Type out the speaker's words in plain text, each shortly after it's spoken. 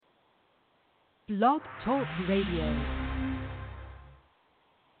Blog Talk Radio.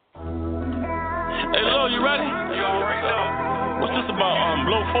 Hey, Lil, you ready? You already know. What's this about?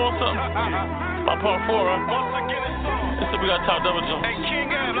 Blow 4 or something? About part 4, right? Once again, it's on. This is we got top double jump. Hey,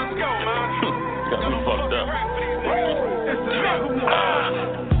 King Ab, let's go, man. Got me fucked up.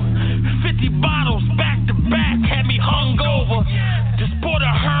 50 bottles back to back had me hungover. Just bought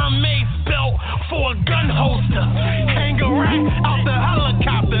a Hermes belt for a gun holster. Hang a rack out the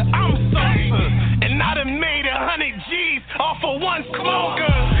helicopter. I'm sober. And I done made 100 G's off of one smoker.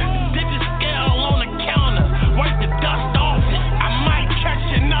 Did the scale on the counter. Wipe the dust off it. I might catch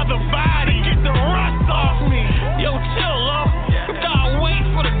another body. Get the rust off me. Yo, chill, love. You gotta wait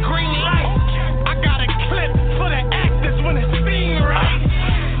for the green light. I got a clip for the actors when it's seen right.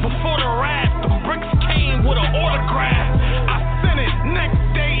 Before the rap, the bricks came with an autograph. I sent it next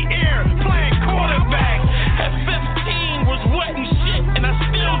day air, playing quarterback. At 15 was wet and shit, and I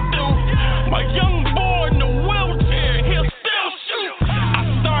still do. My young boy in the wheelchair, he'll still shoot. I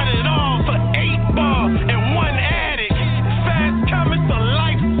started off for 8 ball and 1 addict. Fast coming to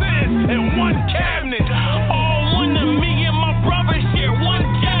life sentence in 1 cabinet. All one to me and my brother share 1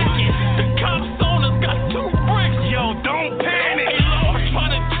 jacket. The cops on us got 2 bricks, yo, don't panic. Hey, Lord, I'm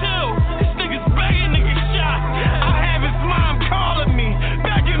trying to chill. This nigga's begging to get shot. I have his mom calling me,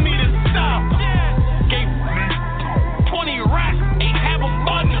 begging me to stop. Gave 20 racks, ain't have a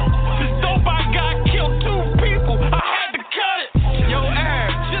bundle. This dope I got killed 2 people. I had to cut it. Yo,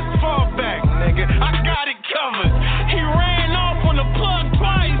 Ab, just fall back, nigga. I got it covered. He ran off on the plug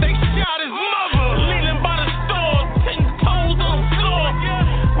twice. They shot his mother. Leaning by the store, 10 toes on the floor.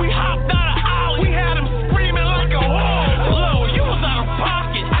 We hopped out of alley. We had him screaming like a whore. Low, you was out of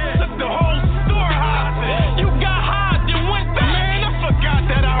pocket. I took the whole store hostage. You got high, then went back. Man, I forgot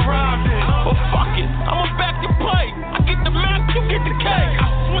that I robbed it. But fuck it, I'ma back to play. I get the map, you get the cake. I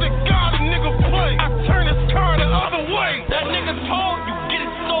swear to God, a nigga play. I turn his car the other way. That nigga told you get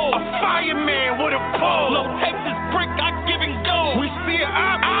it sold. A fireman with a pole. Low takes his brick, I give him gold. We see it,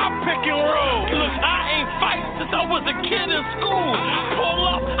 I pick and roll. Look, I ain't fight since I was a kid in school. Pull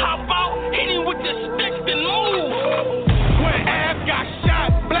up, hop out, hit him with the sticks, then move. When Ab got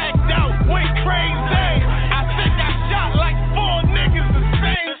shot, blacked out, went crazy. I think I shot like 4 niggas the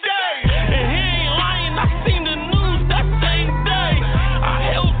same day. And he ain't lying, I seen the news that same day.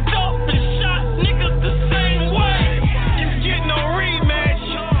 I held up and shot niggas the same way. You get no rematch,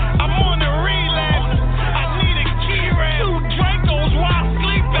 I'm on the relapse. I need a key rat, 2 Dracos while I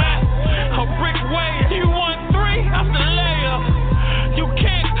sleep at. A brick way, you want 3? That's the layup. You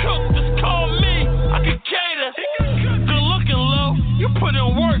can't cook, just call me, I can cater. Good looking, low, you put in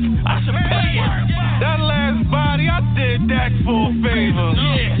work, I should pay you. That last body, I did that for a favor.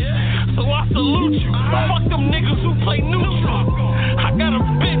 Yeah, so I salute you. Fuck them niggas who play neutral. I got a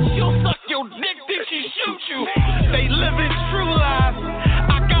bitch, she'll suck your dick, then she shoot you. They living true lives.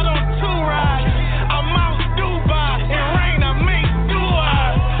 I got on 2 rides. I'm out Dubai. In rain, I make do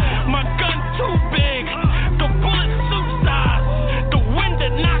eyes. My gun too big. The bullet suit size. The wind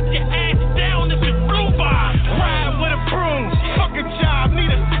that knock your ass down if it blew by. Ride with a broom. Fuck a job, need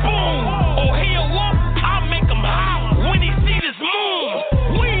a spoon. Oh, he a wolf, I'll make him howl when he see this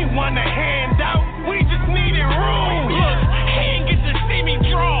moon. We ain't want a handout, we just needed room. Look, he ain't get to see me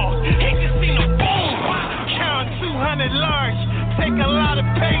draw, he just seen a boom. Count 200 large, take a lot of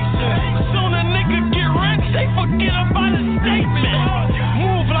patience. Soon a nigga get rich, they forget about his statement.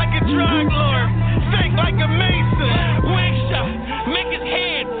 Move like a drug lord, think like a mason. Wing shot, make his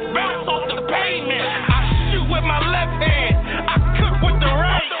head bounce off the pavement. I shoot with my left hand, I cook with the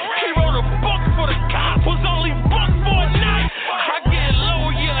right. He wrote a book for the cops, was only booked for a night. I get low,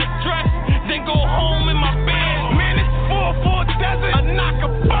 your address, then go home in my bed. Man, it's 4-4 desert, I knock a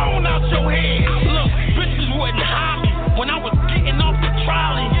bone out your head. Look, bitches wouldn't hide me when I was getting off the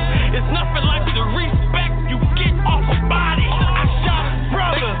trolley. It's nothing like the respect you get off a body. I shot his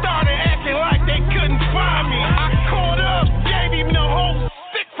brother, they started acting like they couldn't find me. I caught up, gave him the whole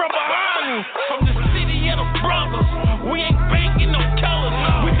stick from behind me. From the city of the brothers, we ain't banking no colors.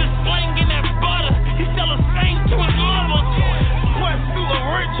 We just slanging that butter. He sell the same to his mother. Quest to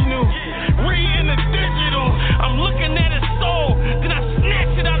original, in the digital. I'm looking at his soul, then I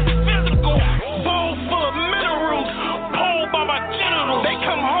snatch it out of physical. Bowl full of minerals, pulled by my genitals. They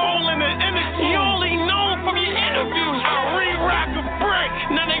come whole in the energy. You only know from your interviews. I re-rock a brick,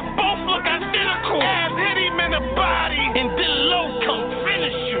 now they both look identical. Ass hit him in the body, and then low come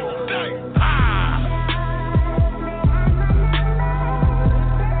finish you.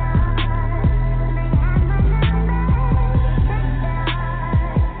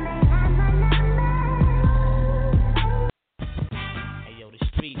 Hey yo, the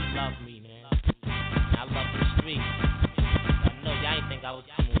streets love me, man. me. I know y'all ain't think I was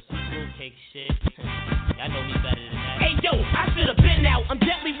coming with some fruitcake shit. Y'all know me better than that. Hey yo, I should've been out. I'm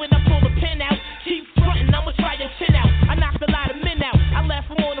deadly when I pull the pin out. Keep frontin', I'ma try your chin out. I knocked a lot of men out. I left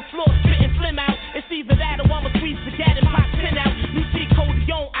them on the floor, spittin' flim out. It's either that or I'ma squeeze spaghetti and pop 10 out. You see Cody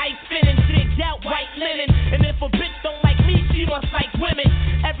on ice spinning, zigged out, white linen. And if a bitch don't like me, she must like women.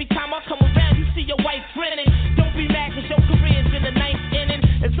 Every time I come around, you see your wife grinning. Don't be mad cause your career's in the ninth inning.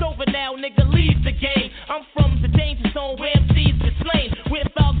 It's over now, nigga, leave the game. I'm from the danger zone where MCs get slain. Where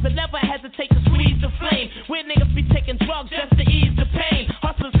thugs that never hesitate to squeeze the flame. Where niggas be taking drugs just to ease the pain.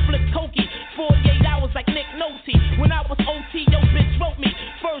 Hustlers flip cokie, 48 hours like Nick Nolte. When I was OT, your bitch wrote me.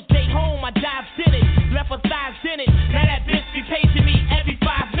 First day home, I dived in it. Left her thighs in it. Now that bitch be paging me every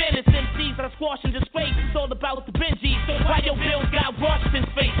 5 minutes. MCs that are squashing disgrace. It's all about the Benji. So why your bills got Washington's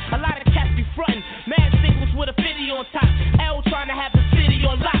face? A lot of cats be frontin'. Mad singles with a 50 on top. L trying to have the city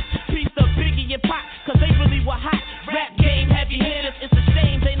on lock. Piece of Biggie and Pop, cause they really were hot. Rap game, heavy hitters. It's a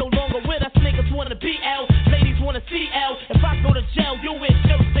shame they no longer with us. Niggas wanna be L. Ladies wanna see L. If I go to jail, you in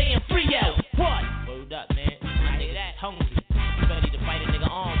shirt saying free L. What? Word up, man. I hear that. Hungry. You ready to fight a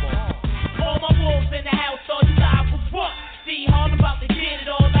nigga arm off. All my wolves in the house, all you live for what? See, hard about to get it,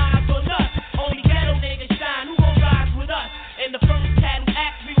 all eyes on us. Only ghetto niggas shine, who gon' rise with us? And the first cat who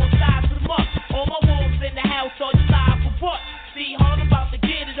asked me gon' size them up. All my wolves in the house, all you live for what? See, hard about to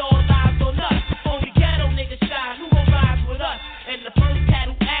get it, all eyes on us. Only ghetto niggas shine, who gon' rise with us? And the first cat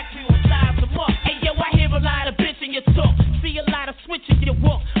who asked me gon' size them up. Hey yo, I hear a lot of bitch in your talk. See a lot of switch in your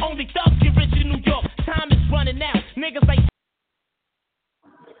walk. Only thugs get rich in New York. Time is running out. Niggas like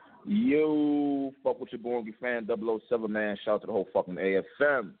Yo, fuck with your Borgie fan, 007, man. Shout out to the whole fucking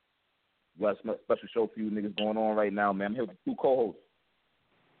AFM. We got a special show for you niggas going on right now, man. I'm here with 2 co-hosts.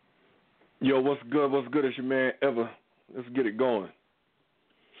 Yo, what's good? What's good? It's your man, Ever. Let's get it going.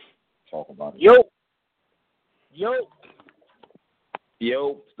 Talk about it. Yo,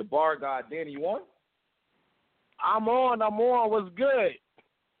 Yo, it's the bar guy. Danny, you on? I'm on. What's good?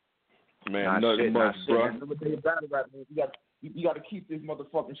 Man, nothing much, bro. Remember the battle rap, man. You got to keep this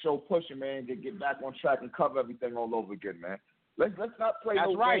motherfucking show pushing, man. Get back on track and cover everything all over again, man. Let's not play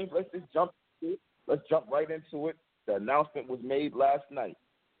no games. Let's just jump into it. Let's jump right into it. The announcement was made last night.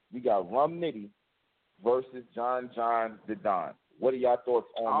 We got Rum Nitty versus John the Don. What are y'all thoughts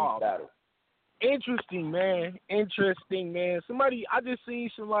on this battle? Interesting, man. I just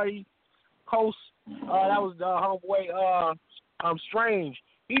seen somebody post. That was the homeboy. Strange.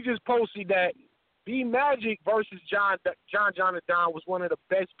 He just posted that B Magic versus John the Don was one of the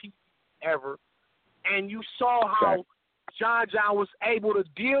best pieces ever, and you saw how John was able to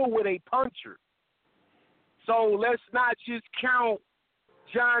deal with a puncher. So let's not just count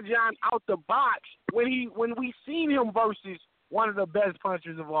John out the box when we seen him versus one of the best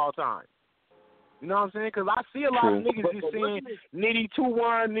punchers of all time. You know what I'm saying? Because I see a lot of niggas just saying Nitty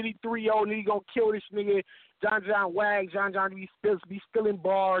 2-1, Nitty 3-0, Nitty gonna kill this nigga. John wag, John be spilling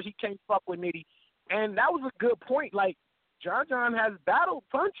bars. He can't fuck with Nitty. And that was a good point. Like, John has battled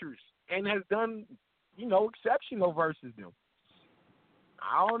punchers and has done, exceptional versus them.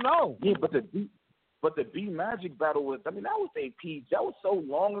 I don't know. Yeah, but the B Magic battle was, that was AP. That was so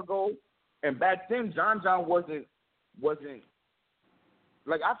long ago. And back then, John wasn't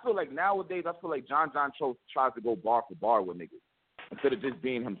like, I feel like nowadays, John tries to go bar for bar with niggas instead of just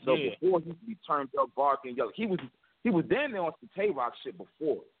being himself. Yeah. Before, he used to be turned up, barking, yelling. He was damn near on some Tay-Rock shit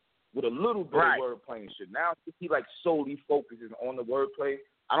before with a little bit of wordplay and shit. Now, he, solely focuses on the wordplay.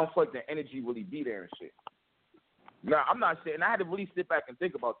 I don't feel like the energy really be there and shit. Now, I'm not saying, I had to really sit back and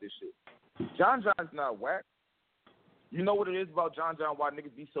think about this shit. John's not whack. You know what it is about John, why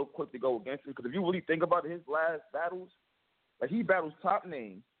niggas be so quick to go against him? Because if you really think about it, his last battles, he battles top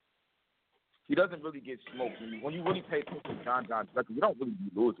names. He doesn't really get smoked. When you really pay attention to John's record, you don't really be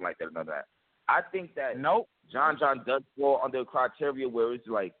losing like that or none of that. I think that John does fall under a criteria where it's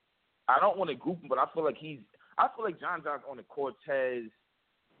like, I don't want to group him, but I feel like John's on the Cortez,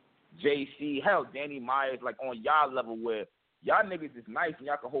 JC, hell, Danny Myers, on y'all level where y'all niggas is nice and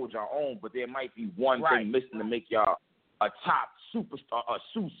y'all can hold your own, but there might be one thing missing to make y'all a top superstar, a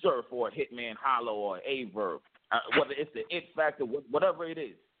Sue Surf or a Hitman Hollow or an A-Verb. Whether it's the it factor, whatever it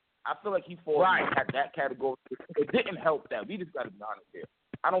is. I feel like he falls at that category. It didn't help that. We just got to be honest here.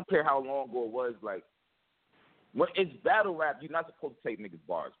 I don't care how long ago it was. When it's battle rap, you're not supposed to take niggas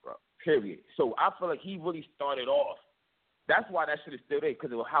bars, bro. Period. So I feel like he really started off. That's why that shit is still there,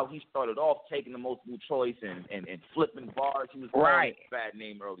 because of how he started off, taking the multiple choice and flipping bars. He was a bad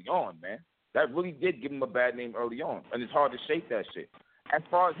name early on, man. That really did give him a bad name early on, and it's hard to shake that shit. As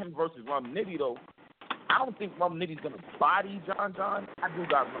far as him versus Rum Nitty, though, I don't think Rum Nitty's gonna body John John. I do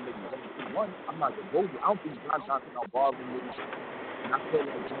got Rum Nitty 1. I'm not gonna go. I don't think John John's gonna bother Rum Nitty. And I feel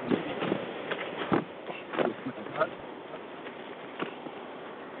like Rum Nitty.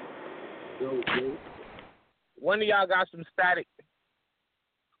 Yo. One of y'all got some static.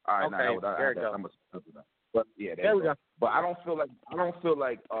 All right, okay, there we go. I'm gonna but yeah, there we go. But I don't feel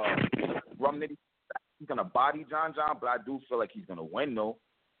like Rum Nitty he's gonna body John John, but I do feel like he's gonna win though.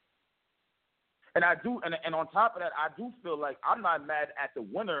 And I do, and on top of that, I do feel like I'm not mad at the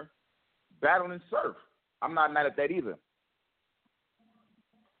winner battling Surf. I'm not mad at that either.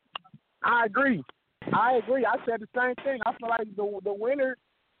 I agree. I said the same thing. I feel like the winner.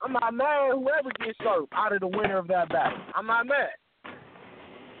 I'm not mad at whoever gets Surf out of the winner of that battle. I'm not mad.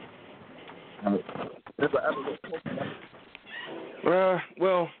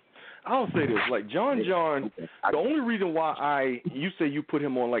 Well, I'll say this. Like, John John, the only reason why you say you put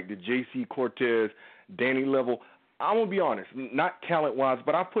him on, like, the J.C. Cortez, Danny level, I'm going to be honest, not talent-wise,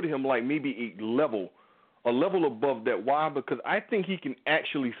 but I put him, like, maybe a level above that. Why? Because I think he can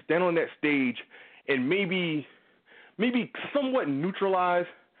actually stand on that stage and maybe somewhat neutralize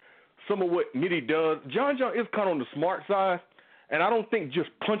some of what Nitty does. John John is kind of on the smart side, and I don't think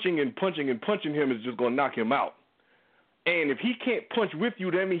just punching him is just going to knock him out. And if he can't punch with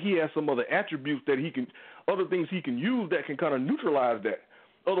you, that means he has some other attributes that other things he can use that can kind of neutralize that.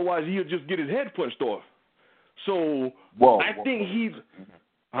 Otherwise, he'll just get his head punched off. So I think he's,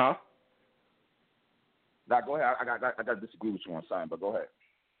 huh? Now go ahead. I got to disagree with you on something, but go ahead.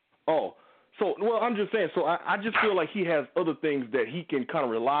 Oh, so I'm just saying. So I just feel like he has other things that he can kind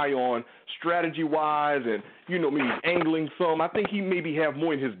of rely on strategy-wise, and maybe angling some. I think he maybe have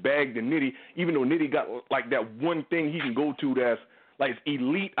more in his bag than Nitty. Even though Nitty got like that one thing he can go to that's like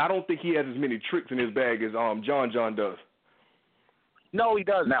elite. I don't think he has as many tricks in his bag as John John does. No, he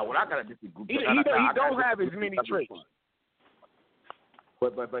doesn't. Now, what I gotta disagree. He don't have as many tricks.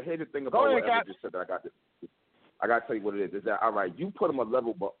 But here's the thing about what I just said that I got to tell you what it is. Is that all right? You put him a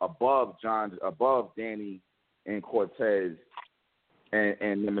level above Danny and Cortez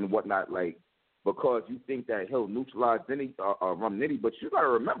and them and whatnot, like because you think that he'll neutralize Rum Nitty. But you got to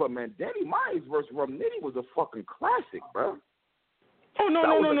remember, man, Danny Myers versus Rum Nitty was a fucking classic, bro. Oh no!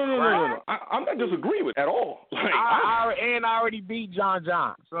 I'm not disagreeing with it at all. Like, I already beat John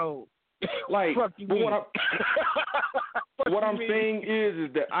John, so like. Fuck you mean? What I'm saying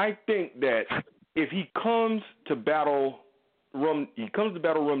is that I think that. If he comes to battle Rum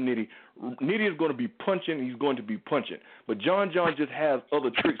Nitty, Nitty is going to be punching. He's going to be punching. But John John just has other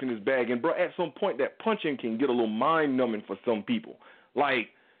tricks in his bag. And, bro, at some point, that punching can get a little mind-numbing for some people.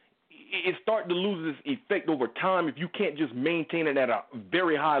 Like, it's starting to lose its effect over time if you can't just maintain it at a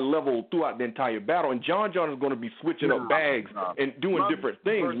very high level throughout the entire battle. And John John is going to be switching up bags and doing different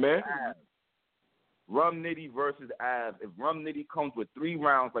things, man. Rum Nitty versus Av. If Rum Nitty comes with 3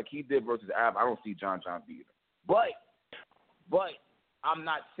 rounds like he did versus Av, I don't see John John beating him. But I'm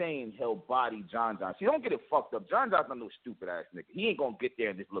not saying he'll body John John. See, don't get it fucked up. John John's not no stupid ass nigga. He ain't gonna get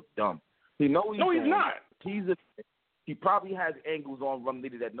there and just look dumb. He knows he's not. He probably has angles on Rum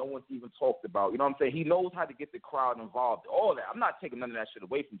Nitty that no one's even talked about. You know what I'm saying? He knows how to get the crowd involved. All that. I'm not taking none of that shit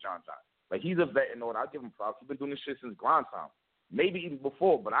away from John John. Like, he's a vet and all that. I give him props. He's been doing this shit since grind time. Maybe even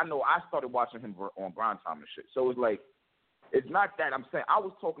before, but I know I started watching him on grind time and shit. So it's like, it's not that. I'm saying I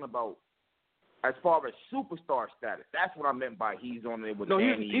was talking about as far as superstar status. That's what I meant by he's on there with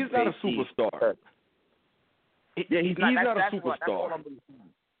Danny. He's not a superstar. He's not a superstar.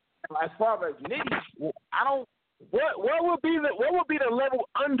 As far as Nitty, I don't. What would be the level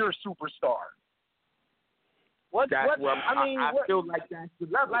under superstar? I feel like that's the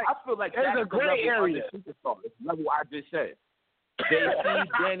level. I feel like that's a gray area. Superstar. It's the level I just said. JC,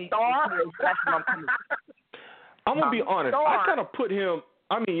 Danny, that's what I'm coming. I'm gonna be honest. I kind of put him.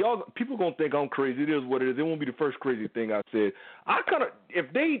 I mean, people gonna think I'm crazy. It is what it is. It won't be the first crazy thing I said. I kind of,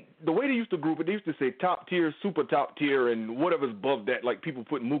 the way they used to group it, they used to say top tier, super top tier, and whatever's above that. Like people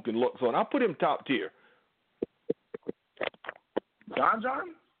put Mook and Lux on. I put him top tier. John?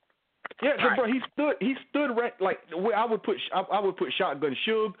 Yeah, right. Bro, he stood right, like where I would put Shotgun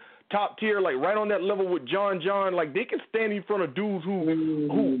Suge top tier, like right on that level with John. Like they can stand in front of dudes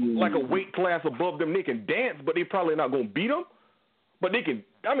who like a weight class above them. They can dance, but they probably not gonna beat them. But they can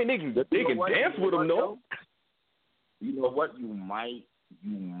dance with them, though. You know what? You might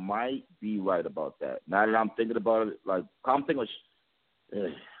be right about that. Now that I'm thinking about it, like I'm thinking,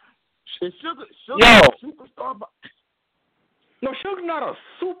 is Sugar a superstar? No, Sugar's not a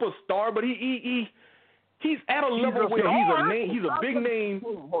superstar, but he's at a level where he's a big name.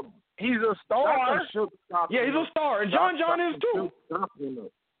 He's a star. Yeah, he's a star, and John is too.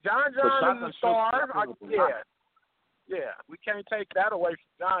 John is a star. Yeah, we can't take that away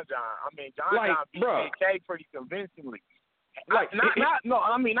from John. I mean, John beat Big K pretty convincingly. Let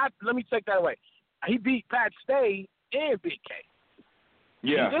me take that away. He beat Pat Stay and Big K.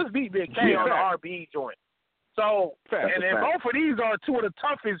 Yeah. He just beat Big K on the RBE joint. So, and both of these are two of the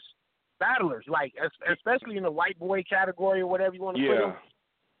toughest battlers, like especially in the white boy category or whatever you want to put them.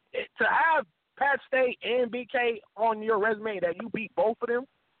 To have Pat Stay and Big K on your resume that you beat both of them,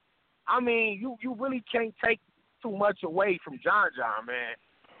 I mean, you really can't take too much away from John, man.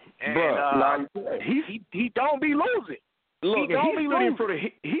 And he don't be losing. Look,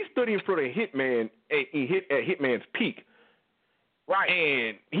 he's studying for the Hitman at Hitman's peak. Right.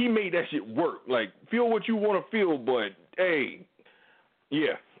 And he made that shit work. Like, feel what you want to feel, but hey,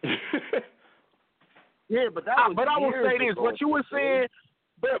 yeah. Yeah, but I will say this: what you were saying,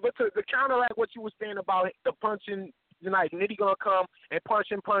 but to counteract what you were saying about the punching, like Nitty gonna come and punch,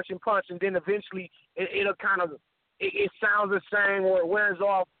 and then eventually it'll kind of it sounds the same or it wears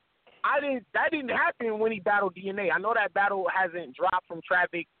off. That didn't happen when he battled DNA. I know that battle hasn't dropped from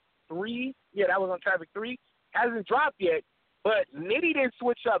Traffic 3. Yeah, that was on Traffic 3. Hasn't dropped yet, but Nitty didn't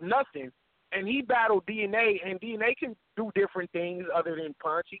switch up nothing, and he battled DNA, and DNA can do different things other than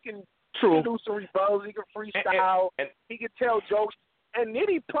punch. He can do some rebuttals. He can freestyle. And he can tell jokes. And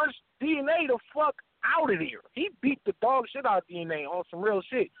Nitty punched DNA the fuck out of here. He beat the dog shit out of DNA on some real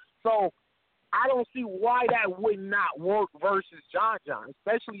shit. So I don't see why that would not work versus John,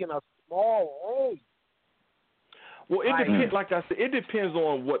 especially in a small room. Well, it depends. Like I said, it depends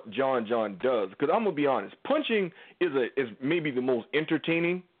on what John does. Because I'm gonna be honest, punching is maybe the most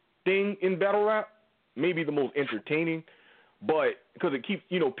entertaining thing in battle rap. Maybe the most entertaining, but because it keeps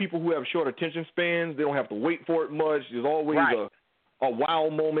people who have short attention spans, they don't have to wait for it much. There's always a wow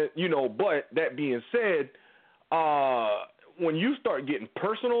moment, But that being said, when you start getting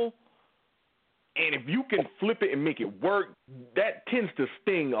personal, and if you can flip it and make it work, that tends to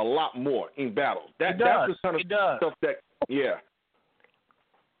sting a lot more in battles. That's the kind of stuff that,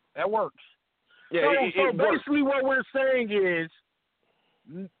 that works. Yeah, so basically what we're saying is,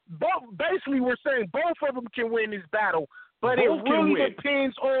 both of them can win this battle, but it really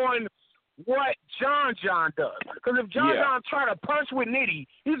depends on what John does. Because if John try to punch with Nitty,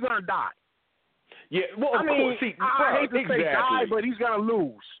 he's gonna die. Yeah, well, of course. See, I hate to say die, but he's gonna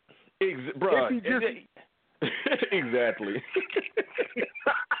lose. Exactly.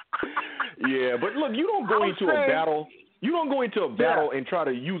 Yeah, but look, you don't go into a battle. You don't go into a battle and try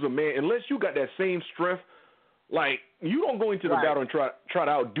to use a man unless you got that same strength. Like, you don't go into the battle and try to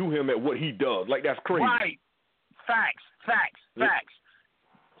outdo him at what he does. Like, that's crazy. Right. Facts.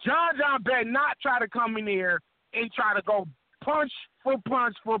 John better not try to come in here and try to go punch for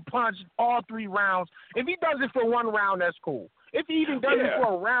punch all 3 rounds. If he does it for 1 round, that's cool. If he even does it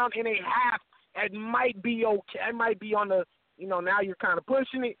for a round and a half, it might be okay. It might be on the, now you're kind of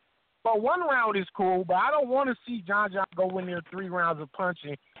pushing it. But 1 round is cool, but I don't want to see John go in there 3 rounds of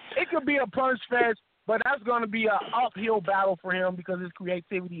punching. It could be a punch fest, but that's going to be an uphill battle for him because his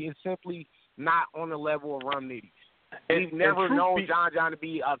creativity is simply not on the level of Rum Nitty's. We've never known John to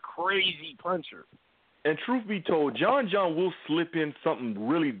be a crazy puncher. And truth be told, John will slip in something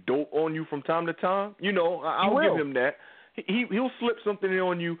really dope on you from time to time. I'll give him that. He'll slip something in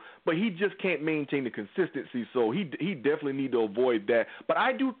on you, but he just can't maintain the consistency. So he definitely need to avoid that. But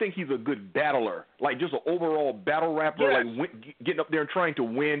I do think he's a good battler, like just an overall battle rapper, like getting up there and trying to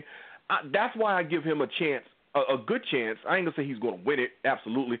win. That's why I give him a chance, a good chance. I ain't gonna say he's gonna win it,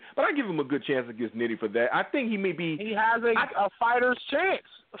 absolutely, but I give him a good chance against Nitty for that. I think he may be. He has a fighter's chance.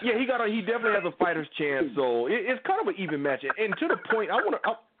 Yeah, he definitely has a fighter's chance. So it's kind of an even match. And to the point,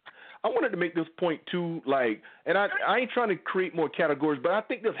 I wanted to make this point too, like, and I ain't trying to create more categories, but I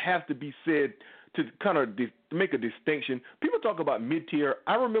think this has to be said to kind of to make a distinction. People talk about mid-tier.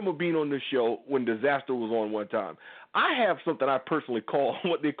 I remember being on this show when Disaster was on one time. I have something I personally call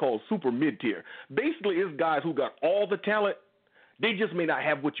what they call super mid-tier. Basically, it's guys who got all the talent. They just may not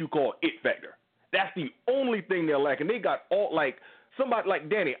have what you call it factor. That's the only thing they're lacking. They got all, like, somebody like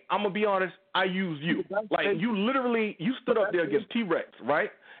Danny, I'm going to be honest, I use you. Like, you stood up there against T-Rex,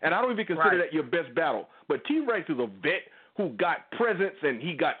 right? And I don't even consider that your best battle. But T-Rex is a vet who got presence and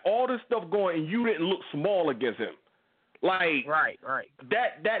he got all this stuff going, and you didn't look small against him. Like,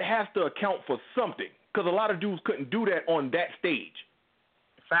 that has to account for something, because a lot of dudes couldn't do that on that stage.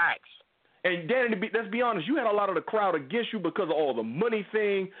 Facts. And Danny, let's be honest, you had a lot of the crowd against you because of all the money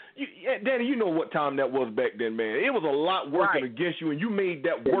thing. Danny, you know what time that was back then, man. It was a lot working against you, and you made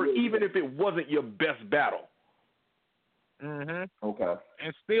that work even if it wasn't your best battle. Mhm. Okay.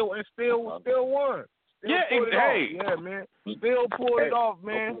 And still won. Yeah, man. Still pulled it off,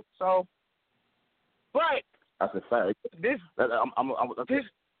 man. So, but that's a fact. This.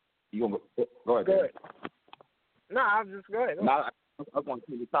 You gonna go ahead? Go ahead. No, I was just go ahead. No, I was going to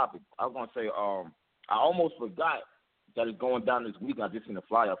change the topic. I was going to say, I almost forgot that it's going down this week. I just seen the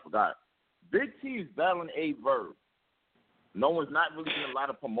flyer. I forgot. Big T is battling A Verb. No one's not really getting a lot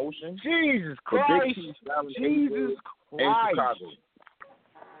of promotion. Jesus Christ. Jesus Christ.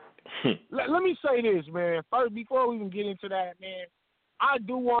 Let me say this, man. First, before we even get into that, man, I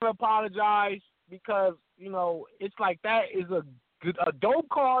do want to apologize because, it's like that is a dope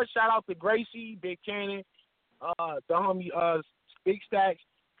card. Shout out to Gracie, Big Cannon, the homie Big Stacks.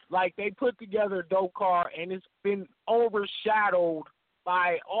 Like, they put together a dope card, and it's been overshadowed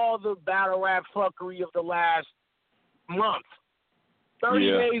by all the battle rap fuckery of the last month.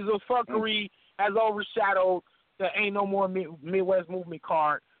 30 days of fuckery has overshadowed the Ain't No More Midwest Movement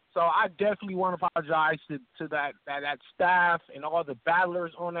card. So I definitely want to apologize to that staff and all the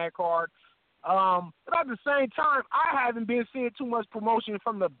battlers on that card. But at the same time, I haven't been seeing too much promotion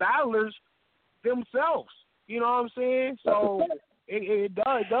from the battlers themselves. You know what I'm saying? So it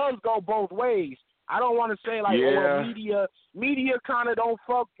does go both ways. I don't want to say media kind of don't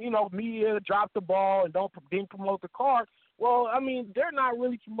fuck. Media dropped the ball and didn't promote the card. Well, I mean, they're not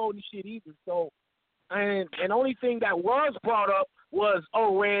really promoting shit either. So, and the only thing that was brought up was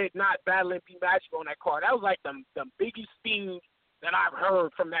Red not battling P Magic on that card. That was like the biggest thing that I've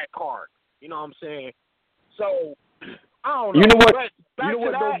heard from that card. You know what I'm saying? So, I don't know. You know what?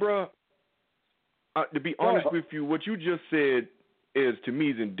 Though, bro? To be honest with you, what you just said is, to me,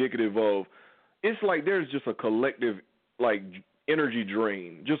 is indicative of, it's like there's just a collective, like, energy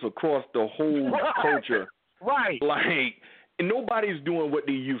drain just across the whole culture. Right. Like, nobody's doing what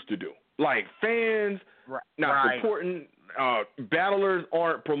they used to do. Like, fans not supporting, battlers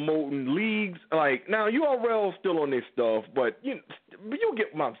aren't promoting leagues. Like, now URL's still on their stuff, but you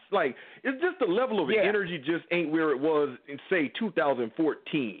get my, like, it's just the level of energy just ain't where it was in, say,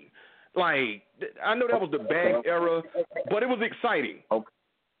 2014. Like, I know that was the bag era, but it was exciting. Okay.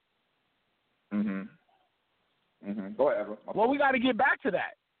 Go ahead, Ever. Well, we got to get back to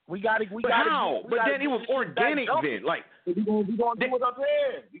that. But how? But then it was organic then. Like, we gonna do it up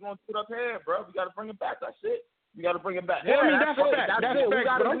here. We gonna do it up here, bro. We gotta bring it back. That's it. We gotta bring it back. Yeah, I mean, that's it. That's it. But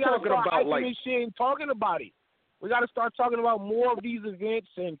I'm talking about, like, this shit and talking about it. We got to start talking about more of these events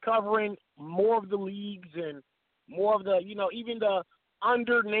and covering more of the leagues and more of the, even the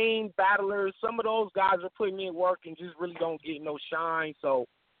undernamed battlers. Some of those guys are putting in work and just really don't get no shine. So,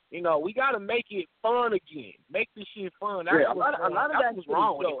 we got to make it fun again. Make this shit fun. That's a lot of that was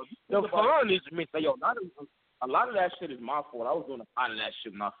wrong with it. The fun is missing. A lot of that shit is my fault. I was doing a lot of that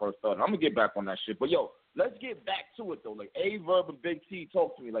shit when I first started. I'm going to get back on that shit. But, let's get back to it, though. Like, A Verb and Big T,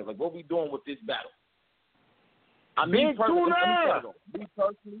 talk to me. Like what we doing with this battle? Me personally,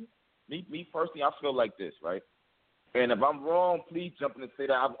 I feel like this, right? And if I'm wrong, please jump in and say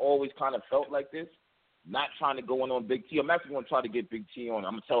that. I've always kind of felt like this. Not trying to go in on Big T. I'm actually going to try to get Big T on.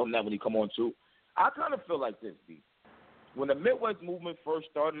 I'm going to tell him that when he come on, too. I kind of feel like this, B. When the Midwest movement first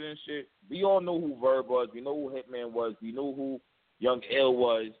started and shit, we all knew who Verb was. We knew who Hitman was. We knew who Young L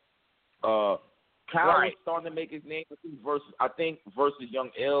was. Kyle was starting to make his name versus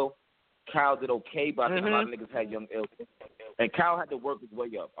Young L. Kyle did okay, but I think a lot of niggas had Young L. And Kyle had to work his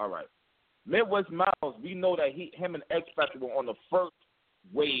way up. All right. Midwest Miles, we know that him and X Factor were on the first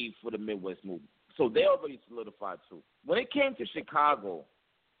wave for the Midwest movement. So they already solidified too. When it came to Chicago,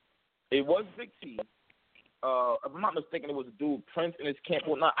 it was Big T. If I'm not mistaken, it was a dude, Prince, in his camp.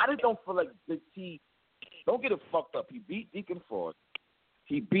 Well, now, I just don't feel like Big T, don't get it fucked up. He beat Deacon Fraud.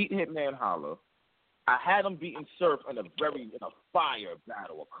 He beat Hitman Holla. I had him beating Surf in a fire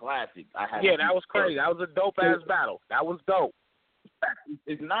battle, a classic. That was crazy. That was a dope-ass battle. That was dope.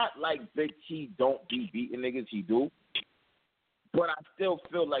 It's not like Big T don't be beating niggas, he do. But I still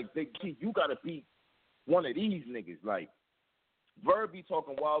feel like, Big T, you got to beat one of these niggas. Like, Verb be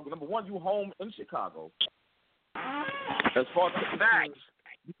talking wild. Number one, you home in Chicago. As far as facts,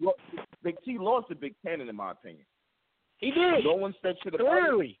 Big T lost to Big Cannon, in my opinion. He did. No one said shit about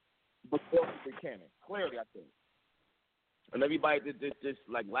clearly. It, but lost to Big Cannon. Clearly, I think. And everybody just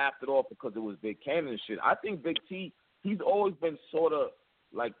like laughed it off because it was Big Cannon and shit. I think Big T, he's always been sort of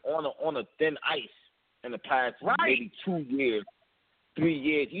like on a thin ice in the past maybe 2 years, 3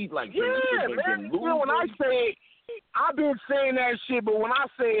 years. He's like, man. When I say, I've been saying that shit, but when I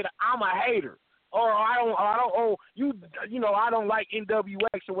say it, I'm a hater. Or I don't like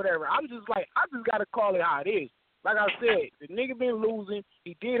NWX or whatever. I'm just like, I just got to call it how it is. Like I said, the nigga been losing.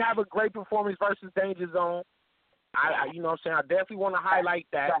 He did have a great performance versus Danger Zone. I you know what I'm saying? I definitely want to highlight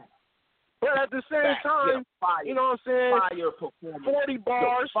that. But at the same time, fire, you know what I'm saying? Fire performance. 40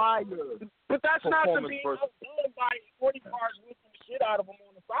 bars. Fire. But that's not to be versus... undone by 40 bars with the shit out of him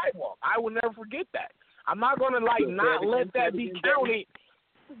on the sidewalk. I will never forget that. I'm not going to, not let that be counted.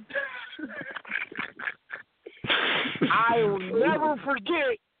 I will never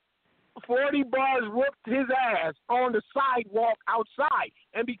forget 40 bars whooped his ass on the sidewalk outside.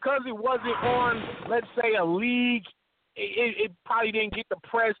 And because it wasn't on, let's say, a league, it probably didn't get the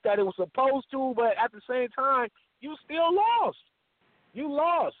press that it was supposed to, but at the same time, you still lost. You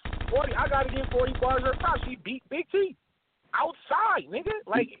lost. 40. I got to give 40 bars her top. She beat Big T outside, nigga.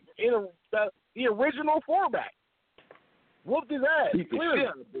 Like, in the original format. Whooped his ass. Clearly.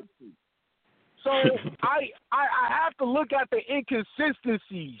 So I have to look at the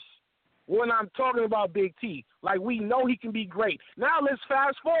inconsistencies when I'm talking about Big T. Like, we know he can be great. Now let's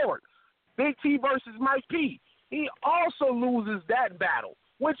fast forward. Big T versus Mike P. He also loses that battle,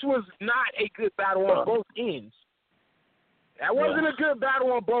 which was not a good battle on both ends. That wasn't a good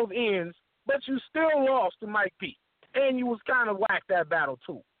battle on both ends, but you still lost to Mike P. And you was kind of whacked that battle,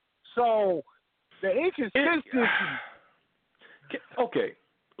 too. So the inconsistency. Okay,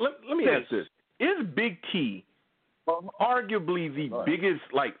 let me ask this. Is Big T arguably the biggest,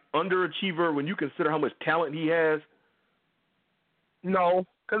 underachiever when you consider how much talent he has? No,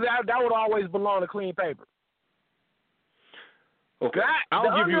 because that would always belong to Clean Paper. Okay,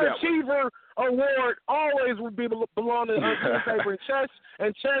 I'll give you that one. The Underachiever Award always would belong to Clean Paper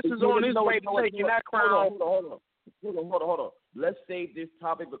and Chess is on his way to taking that crown. Hold on. Let's save this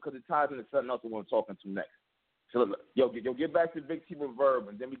topic because it ties into something else we're talking to next. So, yo, get back to Big T with Verb,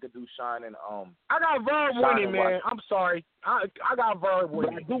 and then we can do Shine and I got Verb winning, man. I'm sorry. I got Verb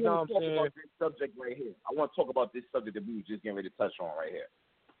winning. I do want to talk about this subject right here. I want to talk about this subject that we were just getting ready to touch on right here.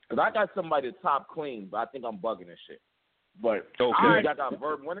 Because I got somebody top clean, but I think I'm bugging this shit. But okay, I got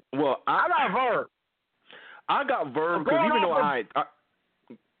Verb winning. Well, I got Verb. I got Verb because even though I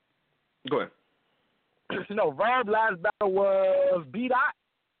go ahead. No, Verb last battle was B-Dot.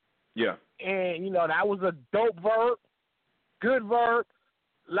 Yeah. And, that was a dope Verb. Good Verb.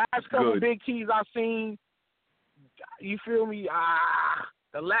 Last couple Big T's I've seen, you feel me?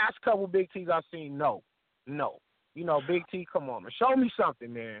 The last couple Big T's I've seen, no. Big T, come on, man. Show me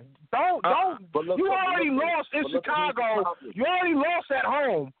something, man. Don't. You already lost in Chicago. You already lost at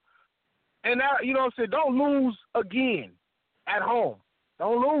home. And now, don't lose again at home.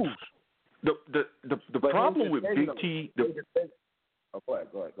 Don't lose. The problem with Big T. Go ahead.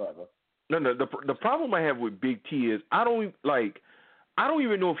 No. The problem I have with Big T is I don't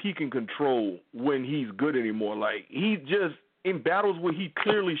even know if he can control when he's good anymore. Like, he just in battles where he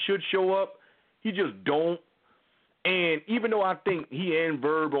clearly should show up, he just don't. And even though I think he and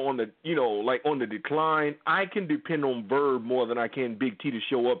Verb are on the on the decline, I can depend on Verb more than I can Big T to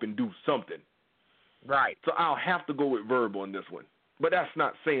show up and do something. Right. So I'll have to go with Verb on this one. But that's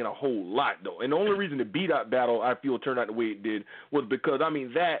not saying a whole lot, though. And the only reason the B-Dot battle, I feel, turned out the way it did was because,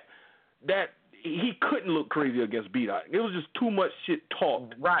 that he couldn't look crazy against B-Dot. It was just too much shit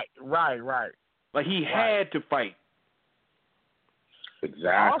talked. Right. Like, he had to fight.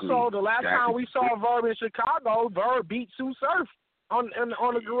 Exactly. Also, the last time we saw Verb in Chicago, Verb beat Sue Surf on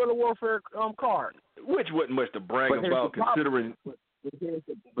the Guerrilla Warfare card. Which wasn't much to brag about, considering...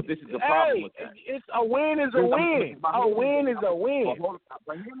 But this is the problem with that. It's a win is a win. A win is a win.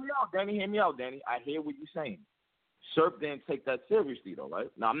 But hear me out, Danny. I hear what you're saying. Surf didn't take that seriously, though, right?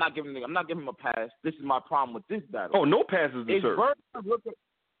 Now, I'm not giving him a pass. This is my problem with this battle. Oh, no passes to Surf.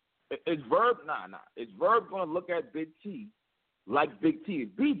 Is Verb going to look at Big T like Big T is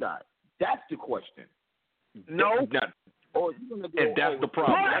B-Dot? That's the question. No. Or is he going to go, and that's the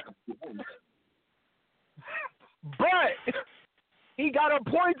problem. But he got a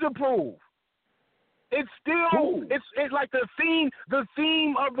point to prove. It's still it's like the theme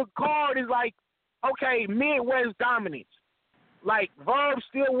of the card is like, okay, Midwest dominance. Like, Verb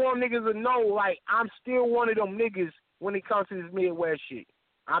still want niggas to know, like, I'm still one of them niggas when it comes to this Midwest shit.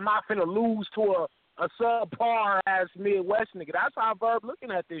 I'm not finna lose to a subpar ass Midwest nigga. That's how Verb looking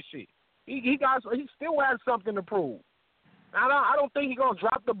at this shit. He still has something to prove. I don't think he's gonna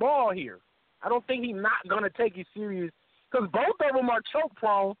drop the ball here. I don't think he's not gonna take it serious. Because both of them are choke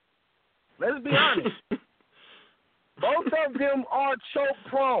prone. Let's be honest. Both of them are choke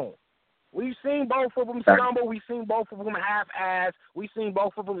prone. We've seen both of them stumble. We've seen both of them half-ass. We've seen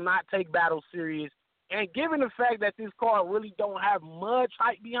both of them not take battles serious. And given the fact that this card really don't have much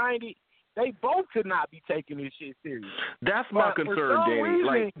hype behind it, they both could not be taking this shit serious. That's my concern,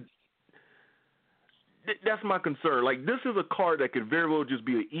 Danny. that's my concern. Like, this is a card that could very well just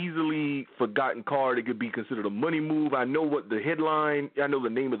be an easily forgotten card. It could be considered a money move. I know what the headline, I know the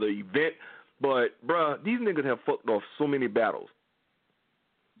name of the event, but, bruh, these niggas have fucked off so many battles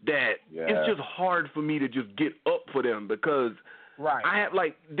that it's just hard for me to just get up for them because I have,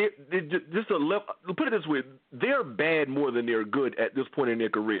 like, they're just put it this way, they're bad more than they're good at this point in their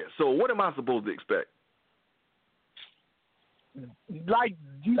career. So what am I supposed to expect? Like,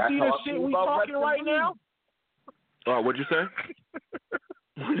 you see the shit we talking right now? What'd you say?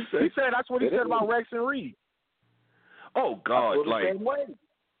 What'd you say? He said that's what he said about Rex and Reed. Oh God, like,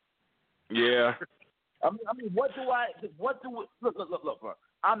 yeah. I mean, look, bro.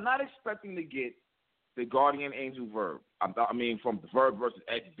 I'm not expecting to get the Guardian Angel Verb. From Verb versus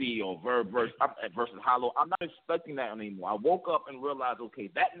XB or Verb versus Hollow. I'm not expecting that anymore. I woke up and realized, okay,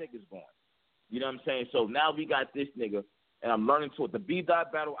 that nigga's gone. You know what I'm saying? So now we got this nigga. And I'm learning to it. The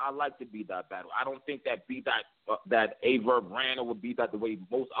B-Dot battle, I like the B-Dot battle. I don't think that B-Dot, that A-Verb ran over B-Dot the way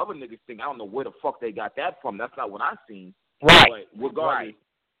most other niggas think. I don't know where the fuck they got that from. That's not what I've seen. Right. But regardless,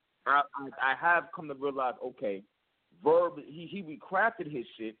 I have come to realize, okay, Verb, he recrafted his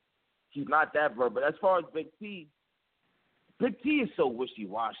shit. He's not that Verb. But as far as Big T is so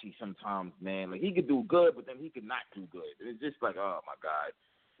wishy-washy sometimes, man. Like, he could do good, but then he could not do good. And it's just like, oh, my God.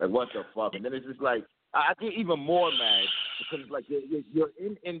 Like, what the fuck? And then it's just like, I get even more mad because like you're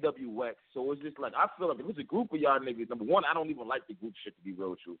in NWX, so it's just like I feel like if it's a group of y'all niggas, number one, I don't even like the group shit to be real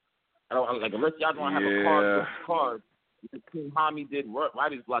with you. I don't like unless y'all don't have a card. King Hami did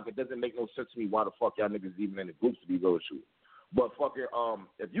writer's block. It doesn't make no sense to me why the fuck y'all niggas even in the groups to be real with you. But fucking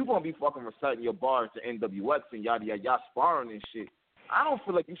if you gonna be fucking reciting your bars to NWX and y'all sparring and shit, I don't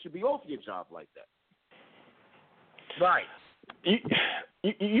feel like you should be off your job like that. Right.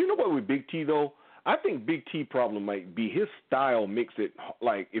 You know what with Big T though? I think Big T problem might be his style makes it,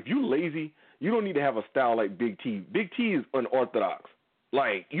 like, if you lazy, you don't need to have a style like Big T. Big T is unorthodox.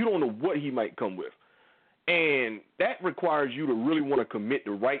 Like, you don't know what he might come with. And that requires you to really want to commit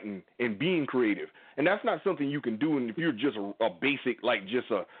to writing and being creative. And that's not something you can do if you're just a basic, like,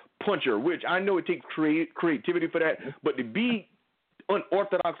 just a puncher, which I know it takes creativity for that, but to be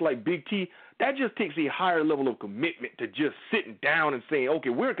unorthodox like Big T, that just takes a higher level of commitment to just sitting down and saying, okay,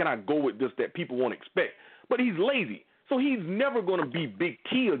 where can I go with this that people won't expect? But he's lazy. So he's never going to be Big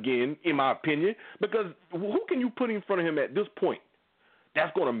T again, in my opinion, because who can you put in front of him at this point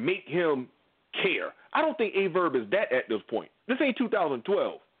that's going to make him care? I don't think A-Verb is that at this point. This ain't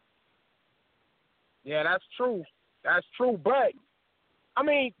 2012. Yeah, that's true. That's true. But, I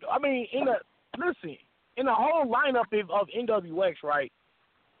mean, in the whole lineup of NWX, right,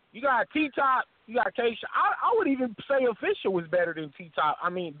 you got T-Top, you got K-Shot. I would even say Official was better than T-Top. I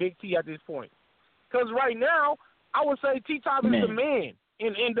mean, Big T at this point. Because right now, I would say T-Top is the man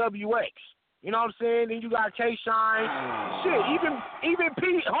in NWX. You know what I'm saying? Then you got K-Shine. Shit, even even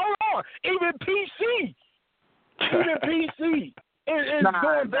PC. Even PC is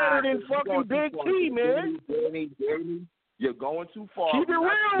doing better than fucking Big T, man. Danny, you're going too far. Keep it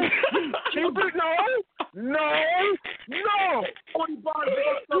real. Keep it, no. 40 bars.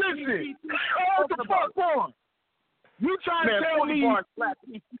 Listen, hold the fuck on. You trying to tell me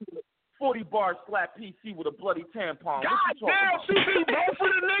 40 bars slap PC with a bloody tampon. God damn, she beat both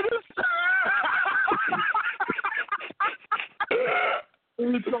of the niggas?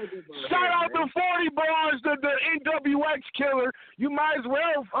 Shout out to 40 bars, the NWX killer. You might as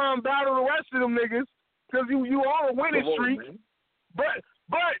well battle the rest of them niggas because you on a winning streak. But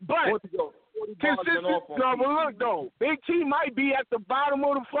consistent. No, but look though, Big T might be at the bottom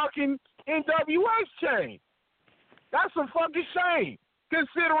of the fucking NWX chain. That's a fucking shame,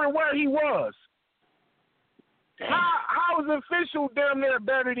 considering where he was. How is Official damn near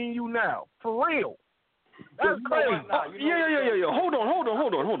better than you now? For real. That's crazy. Yeah. Hold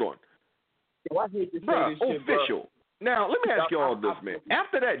on. Yo, I hate to say Bruh, this shit, Official. Now, let me ask you all this, man.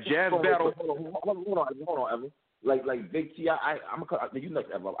 After that jazz battle... Hold on, Evan. Like Big T, I'm gonna you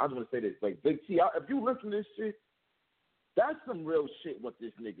next, Evan. I just want to say this. Like, Big T, if you listen to this shit, that's some real shit what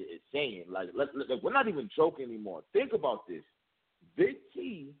this nigga is saying. Like, we're not even joking anymore. Think about this. Big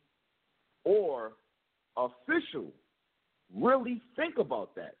T or Official, really think around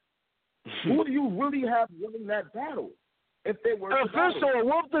that. Who do you really have winning that battle? If they were Official,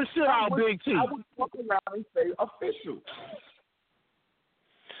 whoop the shit out Big T. I would fuck around and say Official.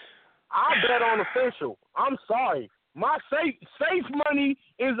 I bet on Official. I'm sorry. My safe money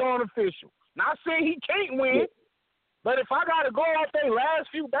is on Official. Not saying he can't win, but if I got to go off their last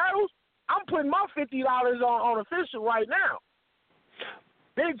few battles, I'm putting my $50 on Official right now.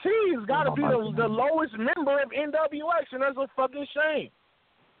 Big T has got to be the lowest member of NWX, and that's a fucking shame.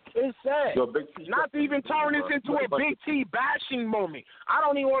 It's sad. Yo, Big T, not to even turn this into a Big T bashing moment. I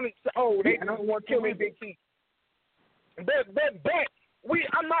don't even want to say, they don't want to kill me, Big T. But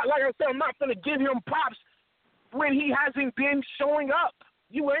I'm not, like I said, I'm not going to give him props when he hasn't been showing up.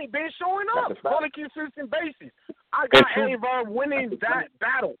 You ain't been showing up on a consistent basis. I got A-Verb winning that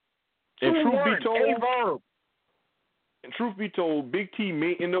battle. And truth be told, Big T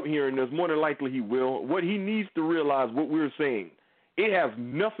may end up hearing this. More than likely he will. What he needs to realize, what we're saying, it has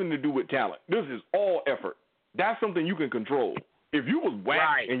nothing to do with talent. This is all effort. That's something you can control. If you was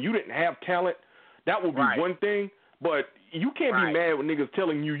whack and you didn't have talent, that would be one thing. But you can't be mad with niggas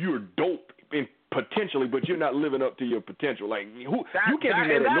telling you you're dope and potentially, but you're not living up to your potential. Like you can't be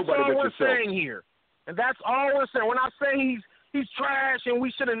mad at nobody but yourself. That's all we're saying here, and that's all we're saying. When I say he's trash and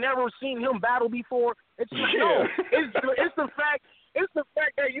we should have never seen him battle before, it's it's the fact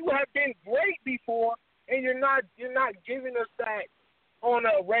that you have been great before and you're not giving us that on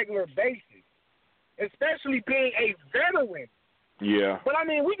a regular basis, especially being a veteran. Yeah. But I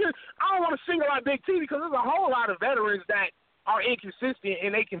mean, I don't want to single out Big T because there's a whole lot of veterans that are inconsistent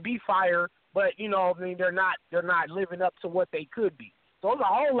and they can be fire, but I mean, they're not living up to what they could be. So there's a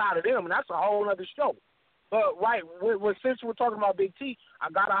whole lot of them, and that's a whole other show. But since we're talking about Big T, I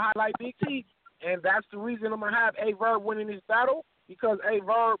gotta highlight Big T, and that's the reason I'm gonna have A-Verb winning this battle, because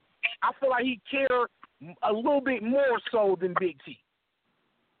A-Verb, I feel like he cared a little bit more so than Big T.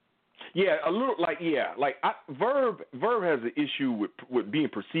 Yeah, a little Verb has an issue with being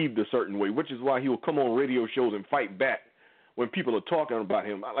perceived a certain way, which is why he will come on radio shows and fight back when people are talking about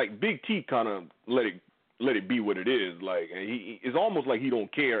him. Like Big T kind of let it be what it is. Like it's almost like he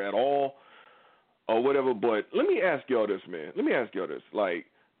don't care at all or whatever. But let me ask y'all this, man. Like,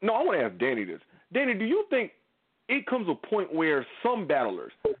 no, I want to ask Danny this. Danny, do you think it comes a point where some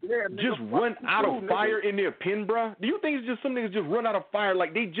battlers just run out of fire in their pen, bruh? Do you think it's just some niggas just run out of fire,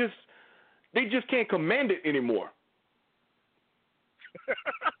 like they just can't command it anymore?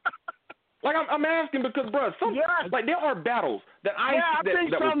 Like I'm asking because, bruh, like there are battles that I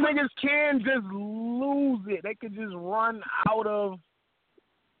think some niggas can just lose it. They could just run out of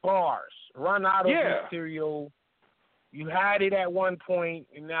bars, run out of material. You had it at one point,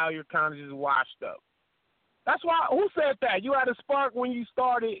 and now you're kind of just washed up. That's why. Who said that? You had a spark when you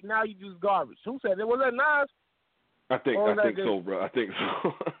started. Now you just garbage. Who said that? Was that Nas? I think so, bro. I think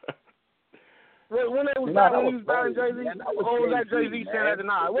so. When he was battling Jay-Z, or was that Jay-Z saying that to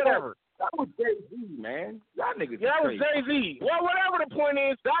Nas? Whatever. That was Jay-Z, man. Y'all niggas. Yeah, that was Jay-Z. Well, whatever the point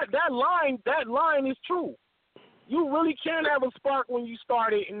is, that line is true. You really can have a spark when you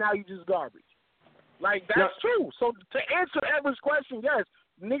started, and now you just garbage. Like, that's true. So to answer Everett's question, yes,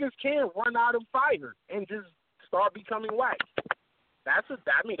 niggas can run out of fire and just start becoming whack. That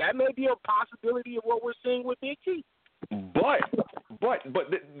may be a possibility of what we're seeing with Big T. But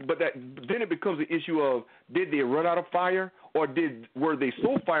then it becomes an issue of, did they run out of fire, or were they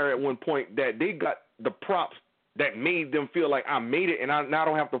so fire at one point that they got the props that made them feel like I made it and I now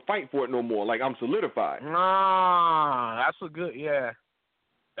don't have to fight for it no more, like I'm solidified? That's a good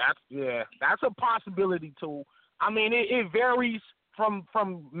That's a possibility too. I mean, it varies from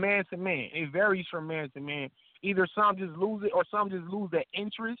man to man. It varies from man to man. Either some just lose it, or some just lose their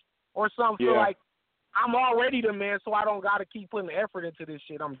interest, or some feel like I'm already the man, so I don't got to keep putting the effort into this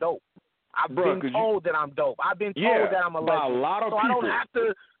shit. I'm dope. I've been told that I'm dope. I've been told that I'm a legend. By a lot of so people.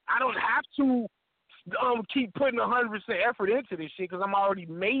 I don't have to keep putting 100% effort into this shit because I'm already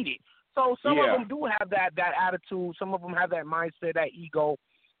made it. So some of them do have that attitude. Some of them have that mindset, that ego.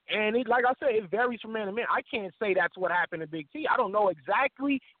 And like I said, it varies from man to man. I can't say that's what happened to Big T. I don't know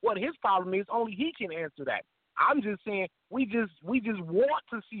exactly what his problem is. Only he can answer that. I'm just saying we just want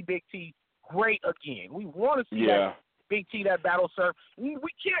to see Big T great again. We want to see that Big T, that battle surf. We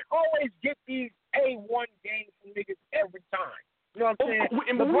can't always get these A1 games from niggas every time. You know what I'm saying?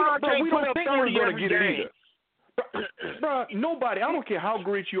 We don't think we're going to get it either. Bro, nobody, I don't care how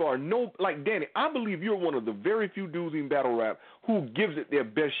great you are, like Danny, I believe you're one of the very few dudes in battle rap who gives it their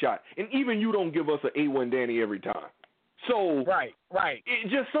best shot. And even you don't give us an A1 Danny every time. So Right. It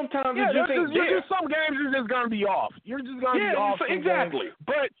just sometimes some games you're just gonna be off. You're just gonna be off. Exactly. Games.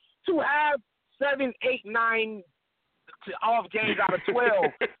 But to have 7, 8, 9 off games out of 12,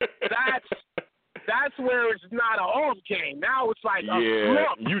 that's where it's not an off game. Now it's like a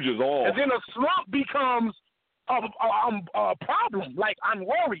slump. You just off. And then a slump becomes a problem. Like, I'm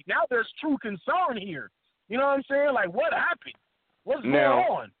worried. Now there's true concern here. You know what I'm saying? Like, what happened? What's going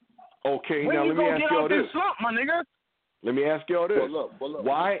on? Okay, when now let me ask y'all this. Slump, my nigga? Let me ask y'all this. Well, look.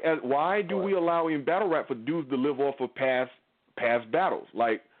 Why do we allow in battle rap for dudes to live off of past battles?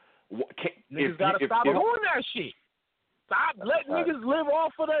 Like, niggas gotta stop doing that shit. Stop letting niggas live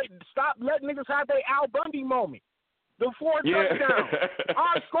off of the. Stop letting niggas have their Al Bundy moment. The 4 touchdowns.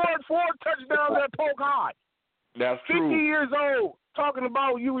 I scored 4 touchdowns at Polk High. That's 50 true. years old, talking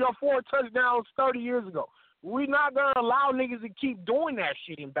about your 4 touchdowns 30 years ago. We're not going to allow niggas to keep doing that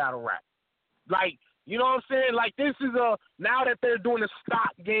shit in battle rap. Like, you know what I'm saying? Like, this is now that they're doing a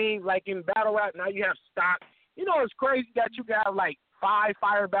stock game, like in battle rap, now you have stock. You know, it's crazy that you can have, like, 5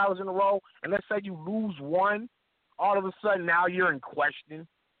 fire battles in a row, and let's say you lose one, all of a sudden now you're in question.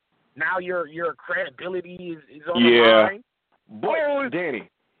 Now your credibility is on the line. But, Danny.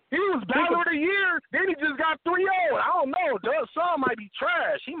 He was battle of the year, then he just got 3-0. I don't know. Doug Son might be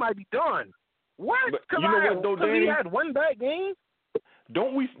trash. He might be done. What? You know what, though, Danny? He had one bad game?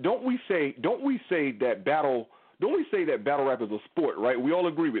 Don't we say that battle rap is a sport, right? We all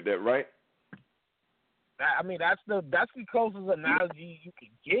agree with that, right? I mean, that's the closest analogy you can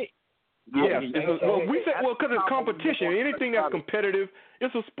get. Yes. Because it's competition. Anything that's competitive,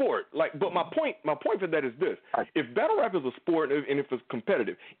 it's a sport. Like, but my point for that is this: if battle rap is a sport and if it's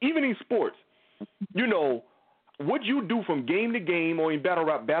competitive, even in sports, you know, what you do from game to game or in battle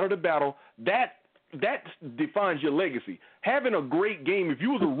rap, battle to battle, that defines your legacy. Having a great game, if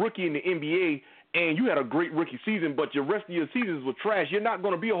you was a rookie in the NBA and you had a great rookie season, but your rest of your seasons were trash, you're not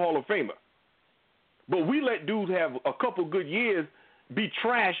going to be a Hall of Famer. But we let dudes have a couple good years be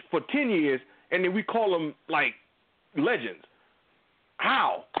trash for 10 years, and then we call them, like, legends.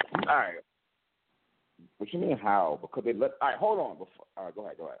 How? All right. What you mean how? Because they let – all right, hold on. All right, go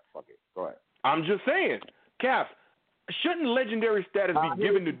ahead. Fuck it. Go ahead. I'm just saying. Caps, shouldn't legendary status be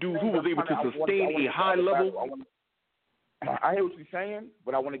given to dudes who was able to sustain a high level? I hear what you're saying,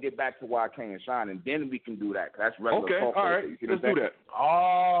 but I want to get back to YK and Shine, and then we can do that, because that's regular talk. Okay, all right. Let's do that.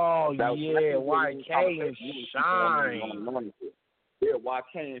 Oh, yeah, YK and Shine. Yeah,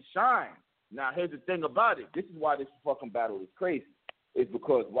 YK and Shine. Now, here's the thing about it. This is why this fucking battle is crazy. It's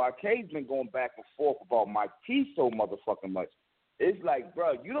because YK's been going back and forth about Mike P so motherfucking much. It's like,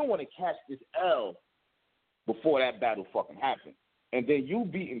 bro, you don't want to catch this L before that battle fucking happens. And then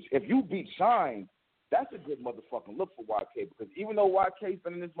if you beat Shine, that's a good motherfucking look for YK, because even though YK's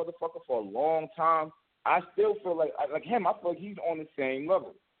been in this motherfucker for a long time, I still feel like him, I feel like he's on the same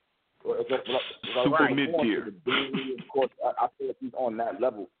level. Super mid-tier. Of course, I feel like he's on that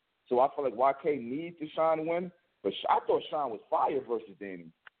level. So I feel like YK needs to Shine to win, but I thought Shine was fire versus Danny.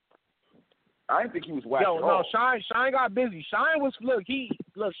 I didn't think he was whack at all. No, Shine got busy. Shine was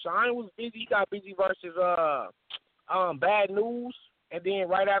Shine was busy. He got busy versus Bad News. And then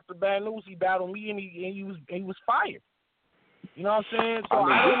right after Bad News, he battled me, and he was fired. You know what I'm saying? So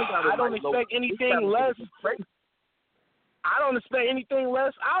I don't expect anything less. I don't expect anything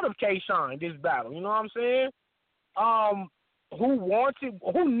less out of K-Shine this battle. You know what I'm saying? Who wants it?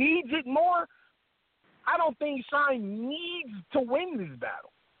 Who needs it more? I don't think Shine needs to win this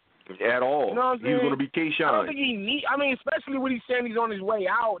battle. At all. You know what I'm saying? He's going to be K-Shine. I don't think he needs. I mean, especially when he's saying he's on his way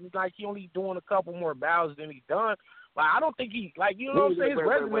out, and like he only doing a couple more battles than he's done. Like, I don't think he, like, you know what I'm saying? His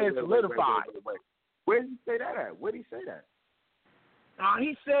resume is solidified. Where did he say that at? Where did he say that?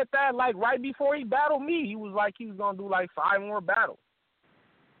 He said that, like, right before he battled me. He was like, he was going to do, like, 5 more battles.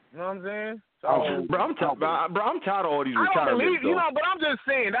 You know what I'm saying? So, bro, I'm tired of all these retirements. I don't believe, you know, but I'm just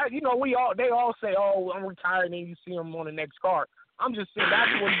saying that, you know, they all say, oh, I'm retired, and then you see him on the next card. I'm just saying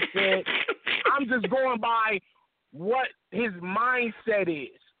that's what he said. I'm just going by what his mindset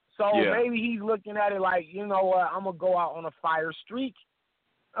is. So maybe he's looking at it like, you know what, I'm going to go out on a fire streak.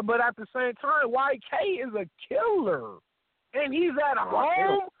 But at the same time, YK is a killer. And he's at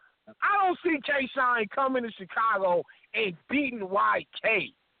home. I don't see K-Shine coming to Chicago and beating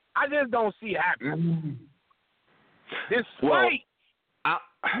YK. I just don't see it happening. Despite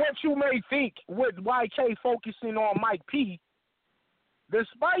what you may think with YK focusing on Mike P,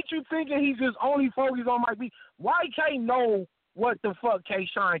 despite you thinking he's just only focused on Mike P, YK know what the fuck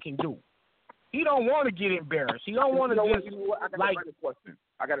K-Shine can do. He don't want to get embarrassed. He don't want to just, I got a better question.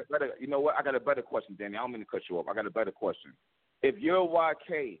 I got a better question, Danny. I don't mean to cut you off. I got a better question. If you're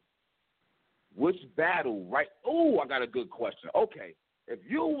YK, which battle, right? Oh, I got a good question. Okay. If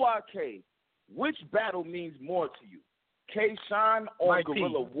you're YK, which battle means more to you? K-Shine on Mike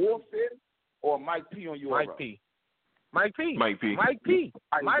Guerrilla Warfare or Mike P on URL? Mike P.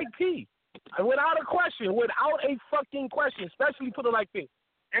 Without a question, without a fucking question, especially put it like this.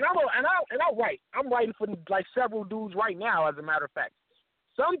 And I'll write. I'm writing for like several dudes right now, as a matter of fact.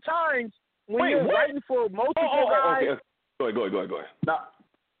 Sometimes when you're writing for multiple guys. Okay. Go ahead.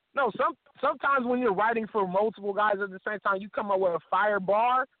 No, sometimes when you're writing for multiple guys at the same time, you come up with a fire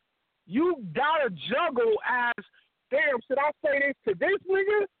bar. You gotta juggle as, damn, should I say this to this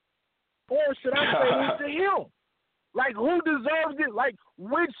nigga or should I say this to him? Like, who deserves it? Like,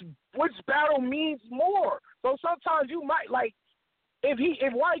 which battle means more? So sometimes you might, like, if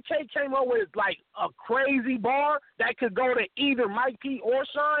YK came up with, like, a crazy bar that could go to either Mike P or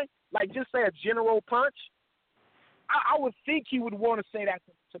Shine, like, just say a general punch, I would think he would want to say that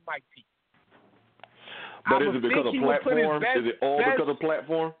to Mike P. But is it because of platform? Is it all because of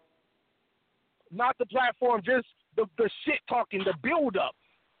platform? Not the platform, just the shit talking, the build up.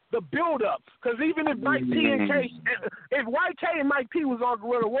 Because even if Mike P and K, if YK and Mike P was on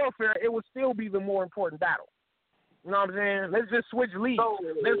Guerrilla Warfare, it would still be the more important battle. You know what I'm saying? Let's just switch leads.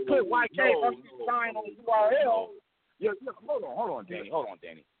 Let's put YK Shine on URL. Yeah, hold on,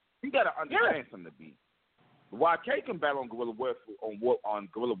 Danny. You gotta understand something, B. YK can battle on Guerrilla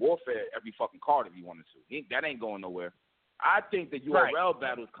Warfare every fucking card if he wanted to. That ain't going nowhere. I think the URL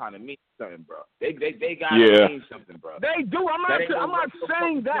battles kind of mean something, bro. They got to mean something, bro. They do. I'm not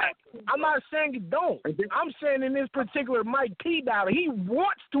saying that. I'm not saying it don't. I'm saying in this particular Mike P battle, he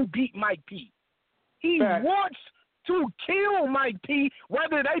wants to beat Mike P. He wants to kill Mike P,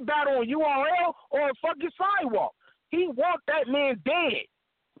 whether they battle on URL or a fucking sidewalk. He wants that man dead.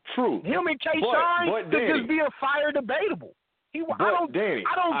 True. Him and K-Shine could just be a fire debatable. I don't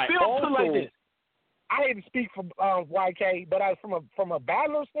feel like this. I didn't speak for YK, but from a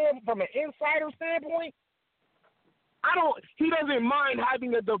battler standpoint, from an insider standpoint, he doesn't mind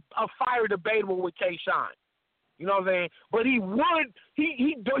having a fire debatable with K-Shine. You know what I'm saying? But he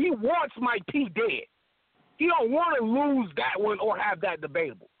wants Mike P dead. He don't want to lose that one or have that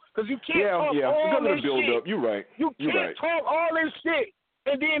debatable. Because you can't talk all this shit. Up. You're right. You can't talk all this shit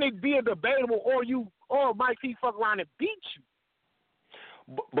and then it be a debatable or Mike P fuck around and beat you.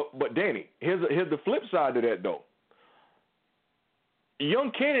 But Danny, here's the flip side to that though.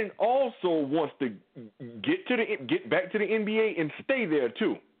 Young Cannon also wants to get back to the NBA and stay there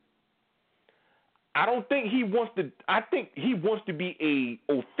too. I think he wants to be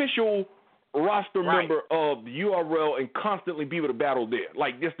a official roster member of the URL and constantly be able to battle there.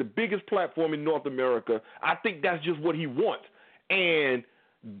 Like, that's the biggest platform in North America. I think that's just what he wants. And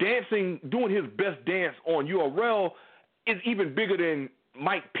doing his best dance on URL is even bigger than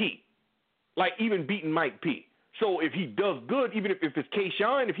Mike P. Like, even beating Mike P. So if he does good, even if it's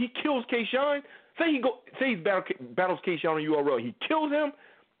K-Shine, if he kills K-Shine, say he battles K-Shine on URL, he kills him,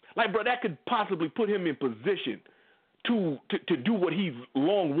 like, bro, that could possibly put him in position to do what he's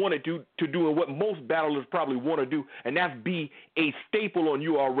long wanted to do and what most battlers probably want to do, and that's be a staple on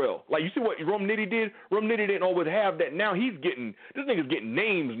URL. Like, you see what Rum Nitty did? Rum Nitty didn't always have that. Now this nigga's getting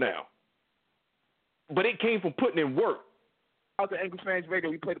names now. But it came from putting in work. Out to Angry Fans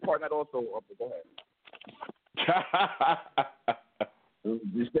Radio, we played the part that also. Go ahead.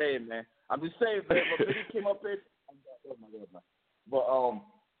 Just saying, man. I'm just saying, man. But Biggie came up here. Oh my God, man. But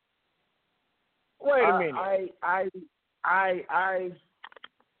wait a minute.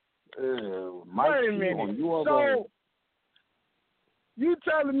 Wait a minute. So you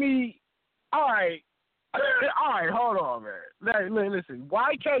telling me? All right, hold on, man. Listen,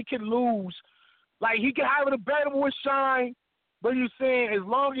 YK can lose. Like, he can have a debatable with Shine, but you're saying as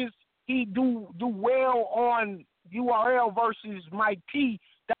long as he do well on URL versus Mike P,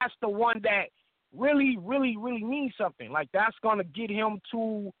 that's the one that really, really, really means something. Like, that's gonna get him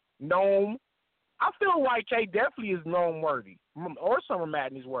to Gnome. I feel YK definitely is Gnome worthy or Summer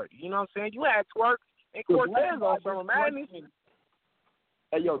Madness worthy. You know what I'm saying? You had Twerk and Cortez on Summer Madness.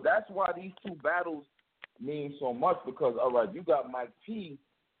 Hey, yo, that's why these two battles mean so much because, all right, you got Mike P,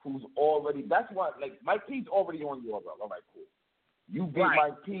 who's already, that's why, like, Mike P's already on URL. All right, cool. You beat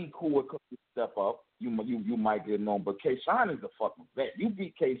Mike P, cool, it step up. You might get known, but K-Shine is a fucking vet. You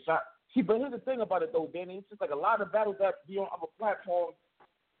beat K-Shine. See, but here's the thing about it, though, Danny. It's just like a lot of battles that be on other platforms,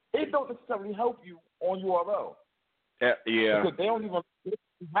 it don't necessarily help you on URL. Yeah. Because they don't even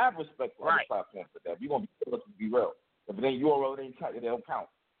have respect for other platforms for that. You're going to be real. If it ain't URL, it ain't count. They don't count.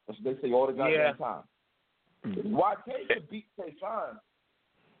 That's what they say all the goddamn time. YK could beat K-Shine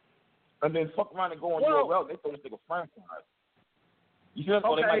and then fuck around and go on URL. They throw this nigga franchise. You see, they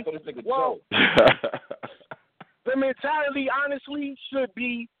might throw this nigga Joe. The mentality, honestly, should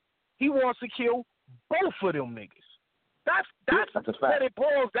be he wants to kill both of them niggas. That's what it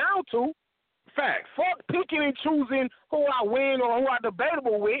boils down to. Facts. Fuck picking and choosing who I win or who I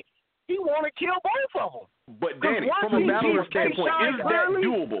debatable with. He want to kill both of them. But Danny, from a battler standpoint, is that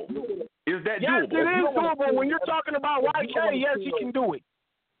doable? Is that yes, doable? Yes, it is doable. When you're talking about YK, yes, he can do it.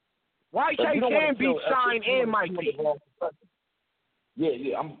 YK can beat Shine and Mike P.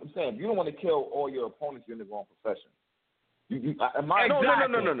 Yeah. I'm saying, you don't want to kill all your opponents. You're in the wrong profession.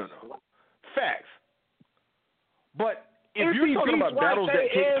 No. Facts. But if you're talking about battles that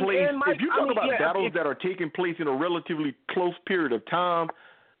take place, if you're talking about battles that are taking place in a relatively close period of time,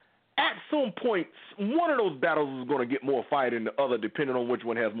 at some point, one of those battles is going to get more fire than the other, depending on which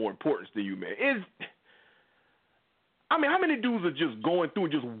one has more importance to you, man. How many dudes are just going through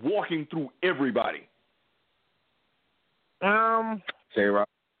and just walking through everybody? Tay-Rock.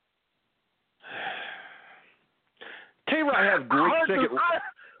 Tay-Rock has great second.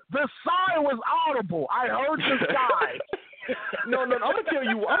 The sigh was audible. I heard the sigh. No. I'm gonna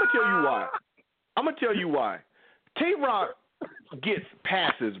tell you why. Tay-Rock gets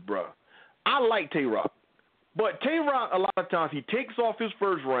passes, bro. I like Tay-Rock, but Tay-Rock a lot of times he takes off his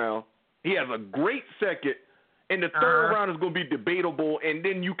first round. He has a great second, and the third round is gonna be debatable. And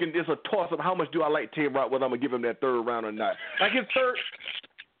then it's a toss up. How much do I like Tay-Rock? Whether I'm gonna give him that third round or not? Like his third,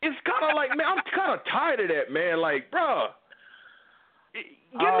 it's kind of like, man, I'm kind of tired of that, man. Like, bro.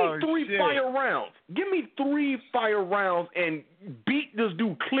 Give me three fire rounds. Give me 3 fire rounds and beat this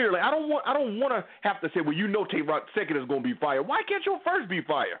dude clearly. I don't want to have to say, well, you know, Tay-Rock's second is going to be fire. Why can't your first be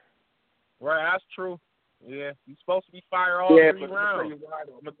fire? Right, that's true. Yeah, you're supposed to be fire all 3 rounds. I'm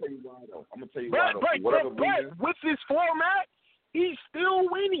gonna tell you why though. But with this format, he's still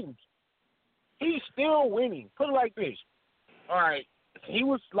winning. Put it like this. All right, he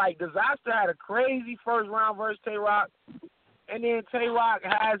was like Disaster had a crazy first round versus Tay-Rock. And then Tay-Rock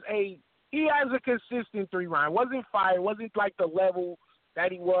has a consistent 3 round. Wasn't fire. Wasn't like the level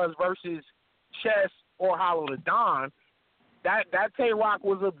that he was versus Chess or Hollow the Don. That Tay-Rock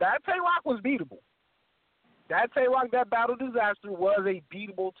was beatable. That Tay-Rock, that Battle Disaster was a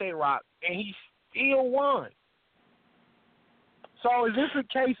beatable Tay-Rock, and he still won. So is this a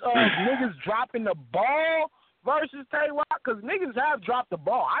case of niggas dropping the ball versus Tay-Rock? Because niggas have dropped the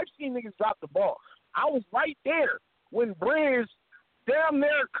ball. I've seen niggas drop the ball. I was right there when Briz damn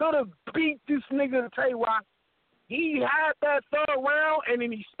near could have beat this nigga Tay-Rock. He had that third round, and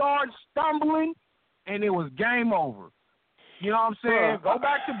then he started stumbling, and it was game over. You know what I'm saying? Go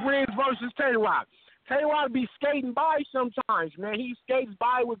back to Briz versus Tay-Rock. Tay-Rock be skating by sometimes, man. He skates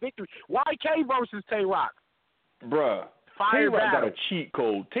by with victory. YK versus Tay-Rock. Bruh. Tay-Rock got a cheat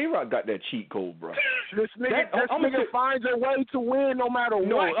code. Tay-Rock got that cheat code, bro. This nigga finds a way to win no matter what.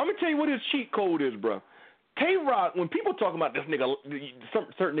 No, I'm going to tell you what his cheat code is, bro. Tay-Rock, when people talk about this nigga,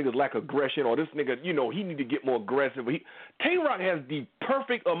 certain niggas lack aggression, or this nigga, you know, he need to get more aggressive. Tay-Rock has the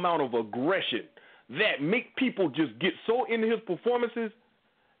perfect amount of aggression that make people just get so into his performances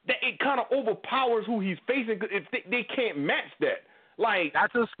that it kind of overpowers who he's facing. They can't match that. Like,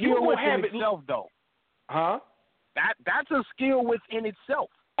 that's a skill within itself, though. Huh? That's a skill within itself.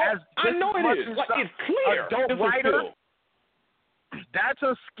 I know it is. Like, it's clear. A writer, that's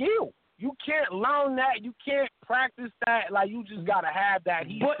a skill. You can't learn that. You can't practice that. Like, you just got to have that.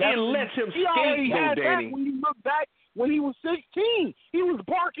 But it lets him skate, though, Danny. That when you look back, when he was 16, he was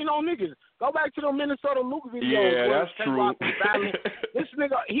barking on niggas. Go back to the Minnesota Luke videos. Yeah, that's true. This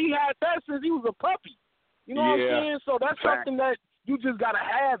nigga, he had that since he was a puppy. You know what I'm saying? So that's something that you just got to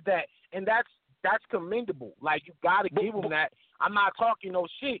have that. And that's commendable. Like, you got to give him that. I'm not talking no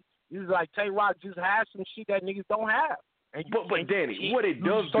shit. It's like Tay-Rock just has some shit that niggas don't have. But Danny, what it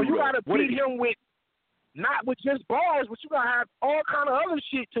does so you got to beat him with, not with just bars, but you got to have all kind of other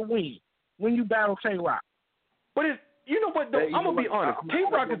shit to win when you battle Tay-Rock. But you know what, though? I'm going to be honest.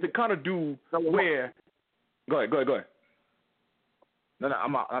 Tay-Rock is the kind of dude where – Go ahead. No,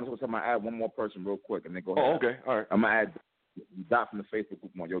 I'm just going to add one more person real quick, and then go ahead. Oh, okay. All right. I'm going to add Dot from the Facebook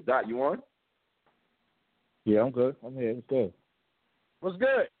group on. Yo, Dot, you on? Yeah, I'm good. I'm here. It's good. What's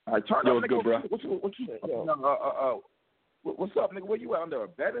good? All right, turn Yo, up, what's good, bro? What's up, nigga? Where you at, under a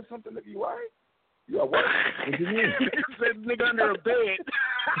bed or something, nigga? You all right? You at work? What you mean? Said nigga under a bed.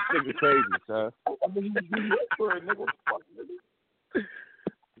 This nigga crazy, son. I mean, you whisper, nigga. What the fuck, nigga?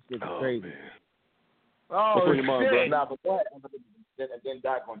 This nigga crazy. Man. Oh, what's on your mind, bro? Nah, but go ahead. Then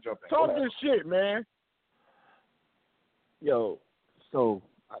Doc gonna jump in. Talk this shit, man. Yo, so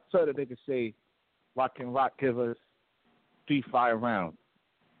I saw the nigga say, why can Rock give us 3 fire rounds?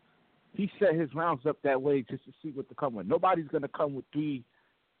 He set his rounds up that way just to see what to come with. Nobody's going to come with 3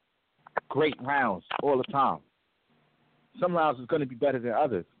 great rounds all the time. Some rounds is going to be better than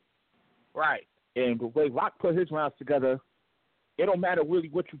others. Right. And the way Rock put his rounds together, it don't matter really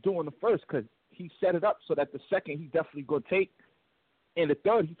what you do in the first because he set it up so that the second he definitely going to take. And the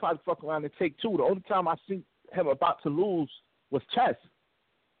third, he probably fuck around and take 2. The only time I see him about to lose was Chess.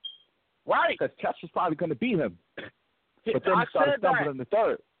 Right. Because Chess was probably going to beat him. But then he started stumbling in the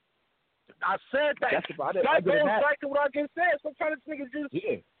third. I said that. That's about it. That goes back to what I just said. Sometimes this nigga just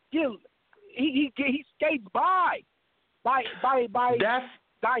he skates by That's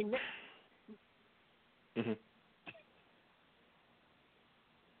dynamic. Mm-hmm.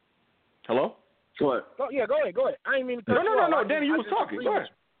 Hello? Go ahead. Go ahead. I ain't mean to cut you off. No, Danny, you was talking. Go ahead.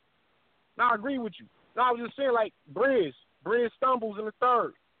 No, I agree with you. No, I was just saying, like, Briz stumbles in the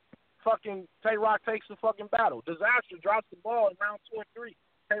third. Fucking Tay-Rock takes the fucking battle. Disaster drops the ball in round 2 and 3.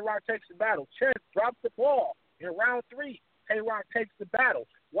 Tay-Rock takes the battle. Chess drops the ball in round 3. Tay-Rock takes the battle.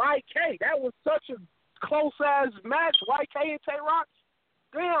 YK, that was such a close-ass match. YK and Tay-Rock,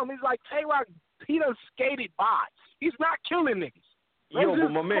 damn, he's like Tay-Rock, he done skated by. He's not killing niggas. Yo, but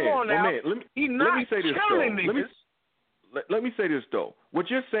my man, let me say this, though. Let me say this, though. What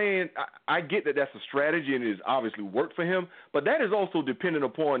you're saying, I get that that's a strategy and it has obviously worked for him, but that is also dependent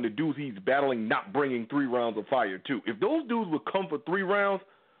upon the dudes he's battling not bringing 3 rounds of fire, too. If those dudes would come for 3 rounds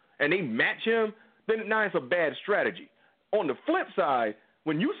and they match him, then now it's a bad strategy. On the flip side,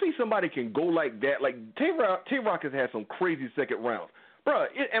 when you see somebody can go like that, like Tay-Rock has had some crazy second rounds. Bruh,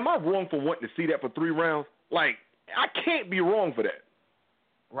 am I wrong for wanting to see that for 3 rounds? Like, I can't be wrong for that.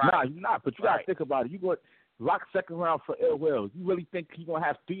 Right. Nah, you're not, but you got to think about it. You go Rock second round for Ill Will. You really think he's going to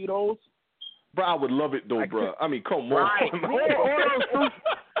have 3 of those? Bro, I would love it, though, bro. I mean, come on. Right.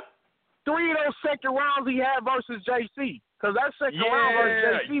 3 of those second rounds he had versus JC. Because that second round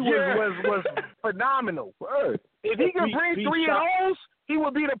versus JC was phenomenal. If he could bring 3 of those, he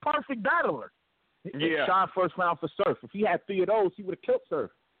would be the perfect battler. Yeah. Sean first round for Surf. If he had 3 of those, he would have killed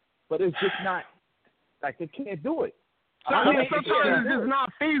Surf. But it's just not, like, they can't do it. Sometimes it's just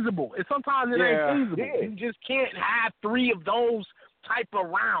not feasible. Sometimes it ain't feasible. Yeah. You just can't have 3 of those type of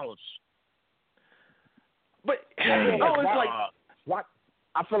rounds. But Rock,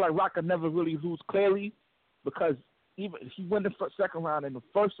 I feel like Rock could never really lose clearly because even he win the second round and the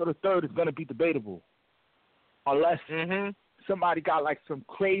first or the third is going to be debatable, unless somebody got like some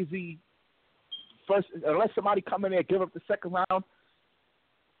crazy first. Unless somebody come in there, give up the second round,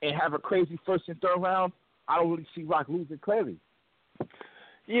 and have a crazy first and third round. I don't really see Rock losing clearly.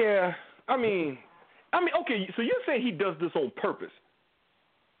 Yeah, I mean, okay. So you're saying he does this on purpose,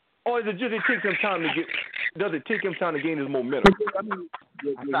 or is it just it takes him time to get? Does it take him time to gain his momentum?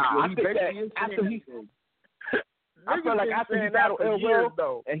 I think that after he, I feel like after he battled Ill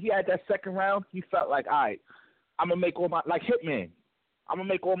Will and he had that second round, he felt like, all right, I'm gonna make all my Hitman. I'm gonna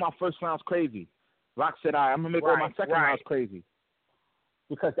make all my first rounds crazy. Rock said, all right, I'm gonna make all my second rounds crazy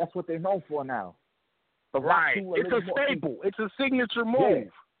because that's what they're known for now. But it's a staple. It's a signature move. Yeah.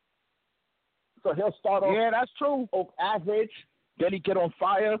 So he'll start off. Yeah, that's true. Average, then he get on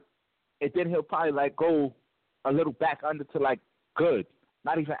fire, and then he'll probably like go a little back under to like good,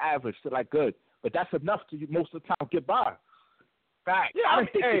 not even average to like good. But that's enough to you most of the time get by. Fact. Yeah,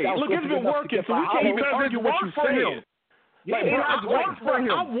 look, it's been working, so we can't even argue what you're saying. Yeah,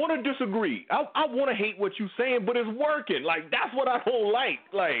 I want to disagree. I want to hate what you're saying, but it's working. Like that's what I don't like.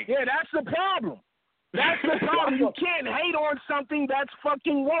 Like that's the problem. That's the problem. You can't hate on something that's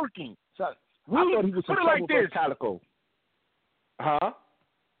fucking working. So, I thought he was in trouble with Calico. Huh?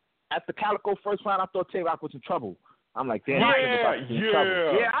 At the Calico first round, I thought Tay-Rock was in trouble. I'm like, damn. Yeah,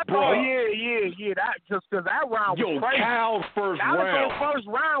 I thought, yeah. That just because that round was crazy. Cal's first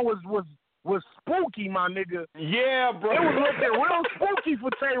round was spooky, my nigga. Yeah, bro. It was looking real spooky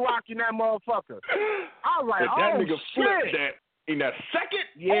for Tay-Rock in that motherfucker. I was like, that nigga flipped that. In that second,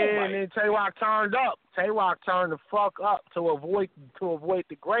 and then Tay-Rock turned up. Tay-Rock turned the fuck up to avoid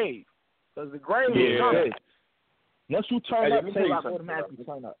the grave, because the grave is coming. Once you turn up, Tay-Rock automatically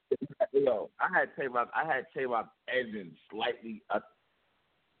turn up. Yo, I had Tay-Rock edging slightly. I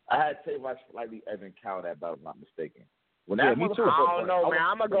had Tay-Rock slightly edging Cal that battle, if I'm not mistaken. Me too. I don't know, man.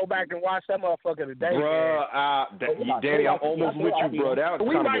 I'm gonna go back and watch that motherfucker today, bro. Danny, I'm almost with you, bro. That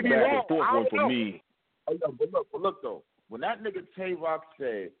was kind of a back and forth one for me. Oh, yo, but look though. When that nigga Tay-Rock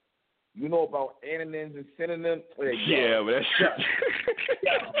said, you know about antonyms and synonyms? Yeah, but that's shit.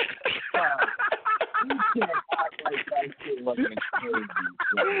 You can't act like that shit wasn't crazy.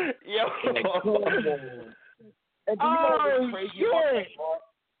 Yo. And do you know what's crazy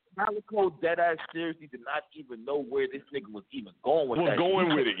about Calico deadass seriously did not even know where this nigga was even going with that.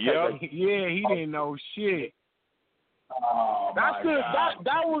 Going with it, yeah. Yeah, he didn't know shit. Oh, that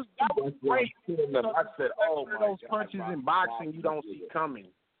was great. I said, one of those punches in boxing you don't see coming.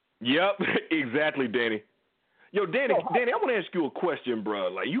 Yep, exactly, Danny. Yo, Danny, I want to ask you a question, bro.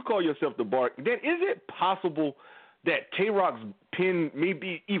 Like, you call yourself the Bark. Dan, is it possible that Tay-Rock's pin may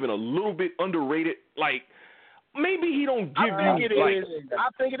be even a little bit underrated? Like, maybe he don't give you. I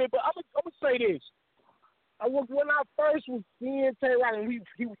think it is, but I'm gonna say this. When I first was seeing Tay-Rock and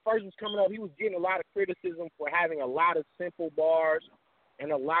he first was coming up, he was getting a lot of criticism for having a lot of simple bars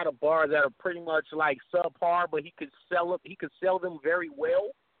and a lot of bars that are pretty much like subpar, but he could sell them very well.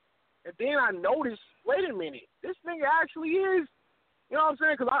 And then I noticed, wait a minute, this nigga actually is You know what I'm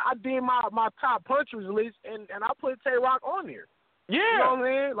saying? Because I did my top punchers list, and I put Tay-Rock on there. Yeah. You know what I'm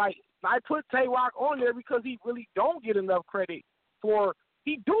saying? Like, I put Tay-Rock on there because he really don't get enough credit for.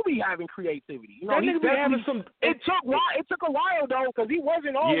 He do be having creativity. You know, that nigga be having some. It took a while though, because he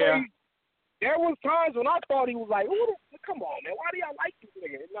wasn't always. Yeah. There was times when I thought he was like, come on, man, why do y'all like this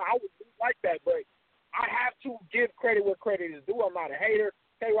nigga? No, I was like that, but I have to give credit where credit is due. I'm not a hater.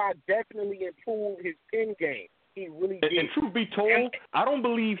 Tay-Rock definitely improved his pen game. He really did. And truth be told, I don't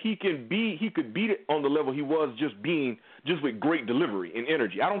believe he could beat it on the level he was just with great delivery and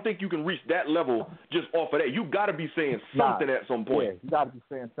energy. I don't think you can reach that level just off of that. You got to be saying something at some point. Yeah, you got to be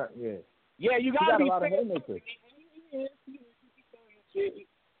saying something. Yeah. Yeah, you got to be saying something. Hey,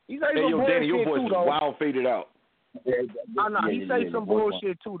 yo, Danny, your voice is wild faded out. I know he say some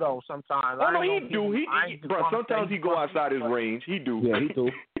bullshit too though. Sometimes. Oh no, he do. Bro, sometimes he go outside his range. He do. Yeah, he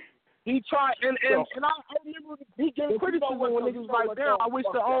do. He tried, and I remember he getting criticism when niggas was like, damn, I wish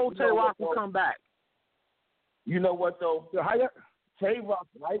the old Tay-Rock would come back. You know what, though? Tay-Rock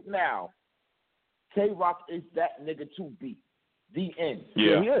right now, Tay-Rock is that nigga to beat. The end.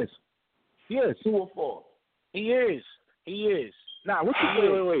 Yeah, he is. He is. 2 or 4. He is. Nah, what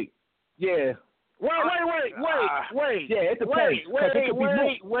you wait. Yeah. Wait. Yeah, it depends.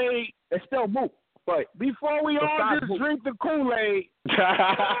 Wait. It's still moot. But before we all just drink the Kool-Aid,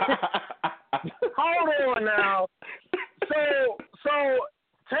 hold on now. So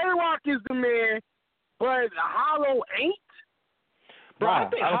Tay-Rock is the man, but Hollow ain't? Bro, I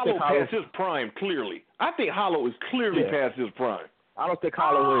think Hollow passed his prime, clearly. I think Hollow is clearly past his prime. I don't think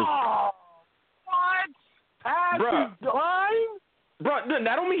Hollow is. What? Past his prime? Bro,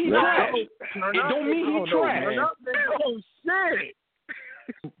 that don't mean he trash. It don't mean he trash. Oh, shit.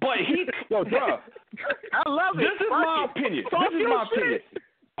 But bro, I love it. This is my opinion.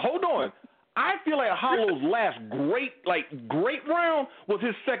 Hold on. I feel like Hollow's last great round was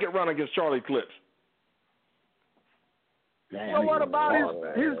his second round against Charlie Clips. So what about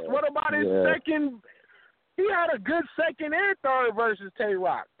his second? He had a good second and third versus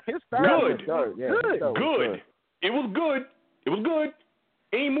Tay-Rock. His third Good. It was good. It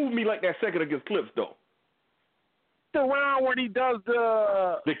ain't moved me like that second against Clips though. The round when he does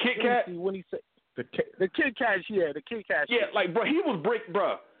the Kit Kat. When he said the Kit Kat, the Kit Kat. Yeah, like bro, he was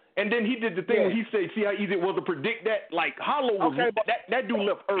bro, and then he did the thing when he said, "See how easy it was to predict that." Like Hollow was that dude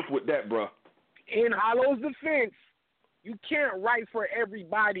left Earth with that, bro. In Hollow's defense, you can't write for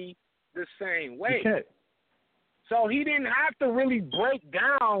everybody the same way. You can't. So he didn't have to really break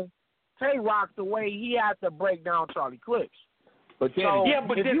down Tay-Rock the way he had to break down Charlie Clips. But then,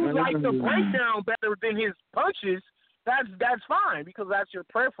 if you like the breakdown better than his punches, that's fine because that's your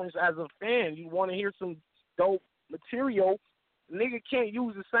preference as a fan. You want to hear some dope material. Nigga can't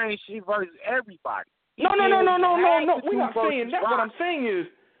use the same shit versus everybody. No. We're not saying that. What I'm saying is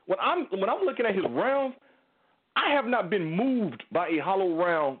when I'm looking at his rounds, I have not been moved by a Hollow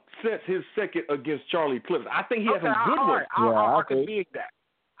round since his second against Charlie Clips. I think he has some good ones. I could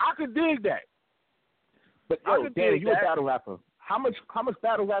dig that. But Danny, you a battle rapper. How much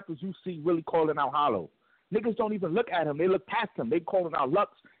battle rappers you see really calling out Hollow? Niggas don't even look at him. They look past him. They calling out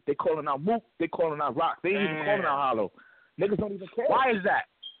Lux. They calling out Mook. They calling out Rock. They ain't even calling out Hollow. Niggas don't even care. Why is that?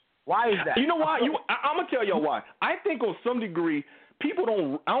 You know why? I'm gonna tell y'all why. I think on some degree I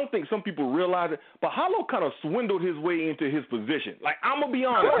don't think some people realize it, but Hollow kind of swindled his way into his position. Like I'm gonna be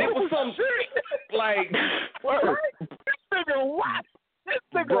honest, it was some like this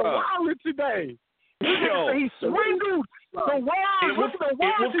nigga wild today. He swindled the world. This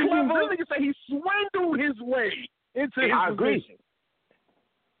nigga say he swindled his way into his position.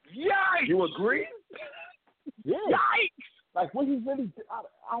 Yikes! You agree? Yeah. Yikes! Like what he really? I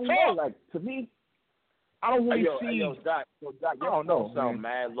don't know. Like to me, I don't really see. Doc, your phone sound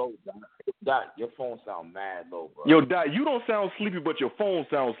mad low. Doc, your phone sound mad low, bro. Yo, Doc, you don't sound sleepy, but your phone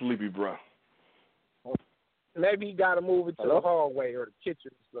sounds sleepy, bro. Maybe you gotta move it to the hallway or the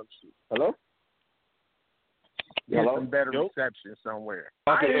kitchen or some shit. Hello? Get some better reception somewhere.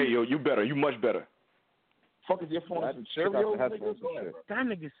 Okay, hey, yo, you better. You much better. Fuck is your phone? Some Cheerios? That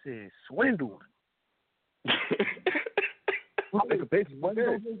nigga said swindled.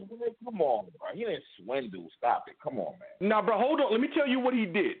 Come on, bro. He didn't swindle. Stop it. Come on, man. Nah, bro, hold on. Let me tell you what he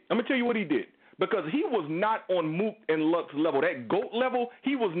did. Because he was not on Mook and Lux level. That GOAT level,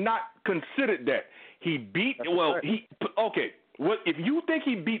 he was not considered that. He beat, if you think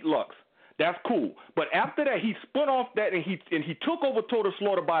he beat Lux, that's cool. But after that, he spun off that and he took over Total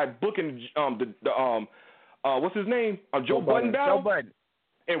Slaughter by booking what's his name? Joe Budden battle. Joe Budden.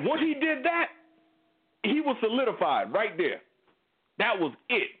 And once he did that, he was solidified right there. That was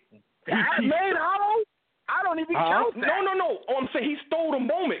it. That made Hollow? I don't even count that. No. I'm saying he stole the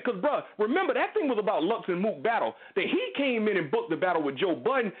moment because, bro, remember that thing was about Lux and Mook battle. That he came in and booked the battle with Joe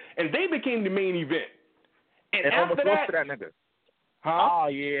Budden, and they became the main event. And after almost lost to that nigga. Oh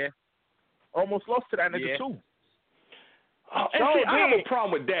yeah, almost lost to that nigga too. Oh, and see, I have a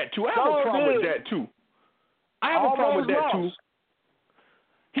problem with that too. I have a problem with that too.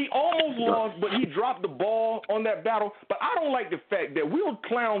 He almost lost, but he dropped the ball on that battle. But I don't like the fact that we'll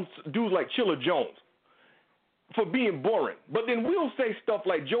clown dudes like Chilla Jones for being boring. But then we'll say stuff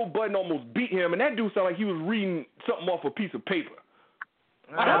like Joe Budden almost beat him, and that dude sounded like he was reading something off a piece of paper.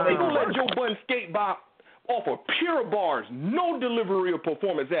 How they gonna let Joe Budden skate by off of pure bars, no delivery or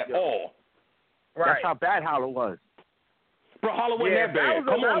performance at all? Right. That's how bad Hollow was. Bro, Hollow wasn't that bad.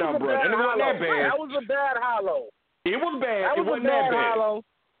 Come on now, bro. It wasn't that bad. That was a bad Hollow. It was bad. It wasn't that bad. Hollow.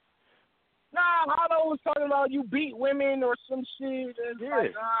 Nah, Hollow was talking about you beat women or some shit.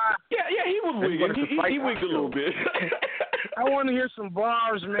 Like, yeah, he was wigging. He wigged a little bit. I want to hear some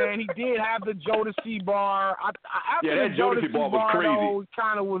bars, man. He did have the Jodeci bar. After that Jodeci bar was crazy. Though,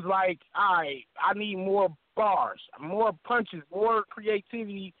 kind of was like, all right, I need more bars, more punches, more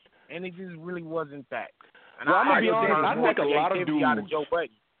creativity, and it just really wasn't that. And I'm gonna be honest. I think a lot of dudes.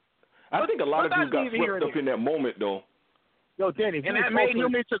 I think a lot of dudes got swept up in that moment, though. Yo, Danny, and that made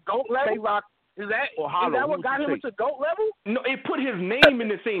him into GOAT level? Is that what got him into GOAT level? No, it put his name in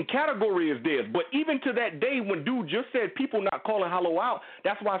the same category as theirs. But even to that day, when dude just said people not calling Hollow out,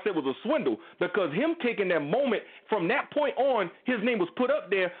 that's why I said it was a swindle. Because him taking that moment, from that point on, his name was put up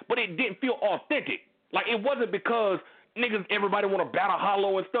there, but it didn't feel authentic. Like, it wasn't because niggas, everybody want to battle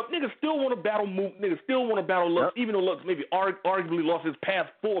Hollow and stuff. Niggas still want to battle Mook. Niggas still want to battle Lux, even though Lux maybe arguably lost his past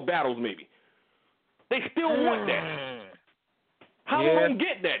 4 battles maybe. They still want that. Hollow don't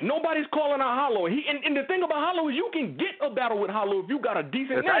get that. Nobody's calling out Hollow. And the thing about Hollow is you can get a battle with Hollow if you got a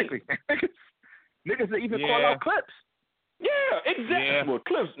decent name. Niggas even call out Clips. Yeah, exactly. Yeah. Well,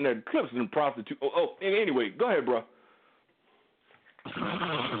 Clips and prostitute. Anyway, go ahead, bro.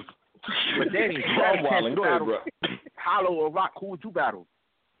 But Danny, I'm wilding. Go ahead, bro. Hollow or Rock, who would you battle?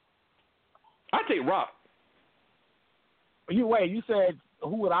 I take Rock. You said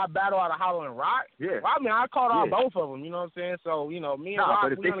who would I battle out of Hollow and Rock? Yeah. Well, I mean, I called out both of them. You know what I'm saying? So, me and Rock.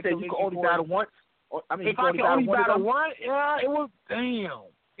 But if they say you can only battle once, if I can only battle one, it was damn.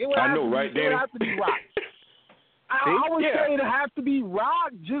 It would I know, right, Danny? It would have to be Rock. I would say it have to be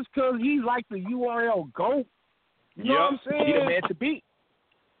Rock just because he's like the URL GOAT. You know what I'm saying? He's the man to beat.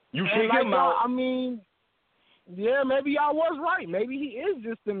 You take him out. I mean, yeah, maybe I was right. Maybe he is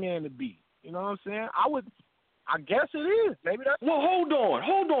just the man to beat. You know what I'm saying? I guess it is. Maybe that's. Well, hold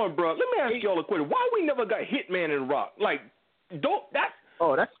on, bro. Let me ask y'all a question. Why we never got Hitman and Rock? Like, that's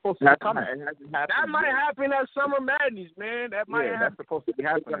supposed to happen. That might happen at Summer Madness, man. That might happen. That's supposed to be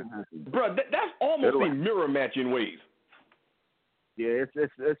happening. Bro, that's almost a mirror match in ways. Yeah, it's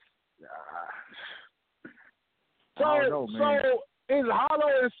So, I don't know, man. So is Hollow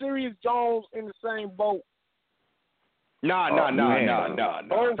and Serious Jones in the same boat? Nah. So Hollow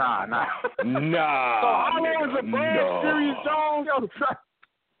is above Serious Jones?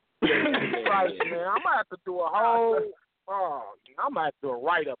 Christ, man. I might have to do a whole. I might have to do a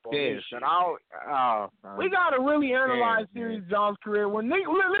write-up on this shit. We got to really analyze Serious Jones' career.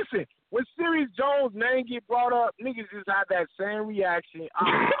 Listen, when Serious Jones' name get brought up, niggas just have that same reaction.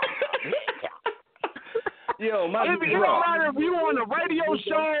 Yo, it don't matter if you on the radio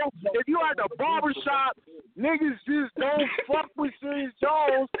show, if you at the barbershop, niggas just don't fuck with Serious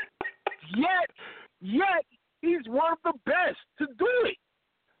Jones. Yet he's one of the best to do it.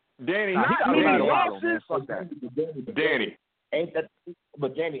 Danny, Danny. Ain't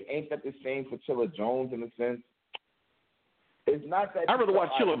that the same for Chilla Jones in a sense? It's not that. I'd rather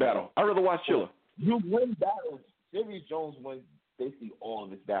watch Chilla battle. I'd rather watch Chilla. You win battles. Serious Jones wins basically all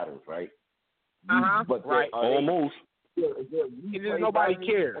of his battles, right? But right. Almost. Nobody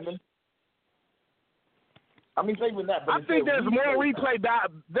cares. I mean, even that. But I think there's more replay.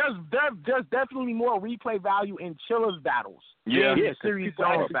 There's definitely more replay value in Chilla's battles. Yeah. Serious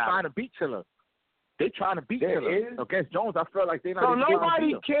Jones trying to beat Chilla. They trying to beat Chilla against Jones. I feel like they're not. So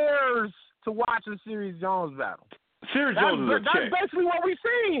nobody cares to watch a Serious Jones battle. Serious Jones is a check. That's basically what we're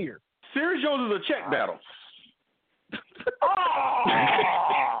seeing here. Serious Jones is a check battle.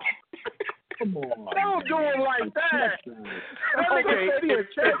 Come on. Don't do it like that. Okay, if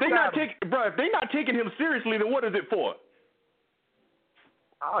they're not taking him seriously, then what is it for?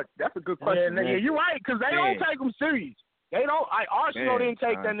 That's a good question. Yeah, you're right, because they don't take him serious. They don't. Arsenal didn't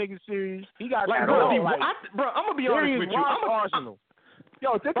take that nigga serious. He got bro, I'm gonna be honest with you. Arsenal.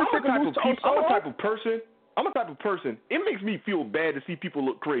 Yo, I'm a type of person. I'm a type of person. It makes me feel bad to see people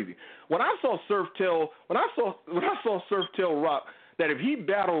look crazy. When I saw Surf tell Surf tell Rock that if he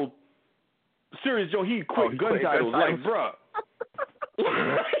battled Serious Joe, he'd quit gun titles. Like, bruh.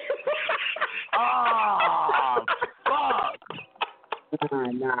 Ah, fuck.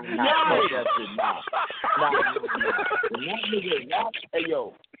 Nah. Hey,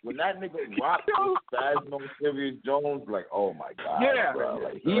 yo, when that nigga Rock was spazzing on Serious Jones, like, oh my God. Yeah. Bro.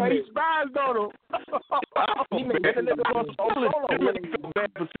 Like, He spazzed on him. he made that nigga go solo.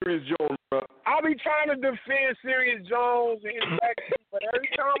 Bad for Serious Jones, bro. I'll be trying to defend Serious Jones and his back, but every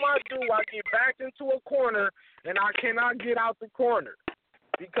time I do, I get backed into a corner, and I cannot get out the corner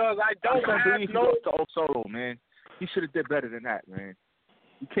because I don't have no. To Solo, man. He should have did better than that, man.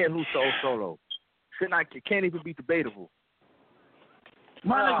 You can't lose to Solo. It can't even be debatable.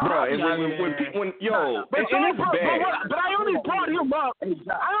 Bro, but I only brought him up. I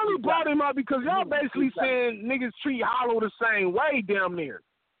only brought him up because y'all basically saying niggas treat Hollow the same way, damn near.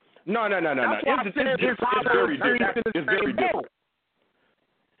 No.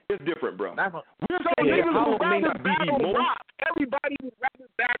 It's different, bro. Everybody would rather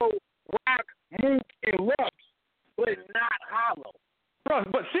battle Rock, Mook, and Lux, but not Hollow. Bro,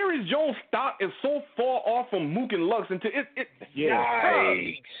 but Serious Jones' stock is so far off from Mook and Lux until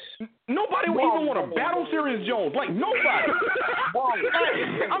nobody would even want to battle Serious Jones. Like, nobody.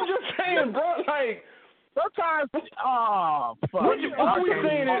 I'm just saying, bro. Like, sometimes, fuck. All we're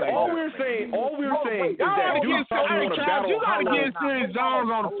saying is that dudes probably want to battle. You gotta get Serious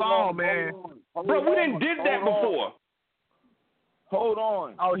Jones on the phone, man. Bro, we didn't did that before. Hold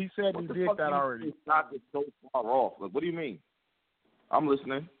on. Oh, he said he did that already. His stock is so far off. Like, what do you mean? I'm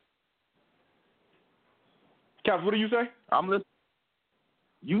listening. Caps, what do you say? I'm listening.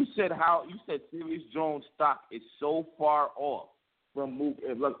 You said Serious Jones' stock is so far off from Mook.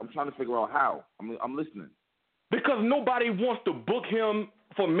 Look, I'm trying to figure out how. I'm listening. Because nobody wants to book him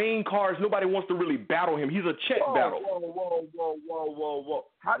for main cards. Nobody wants to really battle him. He's a check battle. Whoa.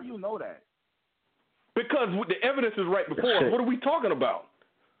 How do you know that? Because the evidence is right before us. What are we talking about?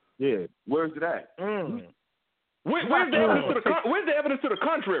 Yeah. Where's it at? Where's the evidence to the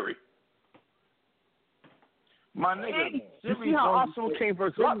contrary? My nigga, you see how Arsenal came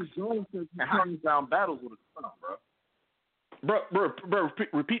versus Lux? And turning down battles with a son, bro. Bro,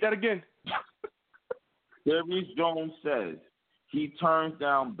 repeat that again. Serious Jones says he turns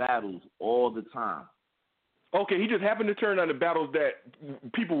down battles all the time. Okay, he just happened to turn down the battles that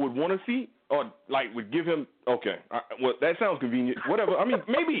people would want to see, or like would give him. Okay, well that sounds convenient. Whatever. I mean,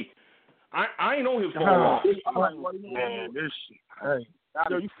 maybe. I ain't on his phone. Man, this shit. Hey,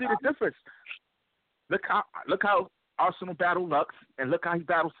 yo, you see the difference? Look how Arsenal battled Lux, and look how he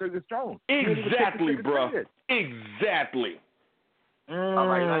battled Serious Jones. Exactly, bro. Exactly. All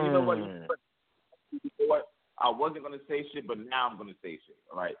right, now you know what? I wasn't gonna say shit, but now I'm gonna say shit.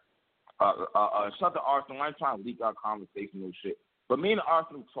 All right. Shout to Arsenal. I ain't trying to leak our conversational shit, but me and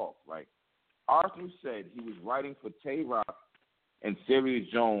Arsenal talked. Right. Arsenal said he was writing for Tay Rock and Serious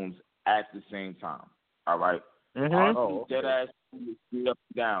Jones at the same time. All right. Arsenal dead ass straight up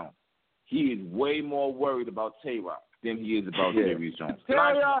and down. He is way more worried about Tay Rock than he is about Serious Jones.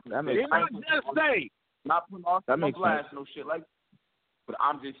 Not putting Arsenal on blast, no shit like that. But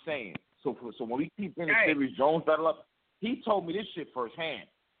I'm just saying. So when we keep bringing Serious Jones battle up, he told me this shit firsthand.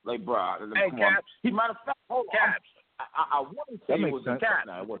 Like, bro, come on. He might have fact. Hold on. I wouldn't say it was Caps.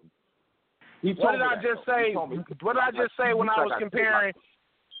 No, it wasn't. What did I just say? What did I just say when I was comparing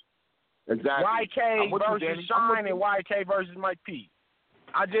YK versus Shine and YK versus Mike P?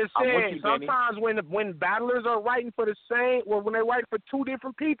 I just said sometimes when battlers are writing for the same, or when they write for two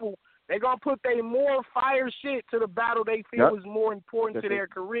different people, they're going to put their more fire shit to the battle they feel is more important to their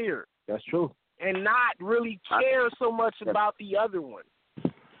career. That's true. And not really care so much about the other one.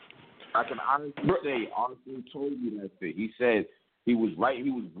 I can honestly say, Arsenal told me that shit. He said he was right.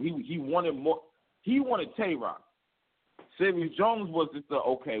 He wanted more. He wanted Tay Rock. Serious Jones was just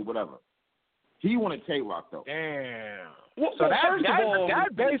okay, whatever. He wanted Tay Rock though. Damn. Well, so first of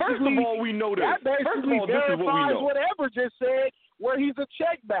all, we know this. That basically verifies what Ever just said, where he's a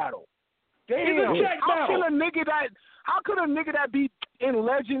check battle. Damn. He's a check battle. How could a nigga that be in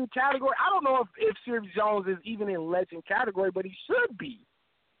legend category? I don't know if Serious Jones is even in legend category, but he should be.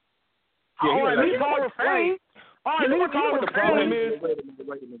 Yeah, he's Hall of Fame. You know what the problem is?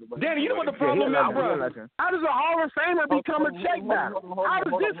 Danny, you know what the problem is, bro? How does a Hall of Famer become a check battle? How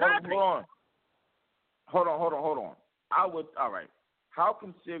does this happen? Hold on. All right. How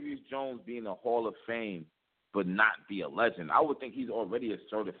can Serious Jones be in the Hall of Fame but not be a legend? I would think he's already a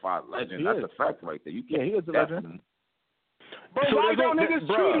certified legend. That's a fact right there. You can't. He is a legend. But why don't niggas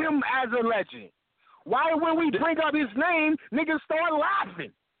treat him as a legend? Why when we bring up his name, niggas start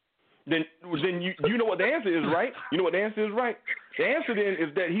laughing? Then you know what the answer is, right? You know what the answer is, right? The answer then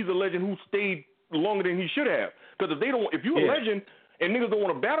is that he's a legend who stayed longer than he should have. Because if you're a legend and niggas don't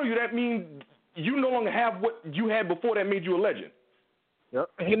want to battle you, that means you no longer have what you had before that made you a legend. Yep.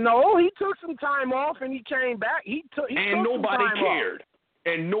 No, he took some time off and he came back. He took nobody some time cared. Off.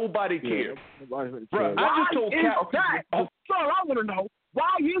 And nobody cared. Bro, I just told Cap. That's all I want to know.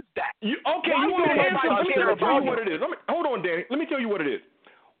 Why is that? You want me to answer? Let me tell you what it is. Hold on, Danny. Let me tell you what it is.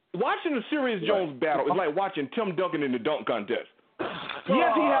 Watching the Serious Jones battle is like watching Tim Duncan in the dunk contest.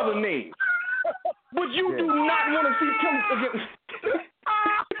 Yes, he has a name. But you do not want to see Tim again.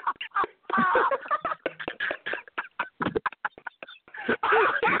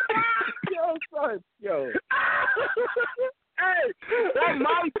 Yo, son. Yo. Hey, that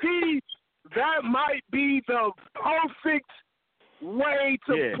might be the perfect way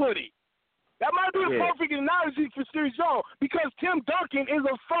to put it. That might be a perfect analogy for Serious Jones because Tim Duncan is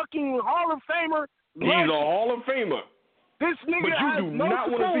a fucking Hall of Famer. He's a Hall of Famer. This nigga but you do not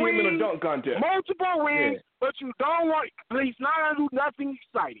want to see him in a dunk contest. Multiple rings, but you don't want. He's not gonna do nothing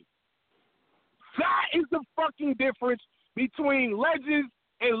exciting. That is the fucking difference between legends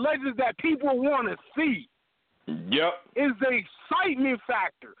and legends that people want to see. Yep. Is the excitement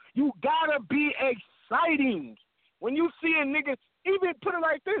factor. You gotta be exciting. When you see a nigga, even put it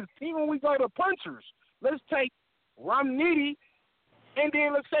like this, even when we go to punchers, let's take Ramniti and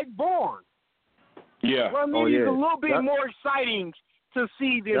then let's take Bourne. Yeah. Ramniti is a little bit more exciting to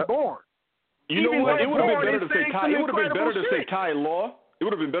see than Bourne. You know what? It would have been better to say Ty. It would have been better to say Ty Law. It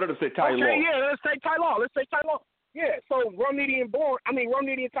would have been better to say Ty Law. Okay, yeah, let's take Ty Law. Yeah, so Ramniti and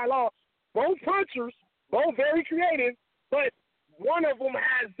Ty Law, both punchers, both very creative, but one of them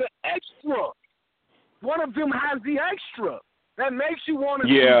has the extra. One of them has the extra that makes you want to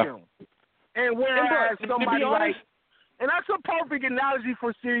see him. And whereas somebody like, and that's a perfect analogy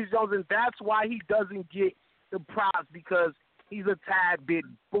for Serious Jones, and that's why he doesn't get the props because he's a tad bit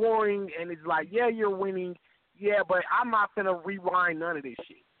boring, and it's like, yeah, you're winning, yeah, but I'm not going to rewind none of this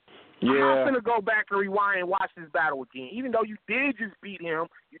shit. Yeah. I'm not going to go back and rewind and watch this battle again, even though you did just beat him,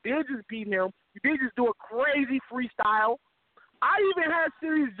 you did just do a crazy freestyle. I even had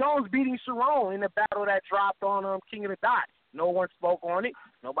Serious Jones beating Sharon in the battle that dropped on King of the Dot. No one spoke on it.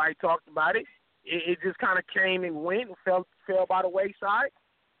 Nobody talked about it. It just kind of came and went and fell by the wayside.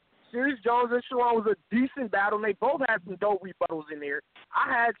 Serious Jones and Sharon was a decent battle, and they both had some dope rebuttals in there. I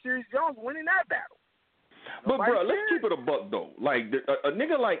had Serious Jones winning that battle. But, bro, let's keep it a buck, though. Like, a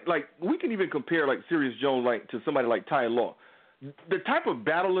nigga like we can even compare, like, Serious Jones to somebody like Ty Law. The type of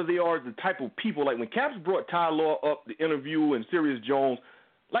battler they are, the type of people, like when Caps brought Ty Law up, the interview, and Serious Jones,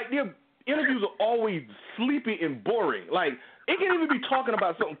 like their interviews are always sleepy and boring. Like, it can even be talking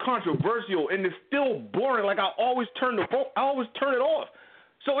about something controversial, and it's still boring. Like, I always turn it off.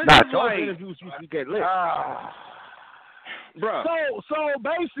 So it's just like interviews used to get lit. Bruh. So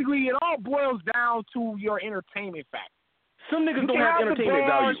basically, it all boils down to your entertainment factor. Some niggas don't have entertainment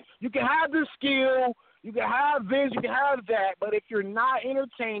value. You can have the skill, you can have this, you can have that, but if you're not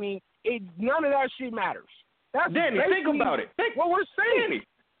entertaining, none of that shit matters. That's Danny, think about it. What we're saying. Danny,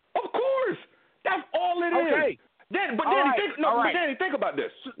 of course. That's all it is. Okay. Danny, think about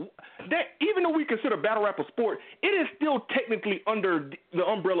this. Even though we consider battle rap a sport, it is still technically under the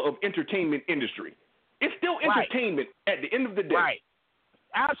umbrella of entertainment industry. It's still entertainment at the end of the day. Right.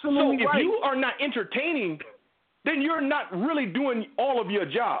 Absolutely. So if you are not entertaining, then you're not really doing all of your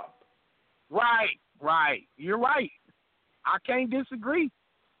job. Right. You're right. I can't disagree.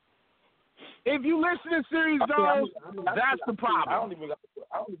 If you listen to Serious Jones, that's the problem. I don't even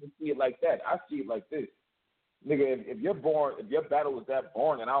see it like that. I see it like this. Nigga, if your battle was that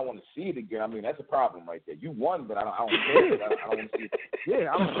boring and I don't want to see it again, I mean, that's a problem right there. You won, but I don't care. I don't want to see it.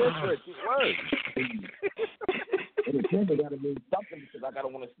 Yeah, I don't care for it. Entertainment gotta mean something because I gotta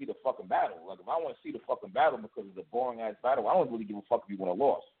want to see the fucking battle. Like, if I want to see the fucking battle because it's a boring ass battle, I don't really give a fuck if you won or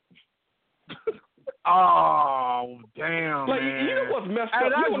lost. Oh, damn, like, man. You know what's messed up?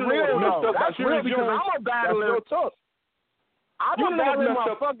 That's real. That's real because I'm a battler. I'm a battler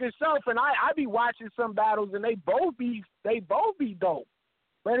my fucking self, and I be watching some battles, and they both be dope,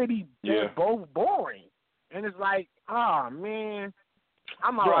 but they be both boring, and it's like, oh man,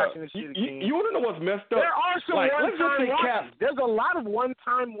 I'm not watching this shit again. You want to know what's messed up? There are some one-time watches. There's a lot of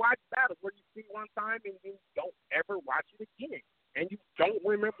one-time watch battles where you see one time and then you don't ever watch it again, and you don't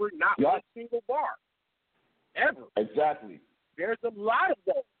remember not one single bar ever. Exactly. There's a lot of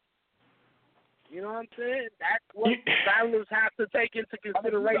those. You know what I'm saying? That's what battlers have to take into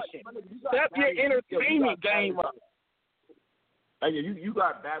consideration. Step your entertainment game up. Like you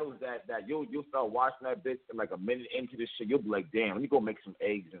got battles that you'll start watching that bitch and like a minute into this shit, you'll be like, damn, let me go make some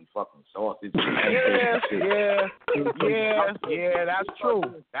eggs and fucking sausage. Yeah, that's true.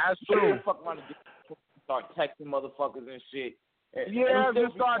 That's true. Fuck around and start texting motherfuckers and shit. Yeah,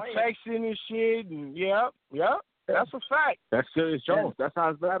 just start texting and shit, and yep, that's a fact. That's Serious Jones. That's how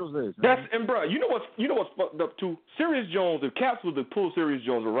his battles is. Man. And bro, you know what's fucked up too? Serious Jones, if Caps was to pull Serious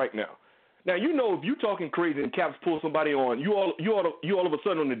Jones right now. Now you know if you talking crazy and Caps pull somebody on, you all of a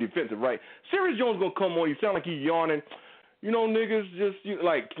sudden on the defensive, right? Serious Jones gonna come on, you sound like he's yawning. You know, niggas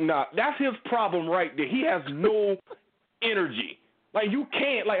nah. That's his problem right there. He has no energy. Like you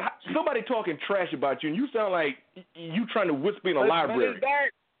can't somebody talking trash about you, and you sound like you trying to whisper in a library.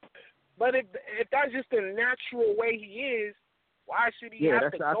 But if that's just the natural way he is, why should he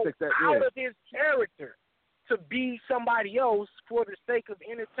have to go out of his character to be somebody else for the sake of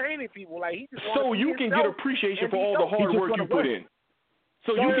entertaining people? Like he just so you can get appreciation for all the hard work you put in.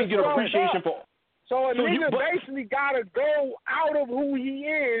 So you can get appreciation for. So a nigga basically gotta go out of who he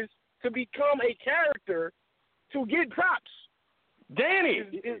is to become a character to get props. Danny,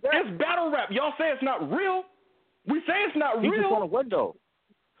 it's battle rap. Y'all say it's not real. We say it's not real. He just want to win though.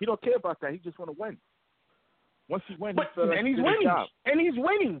 He don't care about that. He just want to win. Once he wins, and he's winning. And he's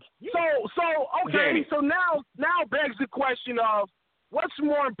winning. So okay. Danny. So now begs the question of what's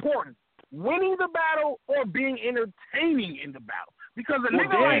more important, winning the battle or being entertaining in the battle? Because a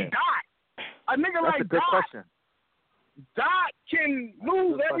nigga like Dot can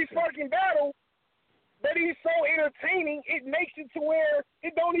lose every fucking battle, but he's so entertaining, it makes it to where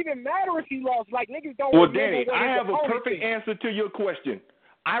it don't even matter if he lost. Like niggas don't. Well, Danny, I have a perfect answer to your question.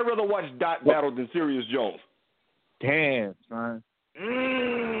 I'd rather watch Dot battle than Serious Jones. Damn, son.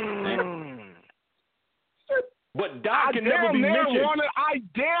 But Dot can never be mentioned. I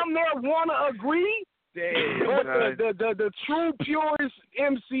damn near want to agree. But the true purest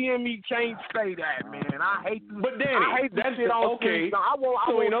MCME can't say that, man. I hate this. But Danny, that's okay.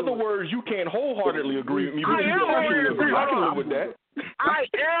 So in other words, you can't wholeheartedly agree with me, but you partially agree. I can live with that. I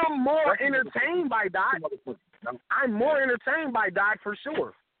am more entertained by Dot. I'm more entertained by Dot for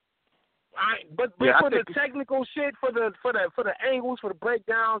sure. But for the technical shit, for the angles, for the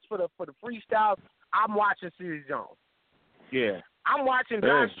breakdowns, for the freestyles, I'm watching Serious Jones. Yeah. I'm watching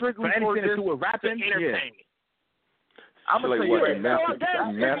Dot strictly for anything to do with rapping, entertainment. I'm gonna tell you it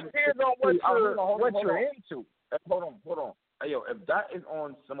depends on what you're into. Hold on. Hey, yo, if Dot is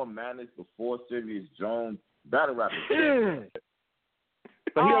on Summer Madness before Serious Jones, battle rap is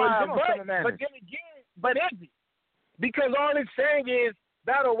but is it? Because all it's saying is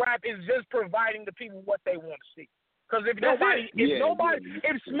battle rap is just providing the people what they want to see. Because if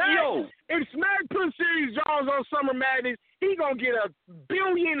Smack put Serious Jones on Summer Madness, he gonna get a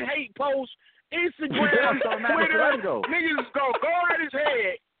billion hate posts, Instagram, Twitter, niggas gonna go at his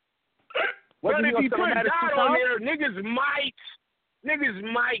head. But if he put Dot on there, niggas might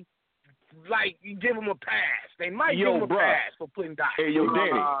like give him a pass. They might give him a pass for putting Dot. Hey, yo,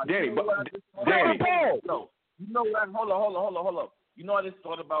 Danny. No, you know what? Hold up. You know what I just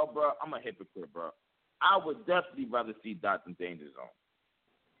thought about, bro? I'm a hypocrite, bro. I would definitely rather see Dot in Danger Zone.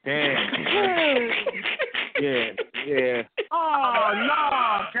 Damn. Yeah. Oh, no,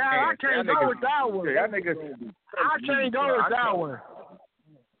 I can't go with that one. I can't go with that one.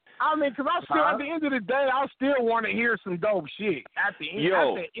 I mean, because at the end of the day, I still want to hear some dope shit. At the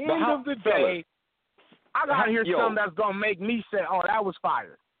end of the day, I got to hear something that's going to make me say, oh, that was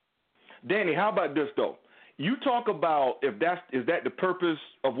fire. Danny, how about this, though? You talk about is that the purpose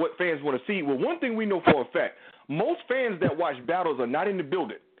of what fans want to see? Well, one thing we know for a fact, most fans that watch battles are not in the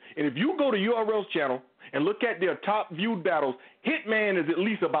building. And if you go to URL's channel and look at their top viewed battles, Hitman is at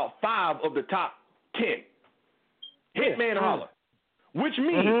least about 5 of the top 10. Hitman Holla. Which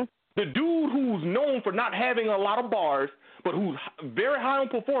means the dude who's known for not having a lot of bars, but who's very high on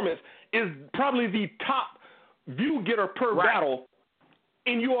performance, is probably the top view getter per battle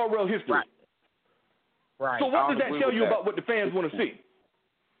in URL history. Right. So what does that tell you about what the fans want to see?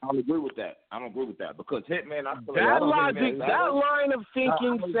 I don't agree with that because Hitman, I feel that line of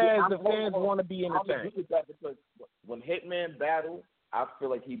thinking says the fans want to be entertained. I agree with that because when Hitman battles, I feel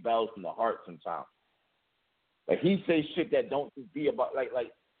like he battles from the heart sometimes. Like he says shit that don't be about like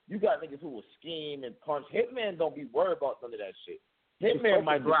you got niggas who will scheme and punch. Hitman don't be worried about none of that shit. Hitman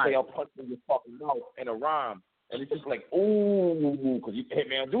might just say I'll punch in your fucking mouth in a rhyme, and it's just like ooh, because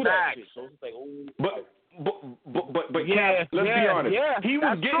Hitman do that shit. So it's like ooh. But Cap, let's be honest. He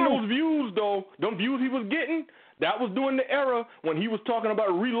was getting those views, though. Them views he was getting, that was during the era when he was talking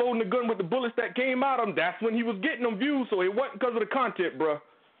about reloading the gun with the bullets that came out of him. That's when he was getting them views, so it wasn't because of the content, bro.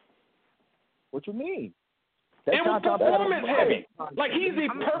 What you mean? It was performance heavy. Like he's a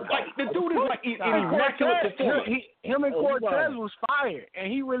like the dude is like an immaculate performer. Him and Cortez was fire,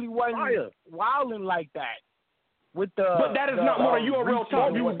 and he really wasn't wilding like that. With the but that is not one of URL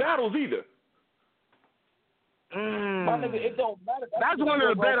top viewed battles either. My nigga, it don't matter. That's one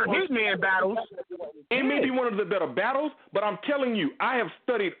of the better Hitman battles. It may be one of the better battles, but I'm telling you, I have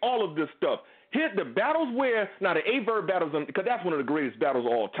studied all of this stuff. Here, the battles where now the A-Verb battles, because that's one of the greatest battles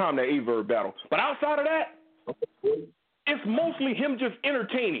of all time, the A-Verb battle. But outside of that, it's mostly him just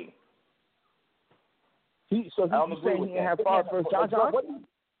entertaining. So he's saying he didn't have far first John John?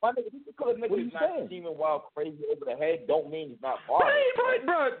 My nigga, just because niggas not scheming wild crazy over the head don't mean he's not far.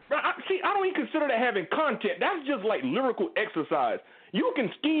 Bro, see, I don't even consider that having content. That's just like lyrical exercise. You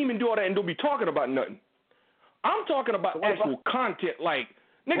can scheme and do all that and don't be talking about nothing. I'm talking about actual content, like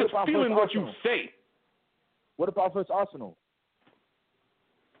niggas feeling what you say. What about first Arsenal?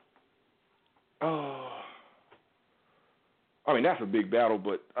 I mean, that's a big battle,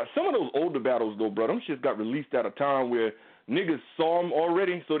 but some of those older battles, though, bro, them shits got released at a time where niggas saw them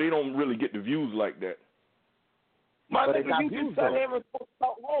already, so they don't really get the views like that. My nigga, you just sat here and talked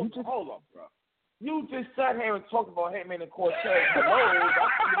about, hold on, bro. You just sat here and talked about Hitman and Cortez.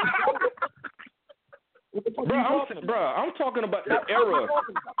 I'm talking about the era.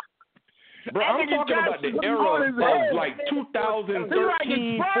 Bro, I'm talking about the era of like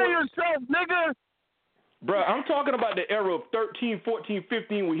 2013. yourself, nigga. Bro, I'm talking about the era of 13, 14,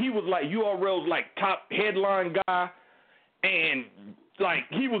 15, where he was like URL's like top headline guy, and like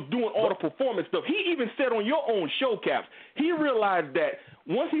he was doing all the performance stuff. He even said on your own show, Caps, he realized that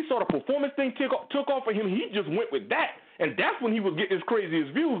once he saw the performance thing took off for him, he just went with that, and that's when he was getting his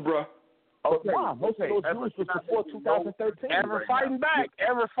craziest views, bro. Okay. Wow, most of those views was before 2013. Ever fighting back.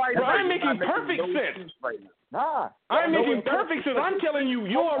 Bro, I'm making perfect sense. I'm making perfect sense. I'm telling you,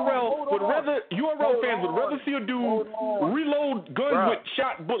 URL fans would rather see a dude reload guns with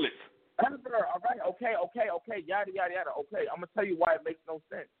shot bullets. All right, okay, yada, yada, yada. Okay, I'm going to tell you why it makes no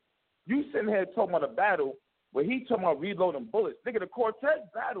sense. You sitting here talking about a battle where he talking about reloading bullets. Nigga, the Cortez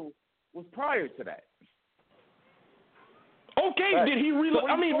battle was prior to that. Okay, right. Did he reload?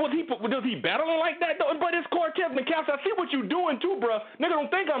 I mean, was he battling like that though? But it's Cortez and Caps. I see what you doing too, bro. Nigga, don't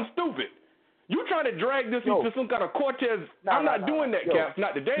think I'm stupid. You trying to drag this into some kind of Cortez? I'm not doing that, Caps.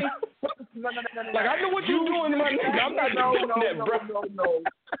 Not today. No. Like I know what you doing, my nigga. I'm not doing that, bro. No.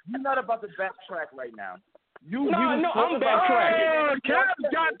 You're not about to backtrack right now. I'm backtracking. Caps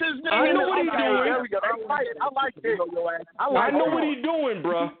got this nigga. I know what he's doing. There we go. I like it. I know what he's doing,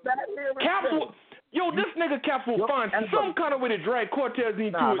 bro. Caps. Yo, this nigga Caps will find some kind of way to drag Cortez into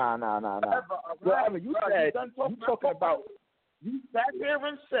it. Nah. Well, you said you talking about. You sat here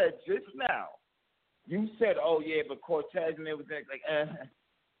and said just now. You said, "Oh yeah, but Cortez and everything." Like,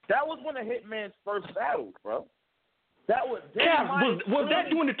 that was one of Hitman's first battles, bro. That was. Caps, was that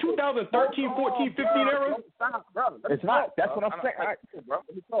during the 2013, 14, 15 era? It's not. That's what I'm saying. All right, bro.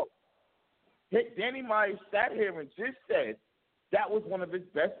 Let me talk. Danny Myers sat here and just said that was one of his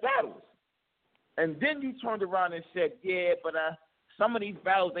best battles. And then you turned around and said, yeah, but some of these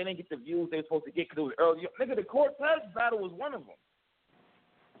battles, they didn't get the views they were supposed to get because it was early. Nigga, the Cortez battle was one of them.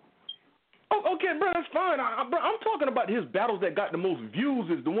 Oh, okay, bro, that's fine. Bro, I'm talking about his battles that got the most views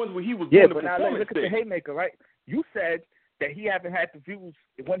is the ones where he was doing the performance thing. Yeah, but now look at the Haymaker, right? You said that he haven't had the views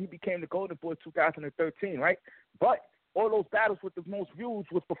when he became the Golden Boy 2013, right? But all those battles with the most views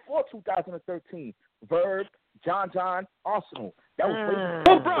was before 2013. Verb, John, Arsenal. That was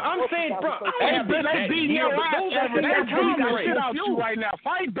bro, I'm saying, bro, I ain't been that year, but those are the shit out you right now.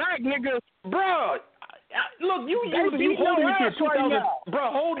 Fight back, nigga. Bro, look, you holding me to 2000.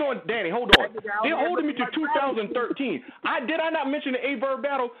 Bro, hold on, Danny, hold on. They're holding me to 2013. Did I not mention the A-Verb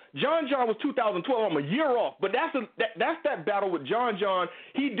battle? John was 2012. I'm a year off, but that's that battle with John.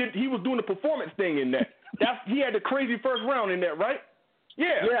 He was doing the performance thing in that. He had the crazy first round in that, right?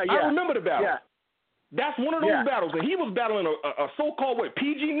 Yeah. I remember the battle. Yeah. That's one of those battles, and he was battling a so-called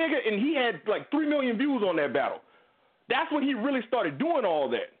PG nigga, and he had like 3 million views on that battle. That's when he really started doing all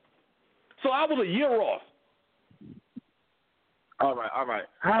that. So I was a year off. All right.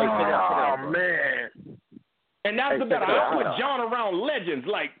 Oh, man. And that's the battle. I put John around legends,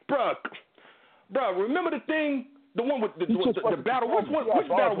 like, bruh, remember the thing, the one with the battle? Which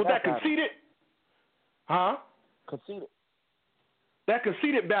battle was that? Conceited? Huh? Conceited. That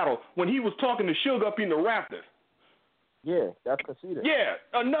Conceited battle when he was talking to Suge up in the rafters. Yeah, that's Conceited. Yeah,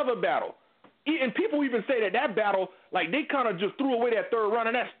 another battle. And people even say that battle, like they kind of just threw away that third round,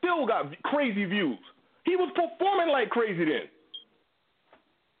 and that still got crazy views. He was performing like crazy then.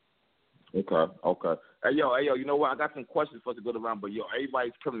 Okay. Hey, yo, you know what? I got some questions for us to go around, but yo,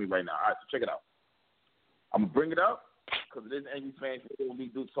 everybody's killing me right now. All right, so check it out. I'm gonna bring it up because it is Angry Fans. We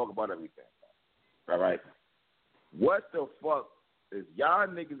do talk about everything. All right. What the fuck is y'all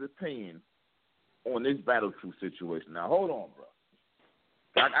niggas' opinion on this Battle Truth situation? Now hold on, bro.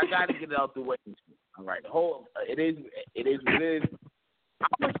 I gotta get it out the way. All right. It is what it is. I'm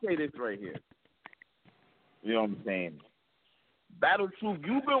gonna say this right here. You know what I'm saying? Battle Truth,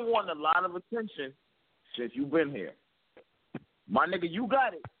 you've been wanting a lot of attention since you've been here. My nigga, you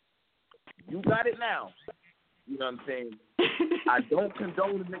got it. You got it now. You know what I'm saying? I don't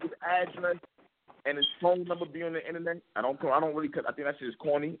condone the nigga's address and his phone number being on the internet. I think that shit is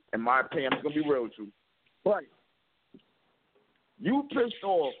corny. In my opinion, I'm just gonna be real with you. But you pissed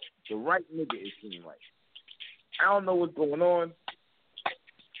off the right nigga, it seems like. I don't know what's going on,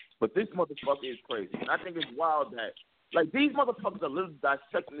 but this motherfucker is crazy. And I think it's wild that, like, these motherfuckers are literally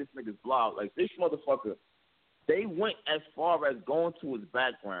dissecting this nigga's blog. Like, this motherfucker, they went as far as going to his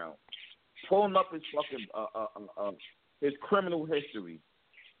background, pulling up his fucking, his criminal history,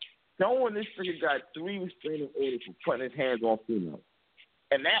 showing this nigga got 3 restraining orders for putting his hands on females.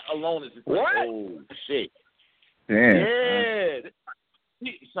 And that alone is just like, oh, shit. Damn. Yeah.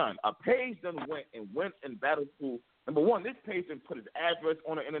 Son, a page done went and battled through. Number one, this page done put his address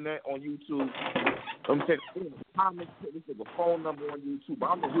on the internet, on YouTube. I'm saying, comments, this nigga phone number on YouTube. But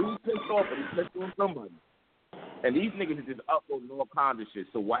I'm really pissed off and he's pissed on somebody. And these niggas are just uploading all kinds of shit.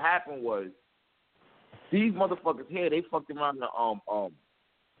 So what happened was, these motherfuckers here, they fucked around and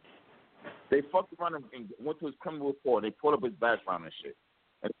went to his criminal report. They pulled up his background and shit.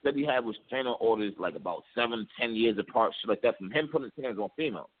 And said he had restraining orders like about 7-10 years apart, shit like that, from him putting his hands on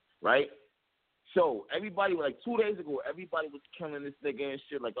females, right? So everybody, like 2 days ago, everybody was killing this nigga and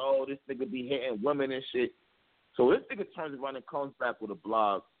shit, like, oh, this nigga be hitting women and shit. So this nigga turns around and comes back with a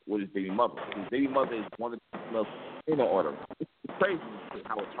blog with his baby mother. His baby mother is one of the female restraining order. It's crazy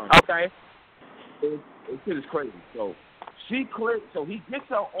how it turns out. Okay. It shit is crazy. So he gets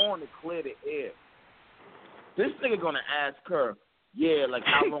her on to clear the air. This nigga gonna ask her, yeah, like,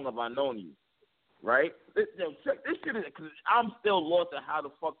 how long have I known you? Right? Check this shit, because I'm still lost at how the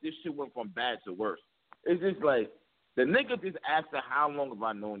fuck this shit went from bad to worse. It's just like, the nigga just asked her, how long have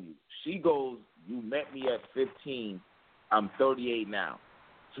I known you? She goes, you met me at 15. I'm 38 now.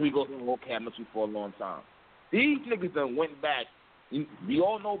 So he goes, okay, I met you for a long time. These niggas done went back. We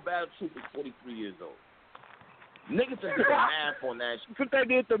all know Battle Truth is 43 years old. Niggas done did the math on that shit. They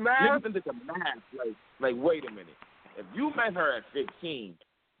did the math? Niggas done did the math. Like, wait a minute. If you met her at 15,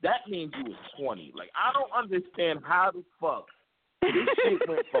 that means you was 20. Like, I don't understand how the fuck this shit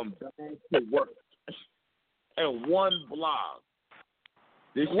went from bad to worse in one blog.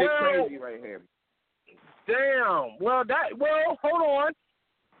 This shit crazy right here. Damn. Well, hold on.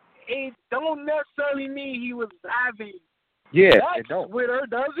 It don't necessarily mean he was having sex with her,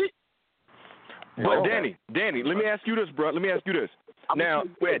 does it? But Danny, let me ask you this, bro. Let me ask you this. Now,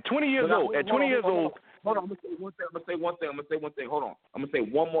 at 20 years old, hold on, I'm gonna say one thing. Hold on. I'm gonna say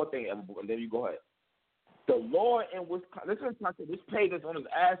one more thing, and then you go ahead. The law in Wisconsin, this page that's on his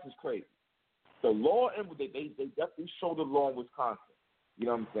ass is crazy. The law in they definitely show the law in Wisconsin. You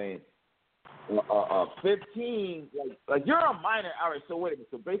know what I'm saying? 15, like you're a minor. All right, so wait a minute.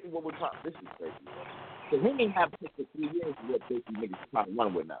 So basically, what we're talking, this is crazy. So he ain't have sex for 3 years. What basically niggas trying to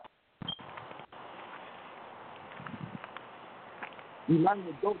run with now? He's not an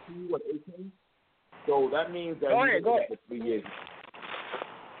adult to you, 18? So that means that he's been for 3 years.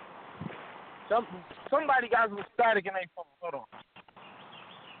 Somebody got some static in their phone. Hold on.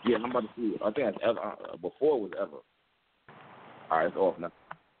 Yeah, I'm about to see it. I think that's ever. Before it was ever. All right, it's off now.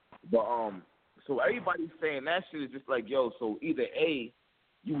 But so everybody's saying that shit is just like, yo. So either A,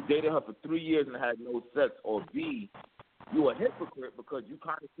 you dated her for 3 years and had no sex, or B, you a hypocrite because you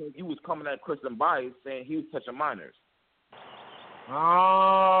kind of think you was coming at Christian Bias saying he was touching minors. Oh.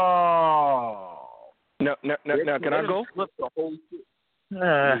 Now, can I go? Flip the whole shit.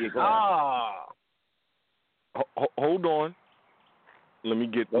 Hold on. Let me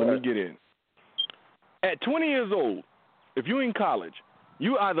get in. At 20 years old, if you're in college,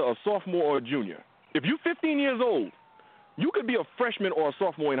 you either a sophomore or a junior. If you're 15 years old, you could be a freshman or a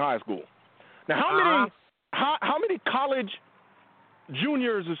sophomore in high school. Now, how many college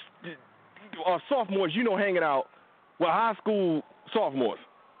juniors or sophomores you know hanging out with high school sophomores?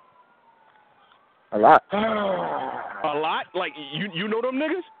 A lot. A lot? Like, you know them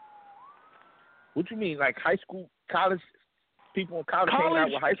niggas? What you mean, like high school, college, people in college hanging out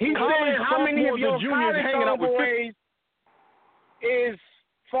with high school? He's saying how many of your juniors hanging out with boys is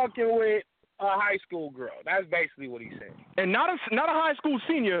fucking with a high school girl. That's basically what he's saying. And not a high school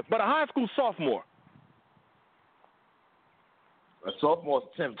senior, but a high school sophomore. A sophomore's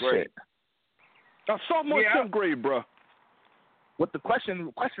 10th grade. A sophomore, 10th grade, bro. What the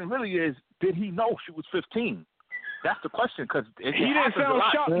question really is, did he know she was 15? That's the question, because he didn't sound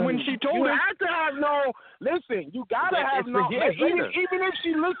shocked when she told him. You have to have no. Listen, you gotta have no. Even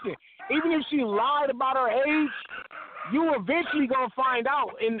if she lied about her age, you eventually gonna find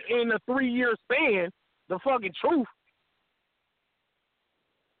out in a 3-year span the fucking truth.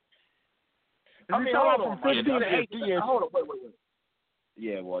 I mean, hold on, from 15 to 18 years. Hold on, wait.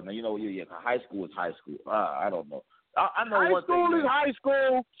 Yeah, well, now you know, high school is high school. I don't know. I know high one school thing. Is high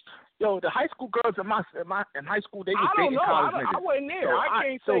school. Yo, the high school girls in high school, they was dating college niggas. I wasn't there. I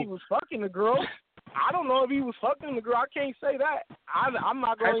can't say he was fucking the girl. I don't know if he was fucking the girl. I can't say that. I'm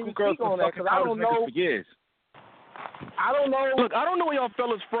not going to even speak on that because I don't know. For years. I don't know. Look, I don't know where y'all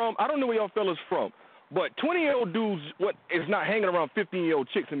fellas from. But 20-year-old dudes is not hanging around 15-year-old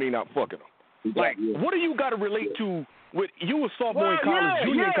chicks and they not fucking them. Like, what do you got to relate to with you a sophomore in college,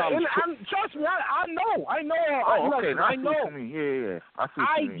 junior in college? Trust me, I know. Oh, okay. I know. Yeah.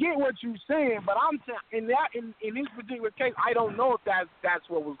 I get what you're saying, but I'm saying in this particular case, I don't know if that's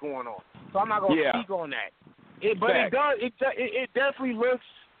what was going on. So I'm not gonna speak on that. But it does. It definitely looks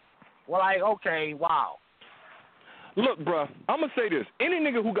like, okay, wow. Look, bruh, I'm gonna say this: any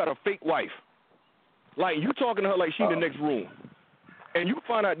nigga who got a fake wife, like you talking to her like she in the next room, and you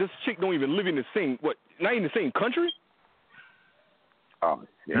find out this chick don't even live in the same not even the same country. Oh,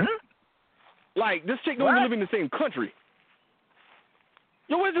 shit. Like, this chick don't even live in the same country.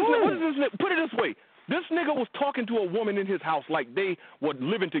 Yo, what is this? Put it this way. This nigga was talking to a woman in his house like they were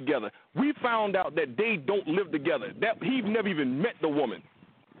living together. We found out that they don't live together. That he never even met the woman.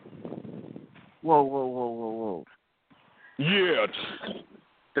 Whoa. Yeah.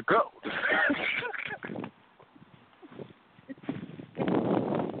 The girl.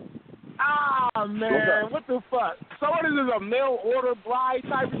 Ah, man, what the fuck? So what is this, a mail order bride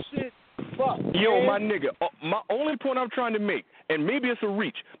type of shit? Fuck. Yo, man. my nigga, my only point I'm trying to make, and maybe it's a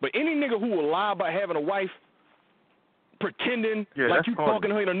reach, but any nigga who will lie about having a wife, pretending like you talking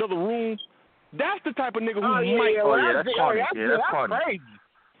to her in another room, that's the type of nigga who might. That's corny. That's crazy.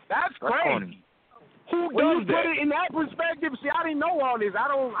 That's crazy. Who when does you put it in that perspective, see, I didn't know all this. I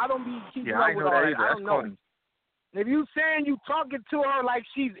don't be keeping up with all that. I don't know. If you saying you talking to her like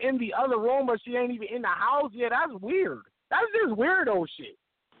she's in the other room but she ain't even in the house, that's weird. That's just weirdo shit.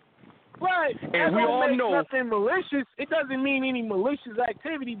 But and we all know nothing malicious. It doesn't mean any malicious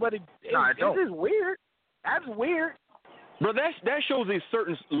activity, but it's just weird. That's weird. Bro, that shows a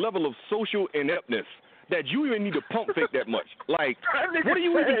certain level of social ineptness that you even need to pump fake that much. Like, what do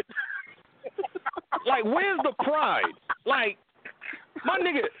you even? Like, where's the pride? Like, my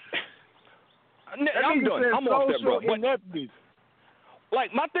nigga. I'm done. I'm off that, bro. But,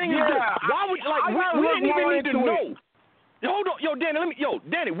 like, my thing is this. Why would, like, we didn't even need to know. Hold on.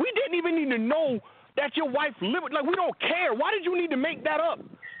 Danny, we didn't even need to know that your wife lived. Like, we don't care. Why did you need to make that up?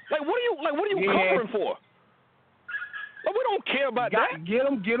 Like, what are you covering for? Like, we don't care about that. Get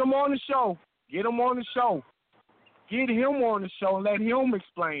him on the show. Get him on the show. Get him on the show and let him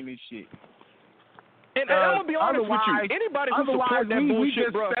explain this shit. And I'm gonna be honest with you. Anybody who supports that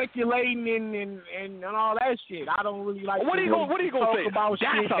bullshit, bro. Speculating and all that shit. I don't really like. What are you gonna say about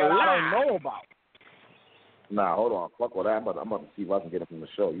that's shit a that lie. I don't know about? Nah, hold on. Fuck all that. I'm about to see if I can get him from the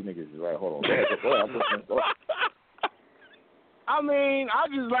show. You niggas is right. Hold on. Go ahead. I mean,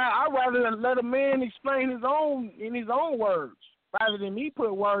 I'd rather let a man explain in his own words rather than me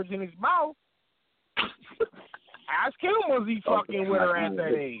put words in his mouth. Ask him, was he fucking with her at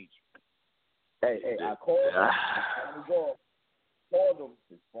that age? Hey, I called him. His phone is off. Called him.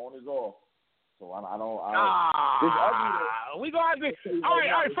 His phone is off. So I don't. We gonna have to. All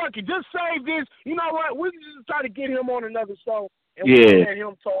right, fuck it. Just save this. You know what? We can just try to get him on another show and we can let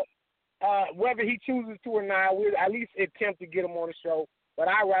him talk. Whether he chooses to or not, we'll at least attempt to get him on the show. But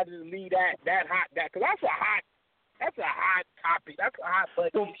I'd rather leave that because that's a hot topic. That's a hot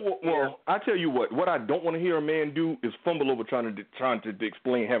button. Well, I tell you what I don't want to hear a man do is fumble over trying to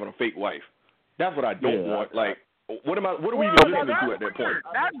explain having a fake wife. That's what I don't want. Like, what are we even listening to at that point?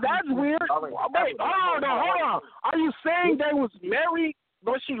 That's weird. Wait, hold on. Are you saying they was married,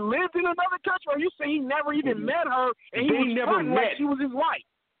 but she lived in another country? Or are you saying he never even met her and he was never met? Like she was his wife.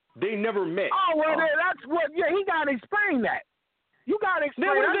 They never met. Oh well, that's what. Yeah, he gotta explain that. You gotta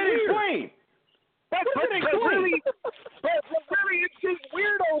explain. Then what did they explain? But really, it's just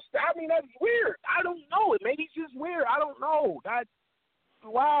weirdo stuff. I mean, that's weird. I don't know. Maybe it's just weird. I don't know.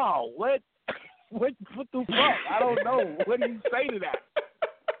 Wow. What the fuck? I don't know. What do you say to that?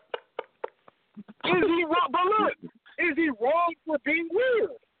 Is he wrong? But look, is he wrong for being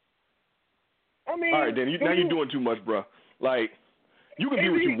weird? I mean, all right, then now you're doing too much, bro. Like, you can be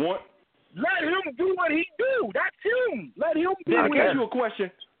what you want, Let him do what he do. That's him. Let him do Danny, it. can I ask you a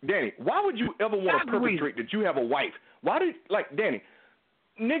question? Danny, why would you ever want to perpetrate that you have a wife? Why did, like, Danny,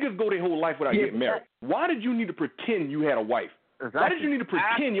 niggas go their whole life without getting married. Why did you need to pretend you had a wife? Exactly. Why did you need to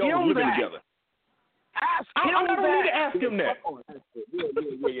pretend y'all was living together? Ask him I don't need to that. ask him that.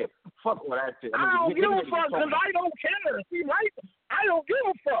 Yeah. Fuck what I said. I don't give a fuck because I don't care. See, right? I don't give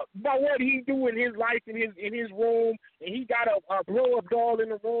a fuck about what he do in his life in his room, and he got a blow up doll in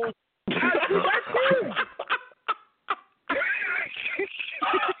the room. That's him.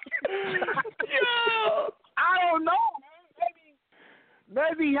 I don't know, man.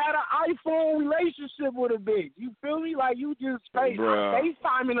 Maybe he had an iPhone relationship with a bitch. You feel me? Like you just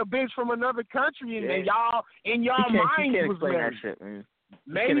FaceTiming a bitch from another country, and y'all in y'all minds was married. That shit, man.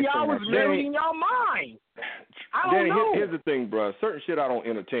 Maybe y'all was married in y'all mind. I don't know. Here's the thing, bro. Certain shit I don't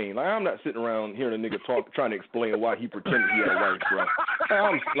entertain. Like, I'm not sitting around hearing a nigga talk, trying to explain why he pretended he had a wife, bro.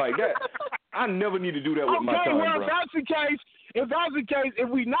 I'm like that. I never need to do that with my time, well, bro. if that's the case, if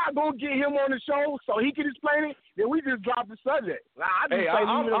we not gonna get him on the show so he can explain it, then we just drop the subject.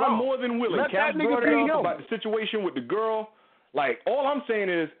 I'm more than willing. Cass brought it up about the situation with the girl. Like, all I'm saying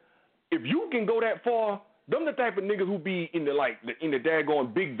is, if you can go that far, them the type of niggas who be in the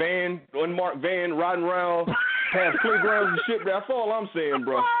daggone big van, unmarked van, riding around past playgrounds and shit. That's all I'm saying,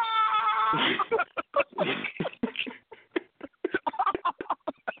 bro.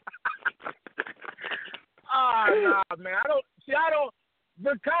 Nah, man. I don't.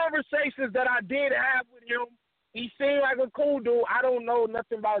 The conversations that I did have with him, he seemed like a cool dude. I don't know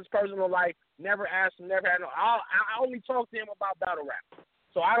nothing about his personal life. Never asked him. Never had no. I only talked to him about battle rap.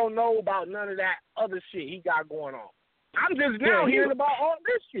 So I don't know about none of that other shit he got going on. I'm just now hearing about all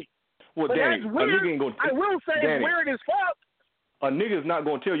this shit. Well, but Danny, that's weird. I will say it's weird as fuck. A nigga's not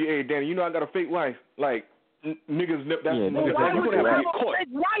gonna tell you, hey, Danny, you know I got a fake wife. Like, niggas, that's niggas. Why would you have a caught.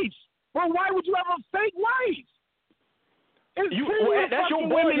 fake wife? Well, why would you have a fake wife? That's your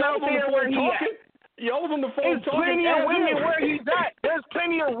boy. Y'all was on the phone talking. Y'all was on the phone talking. There's plenty of women where he's at. There's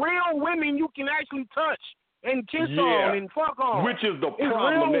plenty of real women you can actually touch and kiss on and fuck on. Which is the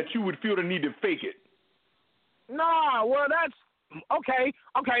problem, that you would feel the need to fake it. Nah, well, that's okay.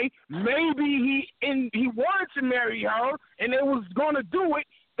 Maybe he wanted to marry her and they was gonna do it.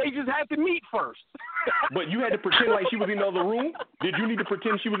 They just had to meet first. But you had to pretend like she was in the other room? Did you need to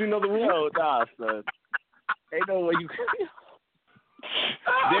pretend she was in the other room? No, nah, son. Ain't no way you can.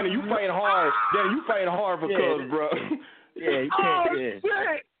 Danny, you fighting hard for cuz, bro. Yeah, you can't.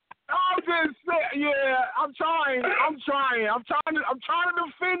 Shit. I'm just saying, I'm trying to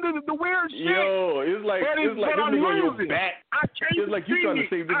defend the weird shit. Yo, it's like this nigga on your back. It's like you trying to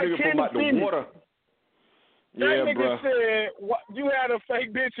save this nigga from about the water. That nigga said you had a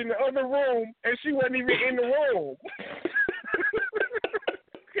fake bitch in the other room and she wasn't even in the room.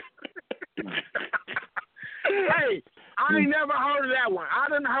 Hey, I ain't never heard of that one. I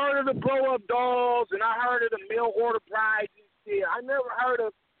done heard of the blow up dolls and I heard of the mail order brides and shit. I never heard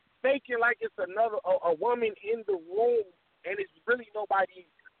of faking like it's a woman in the room and it's really nobody.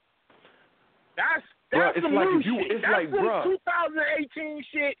 That's some new shit. That's some 2018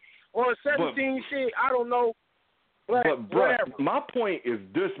 shit or 17 shit. I don't know. But bro, my point is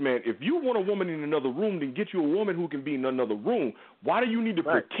this, man. If you want a woman in another room, then get you a woman who can be in another room. Why do you need to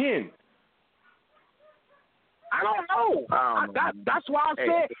pretend? I don't know. That's why I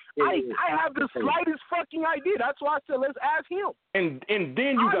said I have the slightest fucking idea. That's why I said let's ask him. And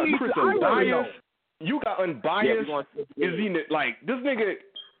then you got Chris Unbiased. You got Unbiased. Is he like this nigga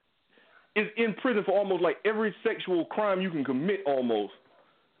is in prison for almost like every sexual crime you can commit almost.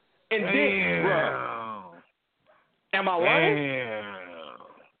 And then, bro, am I lying?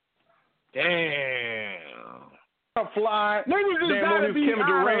 Damn. Fly. Niggas just gotta be Kevin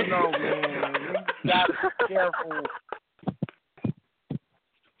Durant. No, man. You gotta be careful.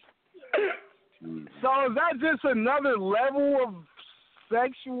 So is that just another level of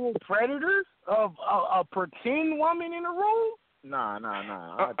sexual predators of a pretend woman in a room? Nah.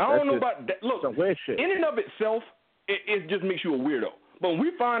 I don't know about that. Look, in and of itself, it just makes you a weirdo. But when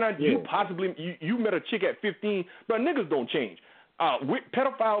we find out you met a chick at 15, but niggas don't change. With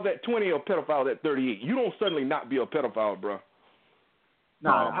pedophiles at 20 or pedophiles at 38, you don't suddenly not be a pedophile, bro.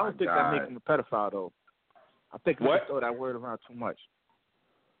 I don't think that makes him a pedophile, though. I think we throw that word around too much.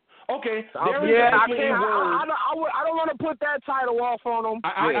 Okay. I don't want to put that title off on them.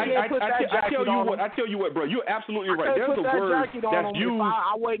 I tell you what, bro. You're absolutely right. There's a word that's used.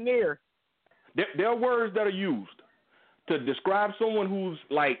 I wasn't there. There are words that are used to describe someone who's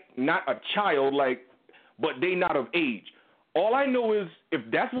like not a child, but they not of age. All I know is if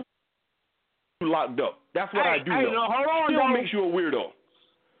that's what you locked up, that's what I do. No, hold on, still makes you a weirdo.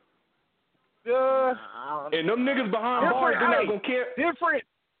 And them niggas behind bars, they're not gonna care. Different.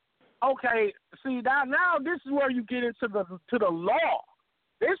 Okay, see now this is where you get into the law.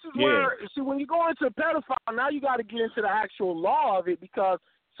 This is where when you go into pedophile, now you got to get into the actual law of it, because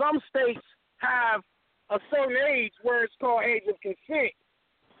some states have a certain age where it's called age of consent.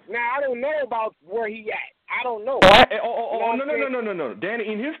 Now I don't know about where he at. I don't know. No. Danny,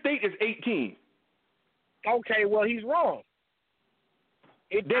 in his state is 18. Okay, well he's wrong.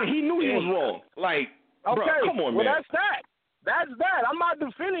 Then he knew he was wrong. Like, bro, come on, man. Well, that's that. That's that. I'm not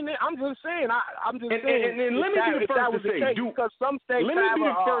defending it. I'm just saying. I'm just saying. And let me be the first to say, because some states have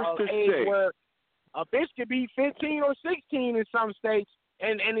an age where a bitch could be 15 or 16 in some states,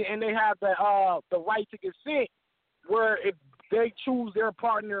 and they have the right to consent, where if they choose their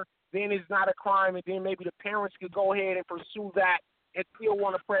partner, then it's not a crime, and then maybe the parents could go ahead and pursue that and still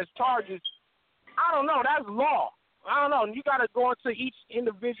want to press charges. I don't know. That's law. I don't know. You got to go into each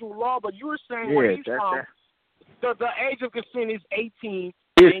individual law, but you were saying where he's from. The age of consent is 18.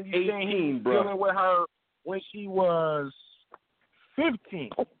 It's and you 18, bro. Dealing with her when she was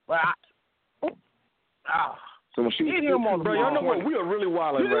 15. But so when she was 15, bro, y'all know what? We are really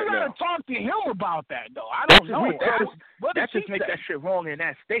wilding right now. You got to talk to him about that, though. I don't know. That just makes that shit wrong in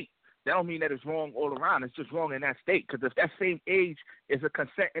that state. That don't mean that it's wrong all around. It's just wrong in that state. Because if that same age is a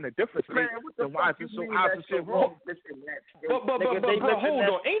consent in a different state, then why is it so obviously wrong? But hold on.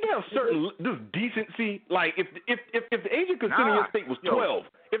 Ain't there a certain decency? Like, if the age of consent in your state was 12,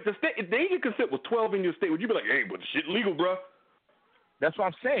 if the age of consent was 12 in your state, would you be like, hey, but the shit legal, bro? That's what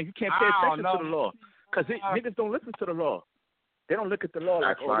I'm saying. You can't pay attention to the law. Because niggas don't listen to the law. They don't look at the law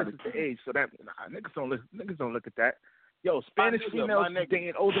like, this is the age. So that niggas don't look at that. Yo, Spanish females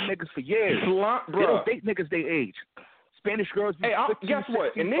dating older niggas for years. They don't date niggas they age. Spanish girls. Guess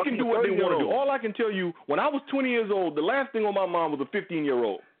what? And they can do what they want to do. All I can tell you, when I was 20 years old, the last thing on my mind was a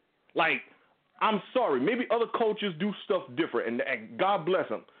 15-year-old. Like, I'm sorry, maybe other cultures do stuff different, and God bless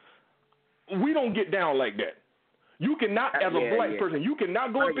them. We don't get down like that. You cannot, as a black person, you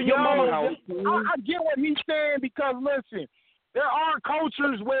cannot go up in your mama's house. I get what he's saying, because listen, there are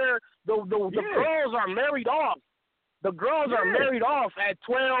cultures where the girls are married off. The girls are married off at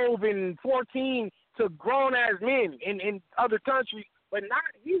 12 and 14 to grown-ass men in other countries, but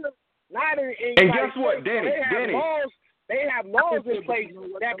not here. Not in and guess what, Danny? They have laws in place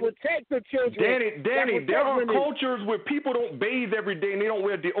that protect the children. Danny, there are cultures where people don't bathe every day and they don't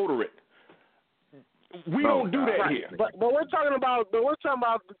wear deodorant. We don't do that here. But we're talking about the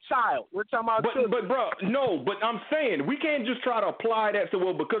child. We're talking about children. But I'm saying we can't just try to apply that to,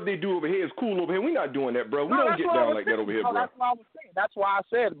 well, because they do over here, it's cool over here. We're not doing that, bro. We don't get down like that over here, bro. That's what I was saying. That's why I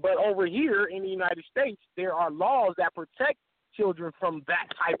said, but over here in the United States, there are laws that protect children from that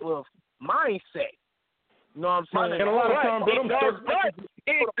type of mindset. You know what I'm saying? And a lot of times,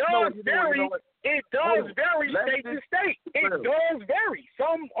 it does vary. It does vary state to state. It does vary.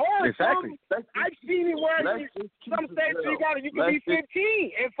 Some I've seen it where some states you can be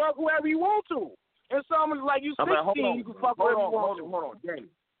 15 and fuck whoever you want to, and some is like you 16, you can fuck whoever you want to. Hold on,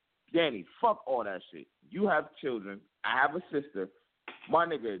 Danny, fuck all that shit. You have children. I have a sister. My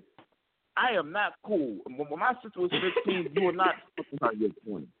nigga, I am not cool. When my sister was 15, you were not fucking her yet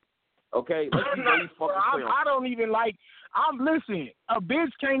 20. Okay, I don't even like. Listen. A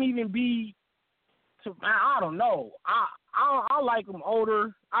bitch can't even be. I don't know. I like them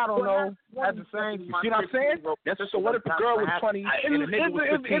older. I don't know. At the same. You see what I'm saying? So what if the girl was 20 and the nigga was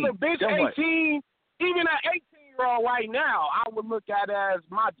 15? If a bitch 18, even an 18-year-old right now, I would look at it as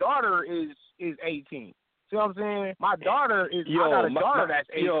my daughter is 18. See what I'm saying? My daughter is. I got a daughter that's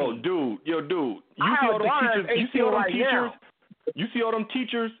 18. Yo, dude. You see all them teachers? You see all them teachers? You see all them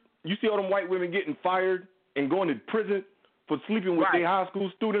teachers? You see all them white women getting fired and going to prison for sleeping with their high school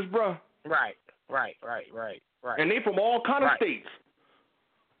students, bro? Right. And they from all kind of states.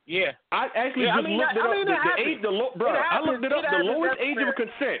 Yeah. I actually looked it up. I looked it up. The lowest age of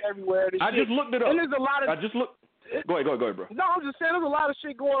consent. I just looked it up. And there's a lot of. Go ahead, bro. No, I'm just saying there's a lot of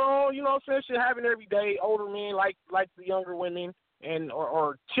shit going on. You know what I'm saying? Shit happening every day. Older men like the younger women and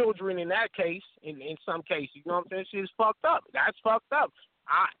or children in that case. In some cases, you know what I'm saying? Shit is fucked up. That's fucked up.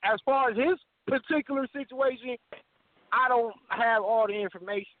 As far as his particular situation, I don't have all the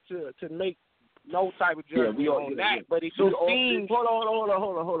information to make no type of judgment on that. But it just seems. Hold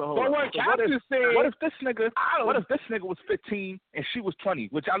on. But what Captain said. What if this nigga was 15 and she was 20?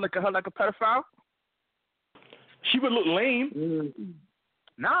 Would y'all look at her like a pedophile? She would look lame.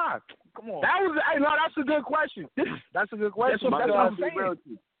 Nah, come on. That's a good question. That's a good question. That's what I'm saying.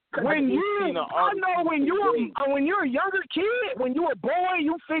 When you're a younger kid, when you're a boy,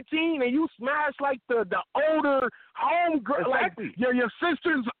 you 15 and you smash like the older home girl, exactly. like your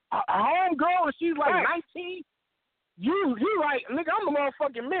sister's a homegirl and she's like 19, you like, nigga, I'm a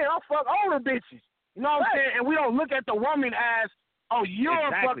motherfucking man. I'll fuck all the bitches. You know what I'm saying? And we don't look at the woman as, oh, you're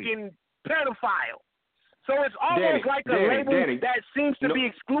a fucking pedophile. So it's almost like a label that seems to be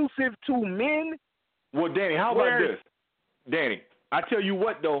exclusive to men. Well, Danny, how about this? Danny, I tell you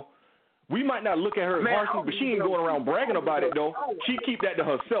what, though. We might not look at her as harshly, but she ain't going around bragging about it, though. She keep that to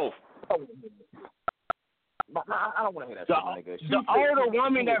herself. I don't want to hear that shit, nigga. The older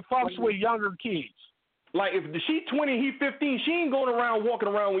woman that fucks with younger kids. Like, if she 20 and he 15, she ain't going around walking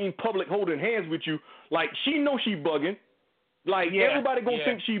around in public holding hands with you. Like, she know she bugging. Like, everybody gonna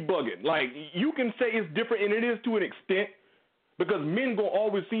think she bugging. Like, you can say it's different, and it is to an extent, because men gonna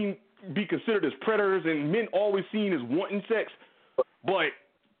always be considered as predators, and men always seen as wanting sex. But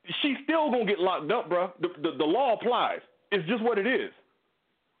she's still gonna get locked up, bro. The law applies. It's just what it is.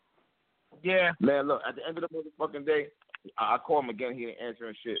 Yeah. Man, look, at the end of the motherfucking day, I call him again. He ain't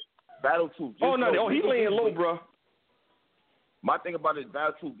answering shit. Battle Truth. He laying low, bro. My thing about it is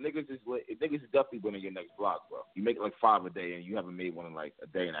Battle Truth, niggas is definitely winning your next block, bro. You make like 5 a day, and you haven't made one in like a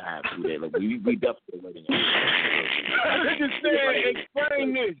day and a half, 2 days. Like we definitely winning.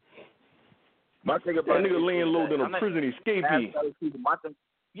 Explain this. My thing about that nigga laying low than a prison escapee.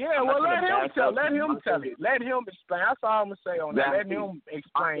 Yeah, well, let him tell it. Let him explain. That's all I'm gonna say on that. Let him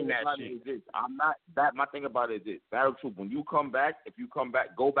explain that shit. I'm not that. My thing about it is this: Battle Troop. When you come back,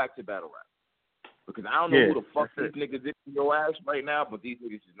 go back to battle rap. Because I don't know who the fuck these niggas is in your ass right now, but these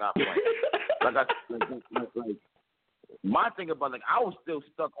niggas is not playing. like, my thing about I was still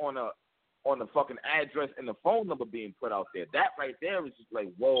stuck on the fucking address and the phone number being put out there. That right there is just like,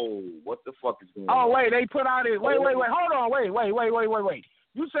 whoa, what the fuck is going on? Oh wait, they put out his. Wait, hold on, wait.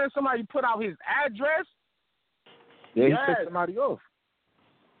 You said somebody put out his address? Yeah, he took somebody off.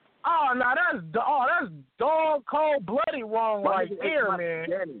 Oh, no, that's dog cold blooded wrong right there,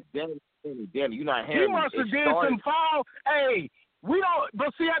 man. Danny, you not hearing me. He must have did some foul. Hey, we don't.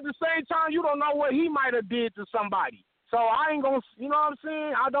 But see, at the same time, you don't know what he might have did to somebody. So I ain't gonna. You know what I'm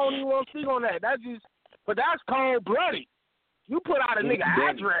saying? I don't even want to speak on that. That's just. But that's cold blooded. You put out a nigga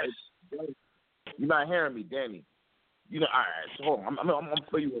address. You're not hearing me, Danny. You know, all right, so hold on. I'm gonna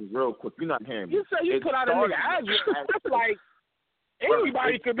fill you in real quick. You're not hearing me. You say you put out a nigga address. Like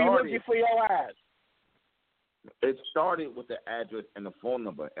anybody could be looking for your ass. It started with the address and the phone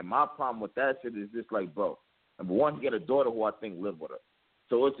number, and my problem with that shit is just like, bro. Number one, he got a daughter who I think live with her,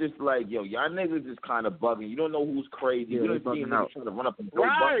 so it's just like, yo, y'all niggas is kind of bugging. You don't know who's crazy. You don't see niggas trying to run up and go.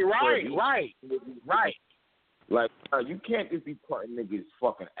 Right. Like, you can't just be putting niggas'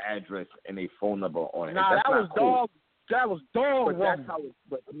 fucking address and a phone number on it. Nah, that's that was cool. dog. That was dog.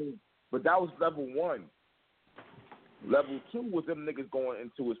 But that was level 1. Level 2 was them niggas going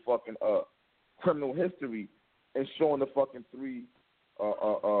into his fucking criminal history and showing the fucking 3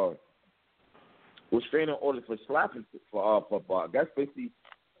 restraining orders for slapping for I guess basically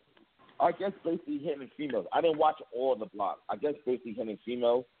hitting females. I didn't watch all the block. I guess basically hitting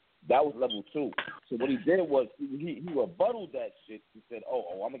females. That was level 2. So what he did was he rebutted that shit. He said,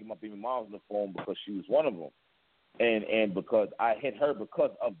 "Oh, I'm gonna get my baby mom on the phone because she was one of them, and because I hit her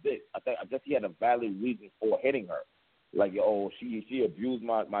because of this. I guess he had a valid reason for hitting her, like she abused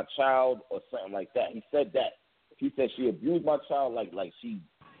my child or something like that. He said that. He said she abused my child like she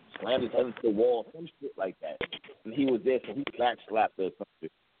slammed his head into the wall, some shit like that. And he was there, so he back slapped her or something.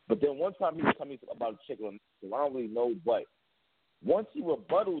 But then one time he was telling me about a chick, so I don't really know what. Once he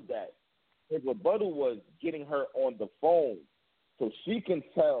rebutted that, his rebuttal was getting her on the phone so she can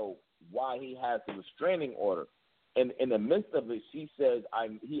tell why he has the restraining order. And in the midst of it, she says,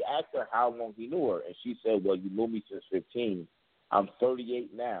 he asked her how long he knew her. And she said, well, you knew me since 15. I'm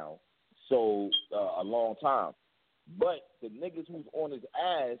 38 now, so a long time. But the niggas who's on his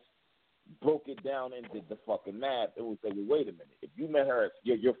ass broke it down and did the fucking math. It was like, well, wait a minute. If you met her,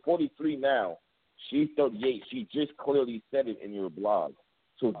 you're 43 now. She's 38. She just clearly said it in your blog.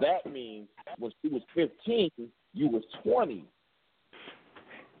 So that means when she was 15, you was 20.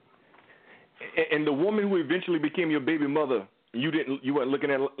 And the woman who eventually became your baby mother, you weren't looking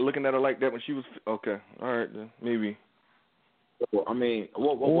at her like that when she was okay. All right, then, maybe. Well, I mean,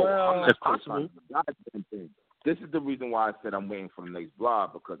 well, that's possible. This is the reason why I said I'm waiting for the next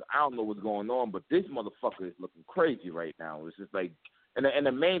blog, because I don't know what's going on, but this motherfucker is looking crazy right now. It's just like. And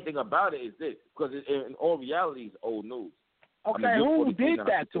the main thing about it is this, because in all reality, it's old news. Okay, I mean, who did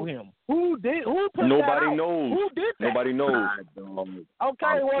that to him? Who put Nobody that out? knows. Who did that? Nobody knows.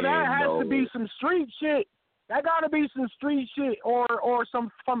 Okay, well, that has to be some street shit. That got to be some street shit or some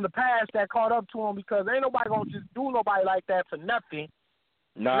from the past that caught up to him, because ain't nobody going to just do nobody like that for nothing.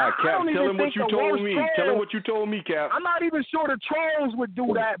 Nah, Cap, tell him what you told me. Tell him what you told me, Cap. I'm not even sure the trolls would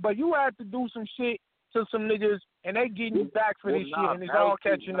do that, but you have to do some shit to some niggas, and they getting you back for this shit, and it's all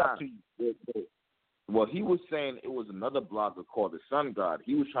catching up to you. Well, he was saying it was another blogger called the Sun God.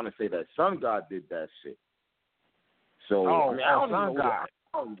 He was trying to say that Sun God did that shit. So, I don't Sun know. God.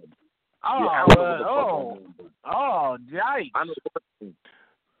 Yikes.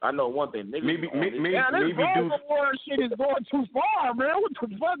 I know one thing. Niggas maybe this Baltimore shit is going too far, man. What the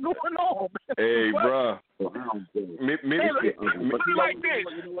fuck going on, man? Hey, bro. Put it like this.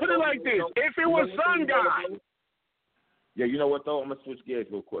 If it was Sun God. Yeah, you know what, though? I'm going to switch gears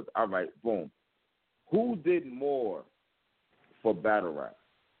real quick. All right, boom. Who did more for battle rap?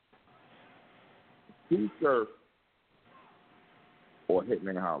 T-Surf or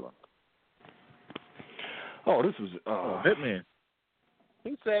Hitman Holla? Oh, this was Hitman.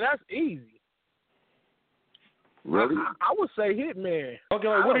 He said that's easy. Really? I would say Hitman. Okay,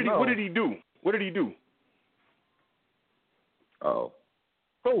 like, what did he do? What did he do? Oh.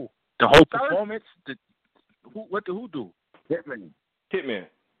 Who? The whole performance? What did who do? Hitman. Hitman,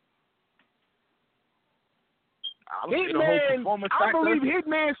 I believe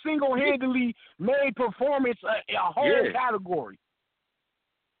Hitman single-handedly made performance a whole category.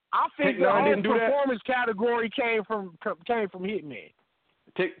 I think the whole performance category came from Hitman.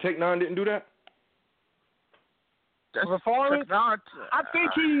 Take 9 didn't do that? Performance? I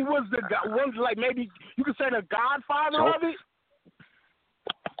think he was one, like maybe you could say the godfather of it.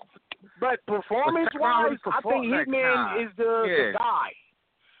 But performance-wise, I think Hitman is the guy.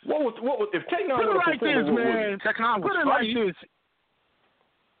 What was if Tech Nine put it like this, man? Put it like this.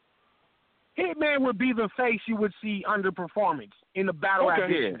 Hitman would be the face you would see under performance in the battle rap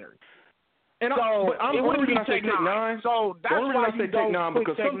dictionary. And so I'm it wouldn't be Tech Nine. So that's why I say Tech Nine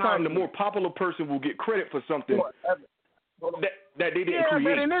because sometimes the more popular person will get credit for something that they didn't create. Yeah,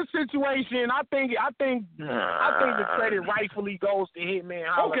 but in this situation, I think the credit rightfully goes to Hitman.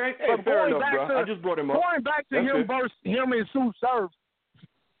 Okay, hey, fair enough, bro. I just brought him up. Going back to him and Sue Surf.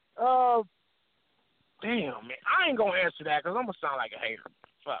 Damn, man. I ain't going to answer that because I'm going to sound like a hater.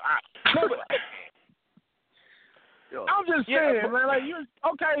 I'm just saying, man. Like,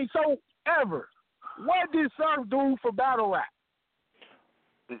 okay, so, Ever, what did Surf do for battle rap?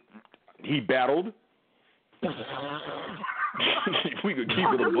 He battled. If we could keep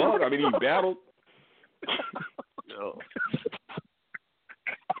it a bug, I mean, he battled.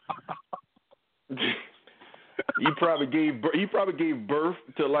 He probably gave birth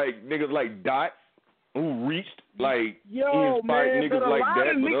to like niggas like Dot, who reached like he inspired niggas like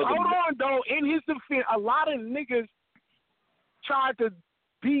that. Hold on though, in his defense, a lot of niggas tried to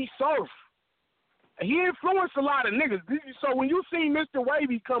be Surf. He influenced a lot of niggas. So when you see Mr.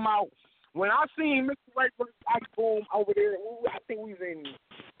 Wavy come out, when I seen Mr. Wavy Ice Boom over there, I think we was in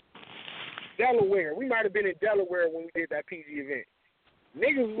Delaware. We might have been in Delaware when we did that PG event.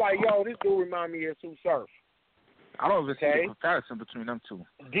 Niggas was like, yo, this dude remind me of Sue Surf. I don't even see the comparison between them two.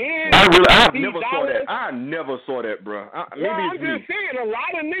 I never saw that, bro. Maybe I'm just saying, a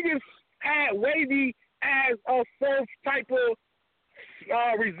lot of niggas had Wavy as a Surf type of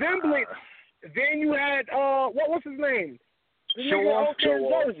resemblance. Then you had what's his name? Show Off.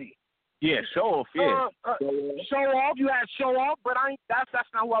 Jersey. Yeah, Show Off. Yeah. Show Off. You had Show Off, but that's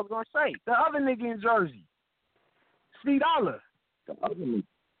not who I was gonna say. The other nigga in Jersey, Speed Dollar. Speed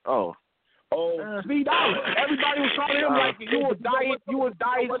Dollar. Everybody was calling him like you a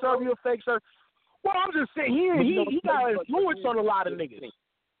diet Surf, you a fake Surf. Well, I'm just saying he got influence on a lot of niggas.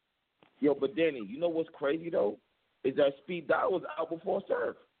 Yo, but Danny, you know what's crazy though? Is that Speed Dollar was out before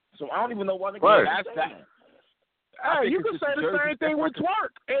Surf. So I don't even know why they got that. Hey, you can say the same thing with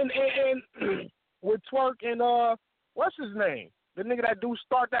Twerk and with Twerk and what's his name? The nigga that do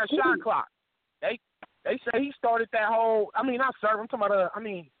start that shot clock. They say he started that whole. I mean, not Surf. I'm talking about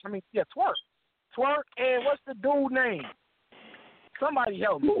Twerk. Twerk and what's the dude name? Somebody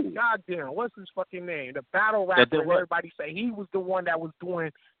help me. Goddamn, what's his fucking name? The battle rapper. Everybody say he was the one that was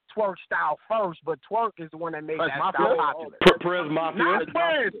doing Twerk style first, but Twerk is the one that made that style popular. Prez Mafia? Not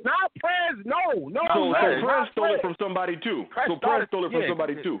Prez. No. So Prez stole it from somebody too.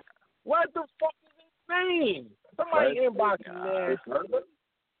 What the fuck is his name? Somebody inbox me, man.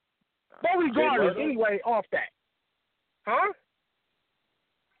 But regardless, anyway, off that. Huh?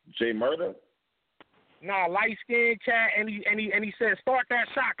 J Murder? Nah, light skinned cat, and he said start that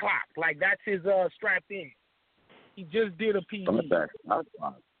shot clock. Like that's his strapped in. He just did a PG.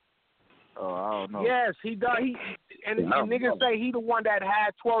 Oh, I don't know. Yes, he does. And niggas say he the one that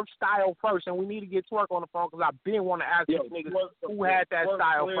had Twerk style first, and we need to get Twerk on the phone because I've been wanting to ask these niggas who had that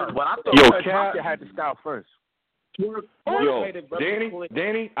style first. But I thought Mafia had the style first. Yo,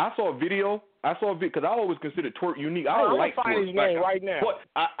 Danny, I saw a video. Because I always considered Twerk unique. I don't like find Twerk. his name right now. But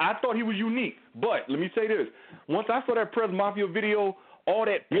I thought he was unique. But let me say this: once I saw that Prez Mafia video, all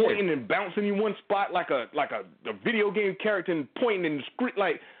that pointing and bouncing in one spot like a video game character and pointing in the script,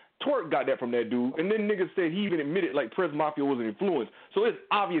 like Twerk got that from that dude. And then niggas said he even admitted like Prez Mafia was an influence. So it's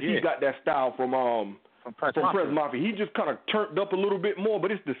obvious he got that style from Prez Mafia. He just kind of turned up a little bit more, but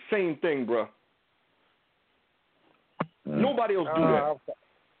it's the same thing, bro. Nobody else do that. Okay.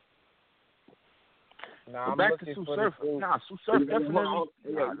 Nah, back to Sue Surf. Nah, Sue Surf definitely. Hold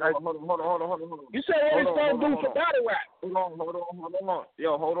on. You said what it's gonna do for battle rap. Hold on.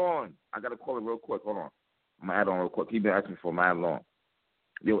 Yo, hold on. I gotta call it real quick. Hold on. I'm gonna add on real quick. He been asking for mad long.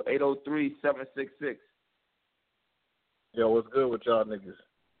 Yo, 803-766. Yo, what's good with y'all niggas?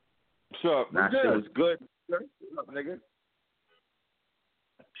 What's up? Nah, shit was good. What's up, nigga?